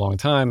done for a long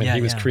time, and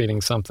he was creating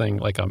something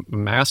like a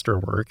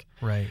masterwork.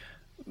 Right.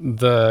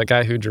 The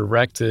guy who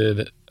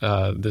directed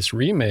this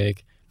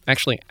remake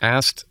actually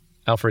asked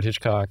Alfred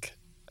Hitchcock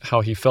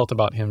how he felt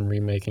about him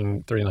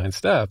remaking 39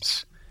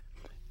 Steps.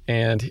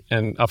 And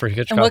Alfred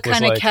Hitchcock was like... And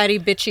what kind of catty,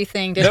 bitchy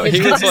thing did he say?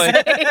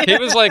 He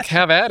was like,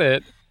 have at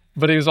it.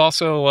 But he was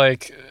also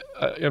like,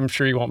 I'm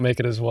sure you won't make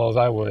it as well as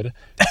I would,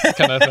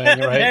 kind of thing,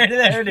 right?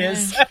 there it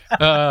is.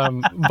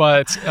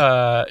 But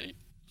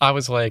I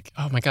was like,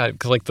 oh my God,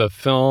 because like the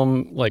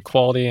film, like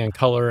quality and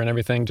color and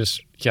everything,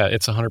 just,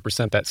 it's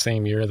 100% that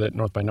same year that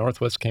North by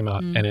Northwest came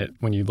out. And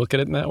when you look at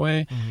it in that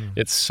way,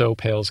 it so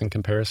pales in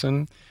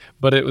comparison.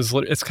 But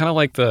it's kind of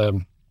like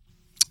the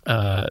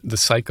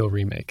Psycho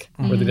remake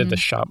where they did the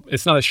shot.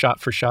 It's not a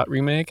shot for shot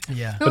remake.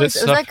 Yeah. But was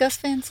that Gus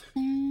Van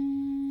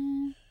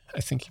Sant? I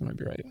think you might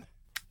be right.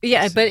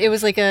 Yeah, but it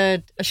was like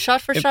a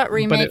shot for shot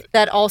remake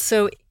that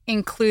also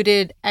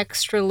included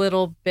extra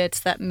little bits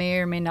that may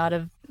or may not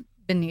have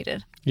been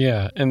needed.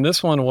 Yeah, and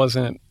this one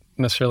wasn't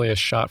necessarily a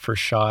shot for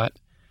shot,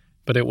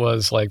 but it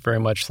was like very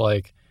much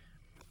like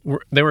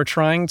they were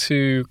trying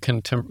to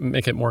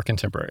make it more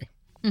contemporary.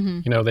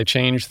 You know, they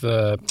changed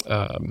the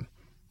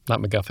not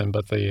MacGuffin,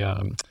 but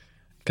the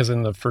because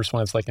in the first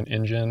one it's like an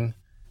engine,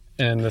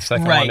 and the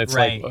second one it's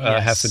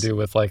has to do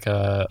with like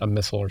a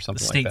missile or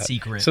something like that. State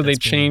secret. So they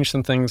changed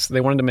some things.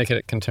 They wanted to make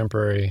it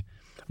contemporary,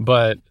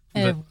 but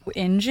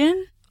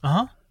engine.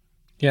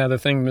 Yeah, the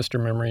thing Mr.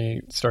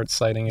 Memory starts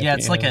citing. Yeah,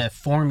 it's like a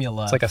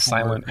formula. It's like a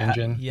silent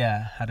engine.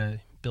 How to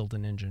build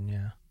an engine.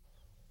 Yeah.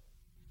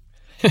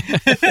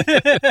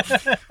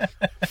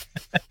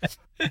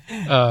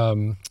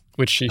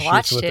 Which she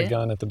shoots with the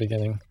gun at the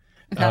beginning.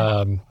 Okay.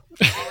 I'm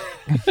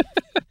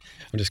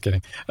just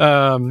kidding.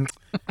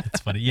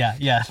 It's funny.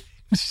 Yeah.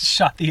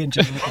 Shot the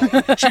engine.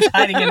 She's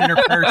hiding it in her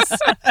purse.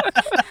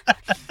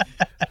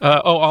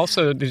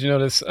 Also, did you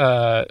notice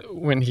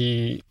when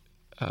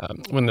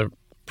the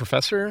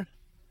professor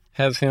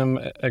has him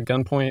at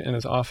gunpoint in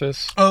his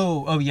office?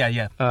 Oh,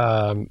 yeah.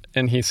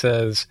 And he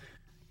says,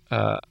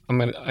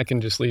 I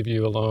can just leave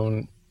you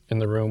alone in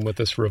the room with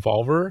this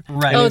revolver.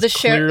 Right. Oh, the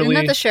sheriff. Isn't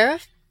that the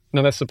sheriff?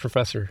 No, that's the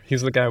professor.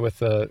 He's the guy with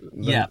the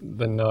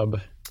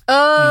nub.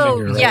 Oh,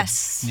 finger, right?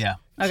 Yes. Yeah.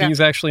 Okay.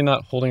 He's actually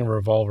not holding a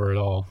revolver at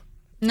all.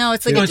 No,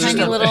 it's like a tiny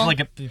little... It's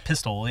like a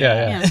pistol.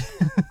 Yeah.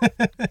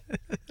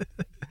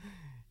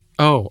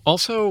 Oh,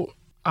 also,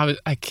 I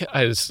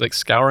was like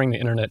scouring the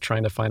internet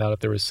trying to find out if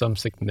there was some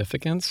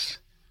significance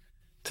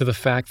to the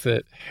fact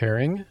that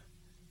Herring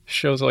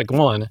shows, like,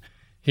 one,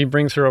 he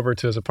brings her over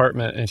to his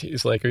apartment and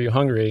he's like, "Are you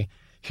hungry?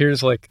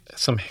 Here's like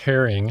some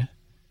herring."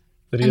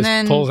 That he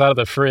just pulls out of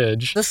the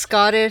fridge. The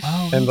Scottish.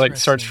 And like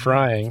starts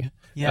frying.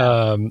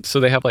 Yeah. So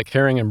they have like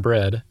herring and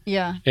bread.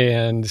 Yeah.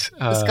 And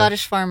the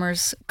Scottish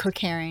farmers cook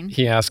herring.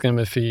 He asked him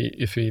if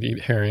he'd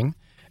eat herring.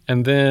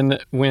 And then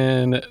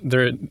when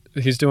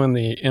he's doing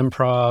the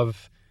improv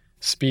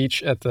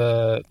speech at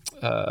the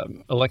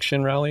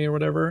election rally or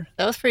whatever.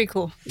 That was pretty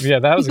cool. Yeah,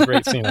 that was a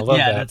great scene. I love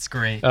that. Yeah, that's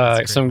great.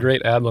 Some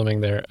great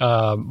ad-libbing there.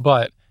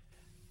 But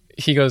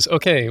he goes,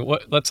 "Okay,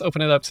 let's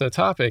open it up to the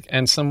topic."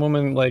 And some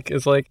woman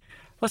is like,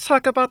 "Let's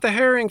talk about the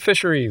herring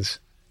fisheries."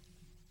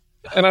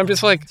 And I'm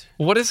just like,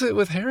 what is it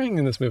with herring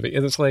in this movie?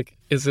 And it's like,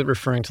 is it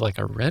referring to like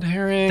a red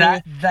herring?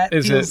 That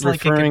is feels it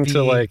referring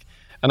to like,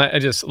 and I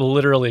just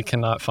literally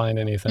cannot find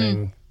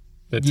anything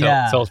that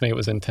tells me it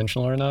was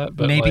intentional or not.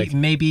 But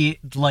maybe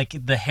like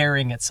the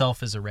herring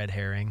itself is a red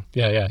herring.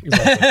 Yeah,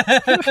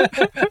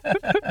 exactly.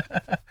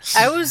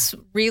 I was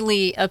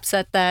really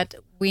upset that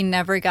we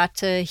never got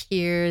to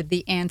hear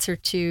the answer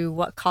to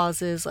what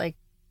causes like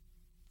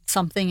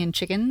something in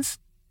chickens.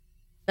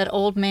 That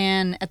old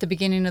man at the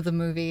beginning of the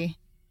movie,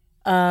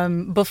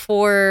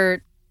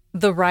 before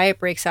the riot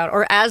breaks out,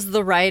 or as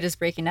the riot is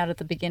breaking out at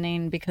the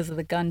beginning because of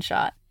the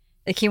gunshot,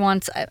 like he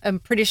wants. I'm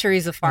pretty sure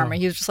he's a farmer.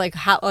 He was just like,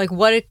 how, like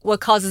what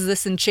causes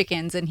this in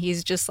chickens? And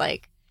he's just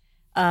like,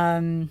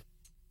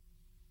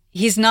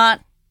 he's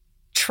not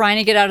trying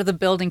to get out of the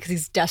building because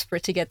he's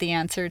desperate to get the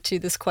answer to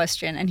this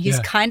question, and he's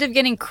kind of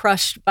getting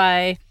crushed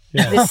by.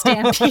 The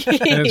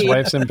stampede. And his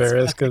wife's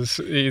embarrassed because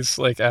he's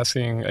like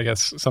asking, I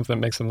guess, something that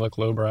makes him look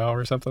lowbrow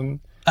or something.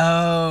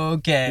 Oh,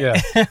 okay.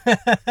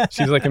 Yeah.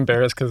 She's like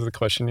embarrassed because of the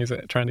question he's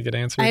trying to get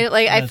answered.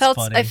 I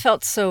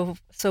felt so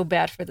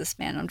bad for this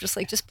man. I'm just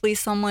like, just please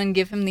someone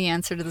give him the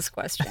answer to this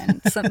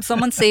question.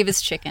 Someone save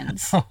his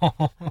chickens.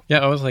 Yeah,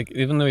 I was like,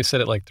 even though he said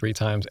it like 3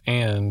 times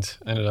and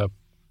ended up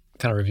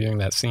kind of reviewing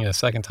that scene a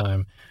second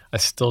time, I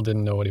still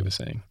didn't know what he was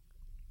saying.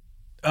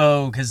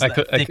 Oh, because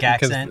the thick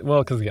accent?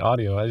 Well, because the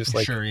audio. I just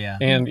like... Sure, yeah.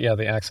 And,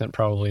 the accent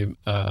probably.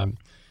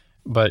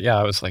 But, yeah,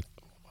 I was like,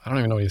 I don't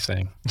even know what he's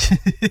saying.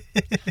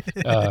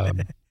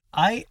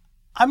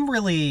 I'm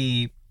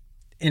really,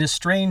 in a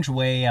strange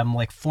way, I'm,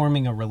 like,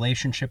 forming a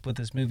relationship with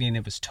this movie, and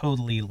it was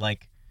totally,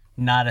 like,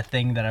 not a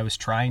thing that I was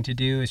trying to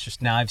do. It's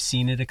just now I've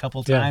seen it a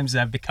couple times,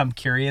 and I've become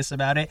curious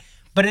about it.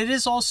 But it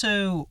is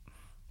also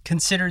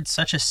considered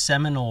such a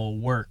seminal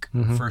work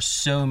for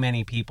so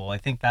many people. I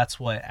think that's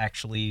what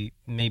actually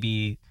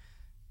maybe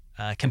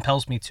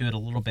compels me to it a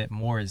little bit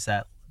more, is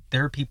that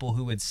there are people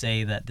who would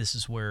say that this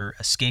is where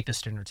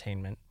escapist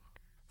entertainment,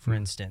 for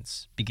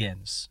instance,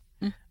 begins.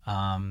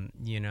 And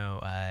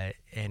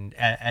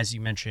as you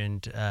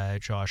mentioned,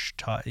 Josh,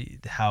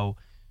 how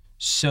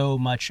so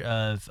much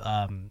of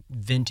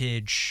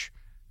vintage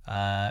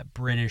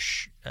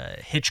British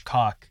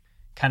Hitchcock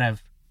kind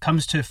of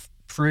comes to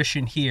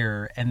fruition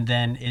here, and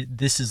then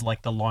this is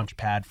like the launch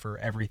pad for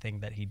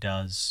everything that he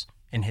does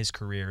in his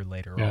career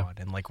later on,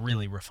 and like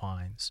really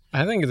refines.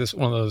 I think it's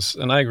one of those,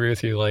 and I agree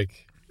with you,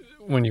 like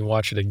when you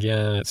watch it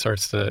again,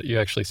 you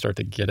actually start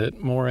to get it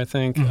more, I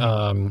think.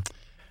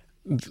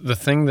 The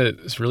thing that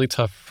is really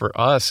tough for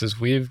us is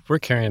we're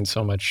carrying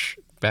so much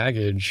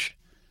baggage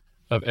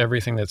of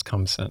everything that's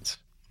come since.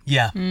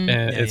 Yeah. And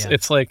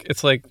it's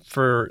like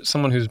for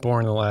someone who's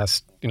born in the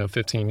last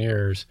 15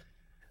 years,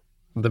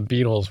 the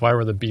Beatles, why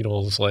were the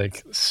Beatles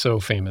like so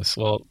famous?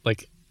 Well,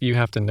 like you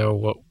have to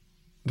know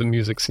the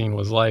music scene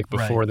was like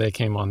before they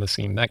came on the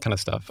scene, that kind of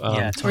stuff.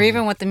 Totally. Or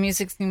even what the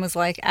music scene was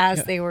like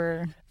as they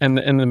were and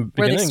the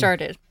where they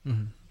started.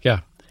 Mm-hmm.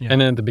 Yeah.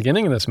 And at the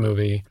beginning of this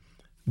movie,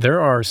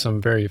 there are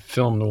some very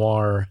film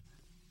noir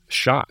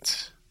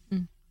shots.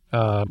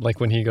 Like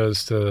when he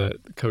goes to the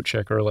coat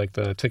check or like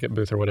the ticket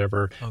booth or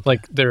whatever,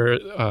 like they're,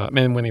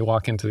 and when they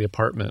walk into the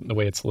apartment, the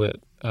way it's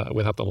lit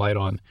without the light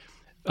on,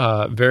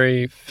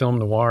 very film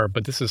noir,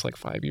 but this is like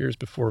 5 years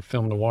before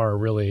film noir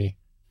really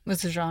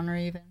was the genre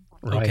even.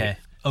 Right. Okay.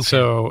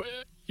 So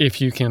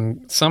if you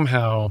can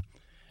somehow,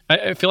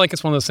 I feel like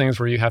it's one of those things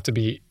where you have to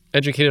be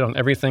educated on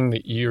everything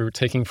that you're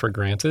taking for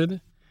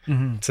granted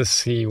to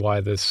see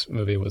why this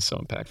movie was so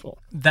impactful.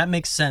 That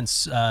makes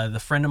sense.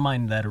 The friend of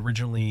mine that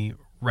originally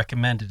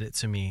recommended it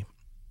to me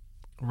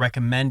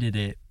recommended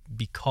it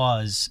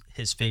because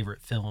his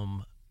favorite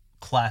film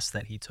class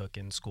that he took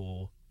in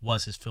school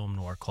was his film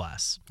noir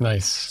class.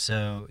 Nice.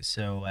 So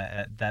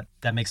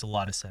that makes a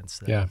lot of sense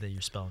that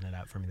you're spelling it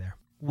out for me there.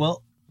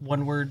 Well,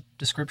 one word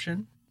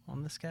description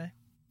on this guy?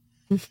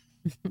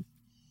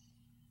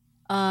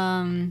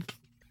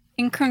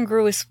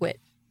 Incongruous wit.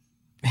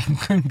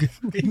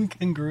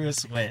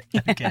 Incongruous wit.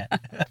 Okay.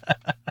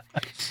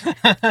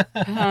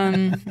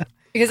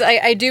 Because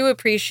I do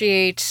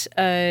appreciate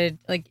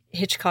like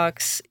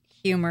Hitchcock's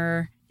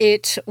humor.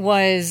 It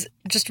was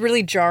just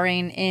really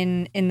jarring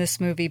in this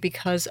movie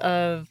because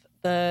of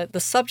the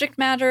subject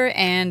matter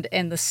and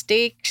the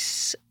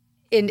stakes.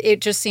 And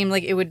it just seemed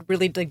like it would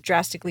really like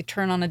drastically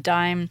turn on a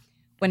dime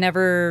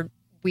whenever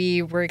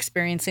we were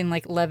experiencing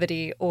like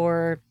levity,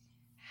 or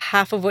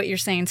half of what you're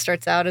saying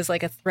starts out as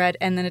like a threat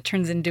and then it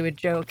turns into a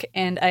joke.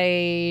 And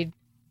I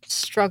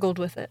struggled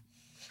with it.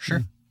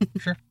 Sure.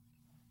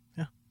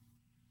 Yeah.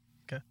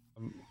 Okay.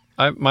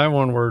 My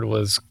one word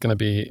was going to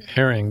be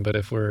herring, but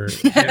if we're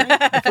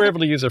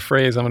able to use a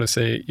phrase, I'm going to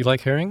say, you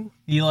like herring?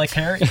 You like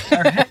herring?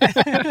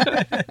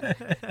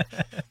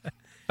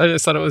 I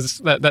just thought it was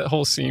that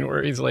whole scene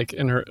where he's like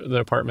in the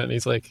apartment and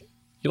he's like,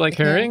 you like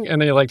herring?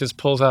 And then he like just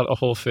pulls out a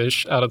whole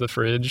fish out of the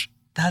fridge.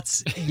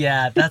 That's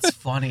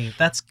funny.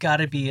 That's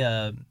gotta be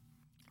a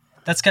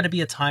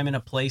time and a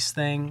place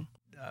thing.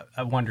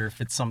 I wonder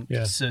if it's some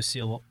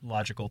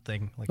sociological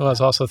thing. I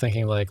was also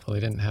thinking like, well,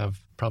 they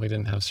probably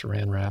didn't have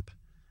saran wrap,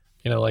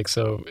 like,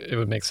 so it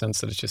would make sense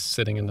that it's just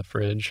sitting in the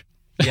fridge.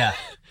 Yeah.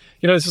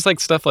 It's just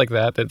like stuff like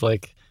that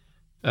like,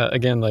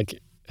 again,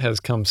 like has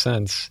come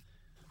since.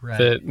 Right.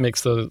 That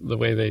makes the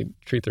way they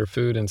treat their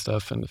food and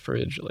stuff in the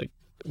fridge like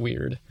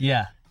weird.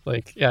 Yeah.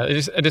 Like, I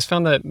just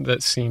found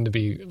that scene to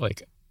be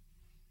like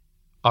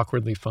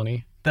awkwardly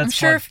funny. I'm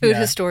sure food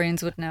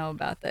historians would know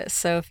about this.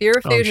 So if you're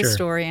a food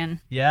historian,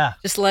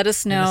 just let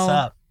us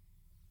know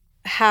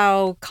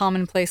how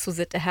commonplace was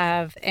it to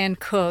have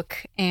and cook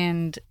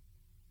and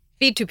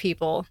feed to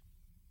people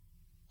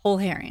whole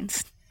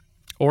herrings.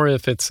 Or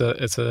if it's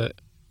an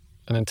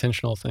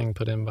intentional thing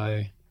put in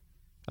by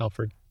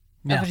Alfred.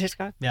 Yeah. Alfred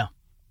Hitchcock? Yeah.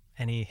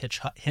 Any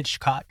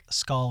Hitchcock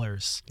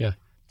scholars? Yeah.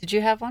 Did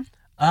you have one?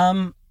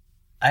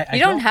 I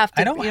don't have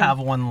to. I don't have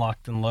one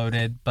locked and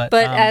loaded, but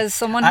as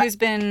someone who's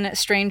been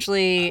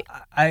strangely,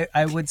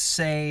 I would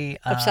say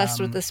obsessed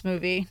with this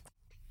movie.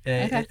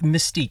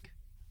 Mystique.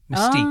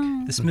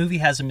 Oh. This movie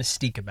has a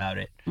mystique about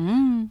it.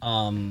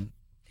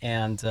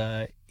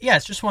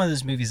 It's just one of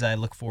those movies I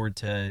look forward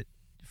to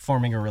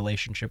forming a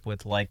relationship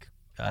with, like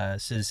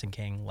Citizen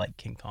Kane, like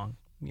King Kong.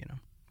 Yeah.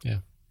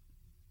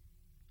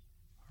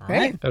 All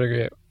right.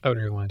 I would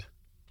rewind.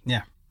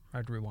 Yeah,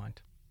 I'd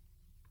rewind.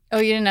 Oh,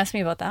 you didn't ask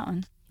me about that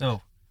one.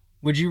 Oh.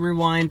 Would you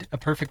rewind A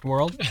Perfect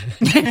World?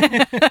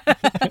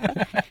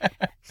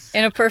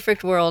 In a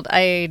perfect world,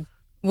 I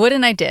would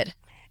and I did.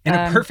 In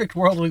a perfect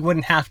world, we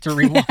wouldn't have to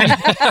rewind.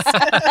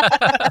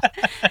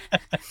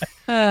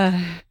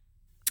 I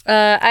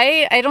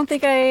don't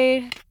think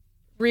I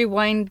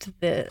rewind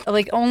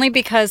only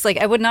because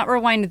I would not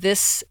rewind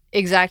this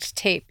exact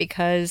tape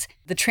because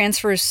the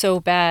transfer is so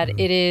bad. Mm-hmm.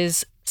 It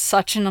is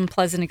such an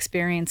unpleasant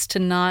experience to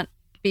not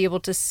be able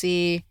to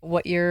see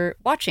what you're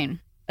watching.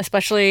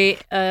 Especially,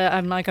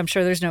 I'm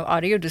sure there's no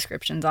audio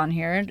descriptions on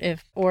here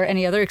or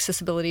any other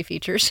accessibility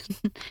features.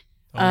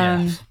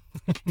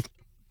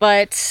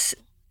 But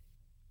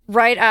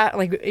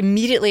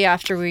immediately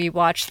after we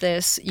watched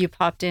this, you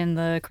popped in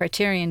the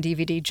Criterion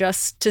DVD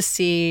just to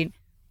see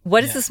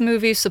what is this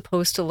movie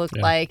supposed to look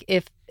like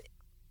if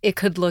it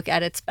could look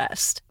at its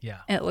best. Yeah.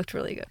 And it looked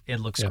really good. It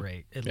looks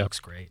great. It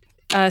looks great.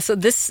 So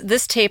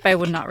this tape I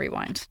would not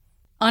rewind.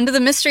 On to the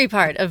mystery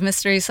part of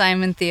Mystery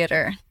Simon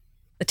Theater.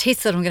 The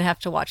tapes that I'm going to have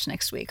to watch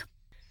next week.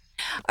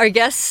 Our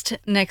guest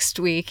next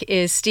week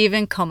is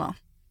Stephen Como.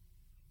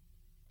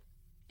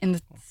 In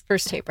the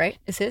first tape, right?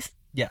 Is his?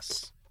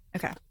 Yes.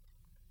 Okay.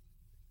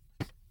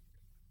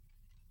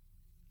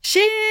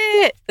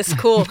 Shit! This is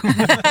cool.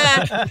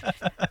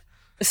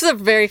 This is a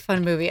very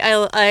fun movie. I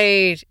don't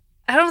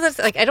know if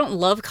that's, I don't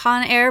love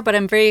Con Air, but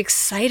I'm very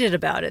excited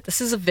about it.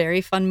 This is a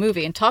very fun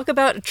movie. And talk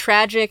about a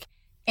tragic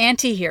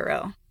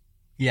anti-hero.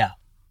 Yeah.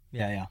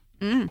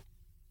 All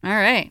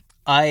right.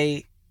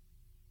 I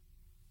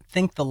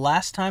think the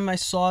last time I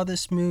saw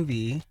this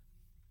movie,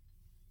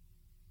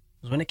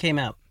 was when it came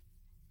out.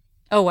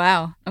 Oh,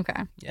 wow.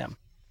 Okay. Yeah.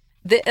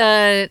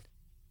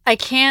 I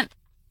can't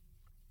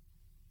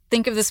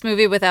think of this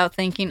movie without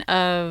thinking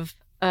of,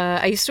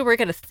 I used to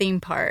work at a theme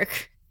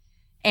park,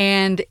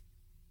 and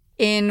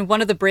in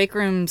one of the break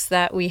rooms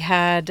that we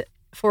had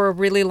for a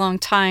really long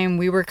time,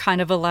 we were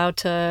kind of allowed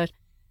to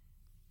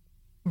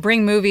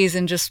bring movies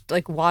and just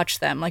like watch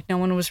them. Like no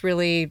one was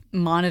really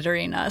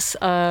monitoring us.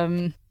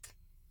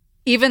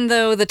 Even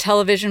though the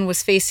television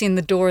was facing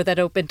the door that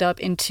opened up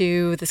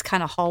into this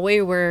kind of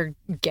hallway where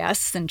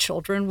guests and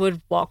children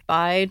would walk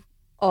by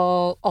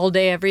all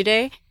day, every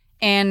day.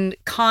 And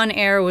Con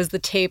Air was the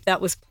tape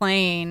that was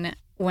playing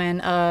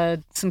when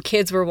some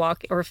kids were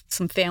or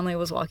some family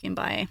was walking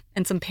by,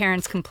 and some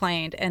parents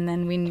complained, and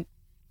then we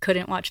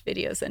couldn't watch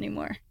videos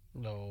anymore.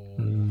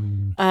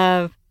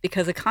 No.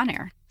 Because of Con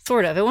Air.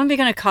 Sort of. It wasn't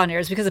because of Con Air.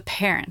 It's because of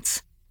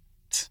parents.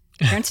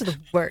 Parents are the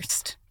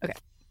worst. Okay.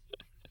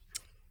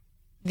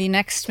 The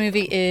next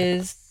movie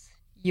is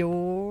they're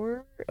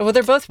both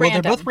random. Well,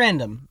 they're both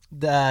random.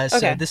 Okay.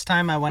 So this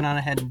time I went on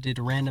ahead and did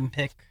a random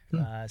pick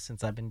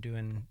since I've been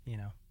doing,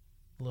 a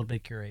little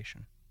bit of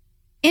curation.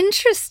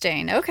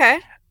 Interesting. Okay.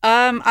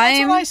 That's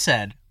what I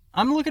said.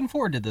 I'm looking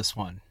forward to this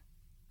one.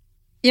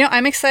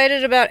 I'm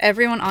excited about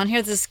everyone on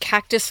here. This is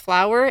Cactus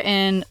Flower,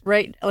 and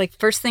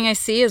first thing I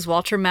see is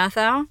Walter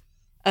Matthau,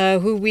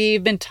 who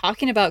we've been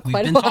talking about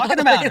quite a while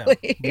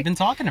lately. We've been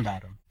talking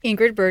about him.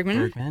 Ingrid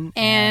Bergman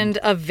and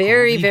a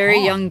very,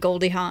 very young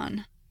Goldie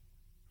Hawn.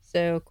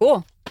 So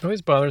cool. It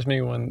always bothers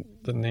me when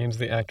the names of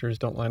the actors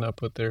don't line up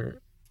with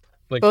their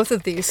both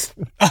of these.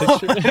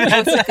 Both of these.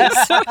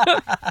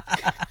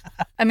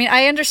 I mean,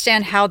 I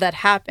understand how that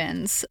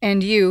happens.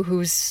 And you,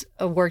 who's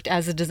worked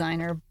as a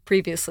designer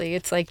previously,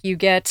 it's like you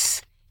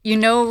get,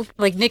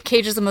 Nick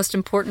Cage is the most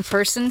important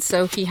person,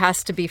 so he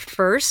has to be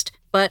first,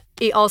 but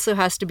he also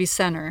has to be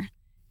center.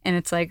 And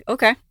it's like,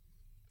 okay,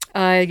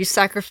 you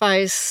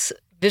sacrifice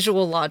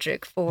visual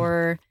logic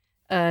for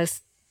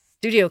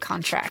studio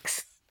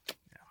contracts.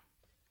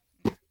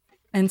 Yeah.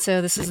 And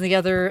so this is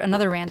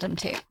another random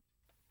tape.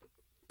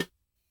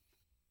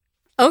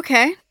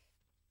 Okay.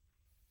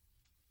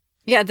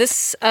 Yeah,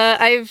 this this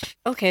is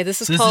called...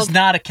 This is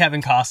not a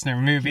Kevin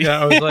Costner movie.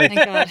 Yeah, I was like,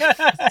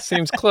 it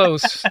seems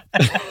close.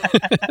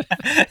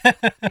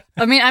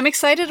 I mean, I'm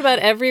excited about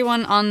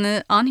everyone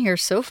on here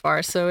so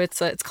far. So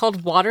it's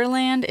called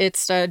Waterland.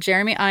 It's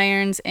Jeremy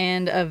Irons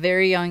and a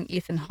very young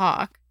Ethan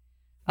Hawke.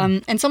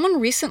 And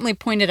someone recently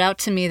pointed out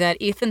to me that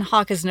Ethan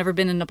Hawke has never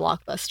been in a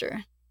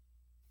blockbuster.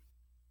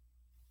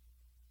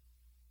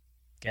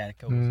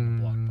 Gattaca was in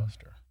a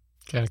blockbuster.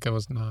 Gattaca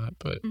was not,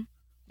 but...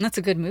 That's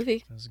a good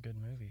movie. That was a good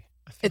movie.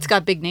 It's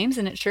got big names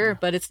in it, sure, yeah.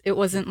 But it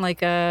wasn't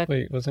like a...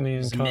 Wait, wasn't he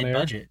in Con Air?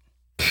 Mid-budget.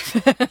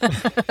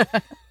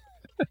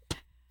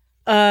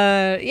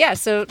 Yeah,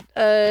 so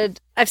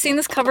I've seen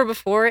this cover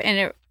before, and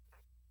it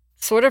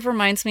sort of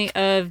reminds me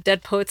of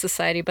Dead Poets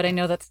Society, but I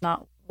know that's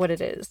not what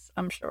it is,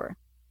 I'm sure.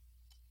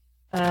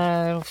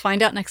 We'll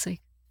find out next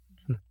week.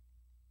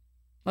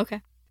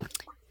 Okay.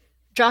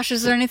 Josh,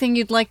 is there anything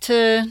you'd like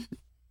to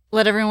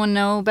let everyone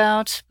know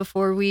about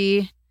before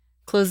we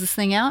close this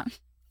thing out?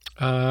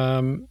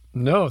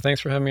 No,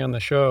 thanks for having me on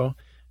the show.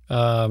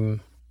 I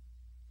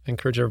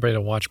encourage everybody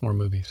to watch more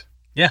movies.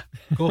 Yeah,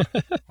 cool.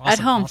 Awesome, at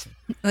home. Awesome.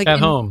 At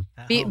home.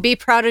 Be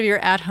proud of your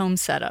at-home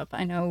setup.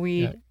 I know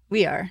we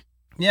are.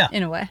 Yeah.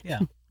 In a way.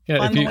 Yeah.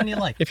 Find the one you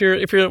like. If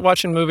you're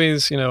watching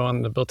movies,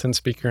 on the built-in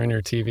speaker on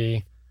your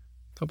TV,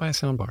 go buy a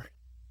soundbar.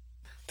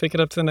 Take it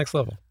up to the next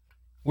level.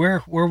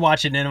 We're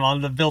watching it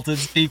on the built-in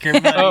speaker.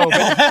 Sorry.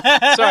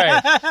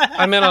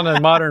 I meant on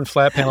a modern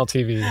flat panel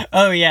TV.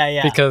 Oh,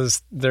 yeah.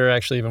 Because they're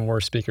actually even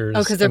worse speakers. Oh,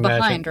 because they're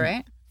behind,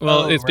 right?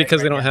 Well, it's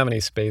because they don't have any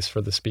space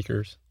for the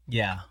speakers.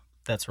 Yeah,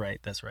 that's right,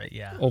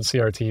 yeah. Old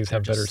CRTs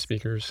have better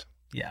speakers.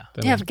 Yeah.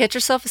 Get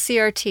yourself a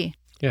CRT.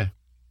 Yeah.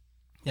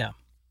 Yeah.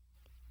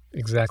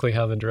 Exactly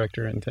how the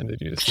director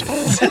intended you to see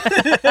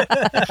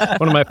it.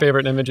 One of my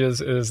favorite images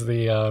is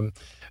the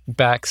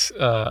backs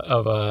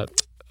of a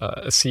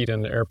seat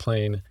in an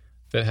airplane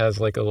that has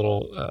like a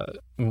little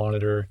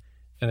monitor,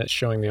 and it's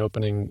showing the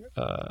opening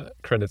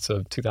credits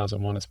of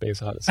 2001: A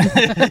Space Odyssey.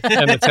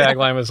 And the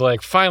tagline was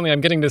like, "Finally,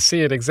 I'm getting to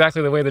see it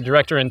exactly the way the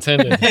director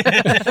intended."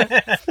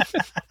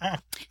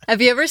 Have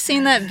you ever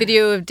seen that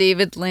video of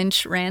David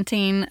Lynch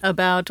ranting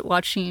about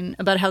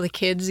how the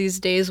kids these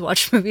days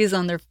watch movies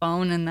on their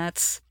phone, and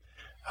that's...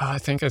 I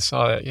think I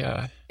saw it,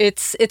 yeah.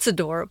 It's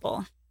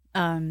adorable.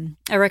 I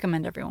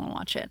recommend everyone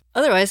watch it.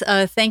 Otherwise,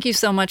 thank you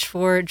so much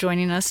for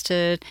joining us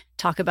to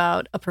talk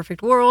about A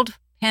Perfect World,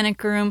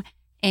 Panic Room,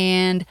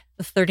 and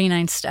The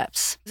 39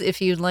 Steps.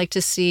 If you'd like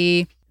to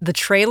see the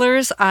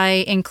trailers,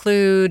 I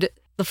include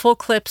the full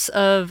clips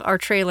of our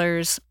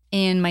trailers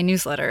in my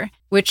newsletter,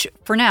 which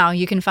for now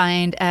you can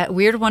find at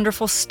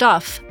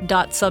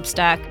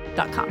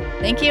weirdwonderfulstuff.substack.com.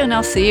 Thank you, and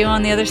I'll see you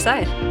on the other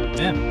side.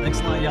 Yeah, thanks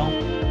a lot, y'all.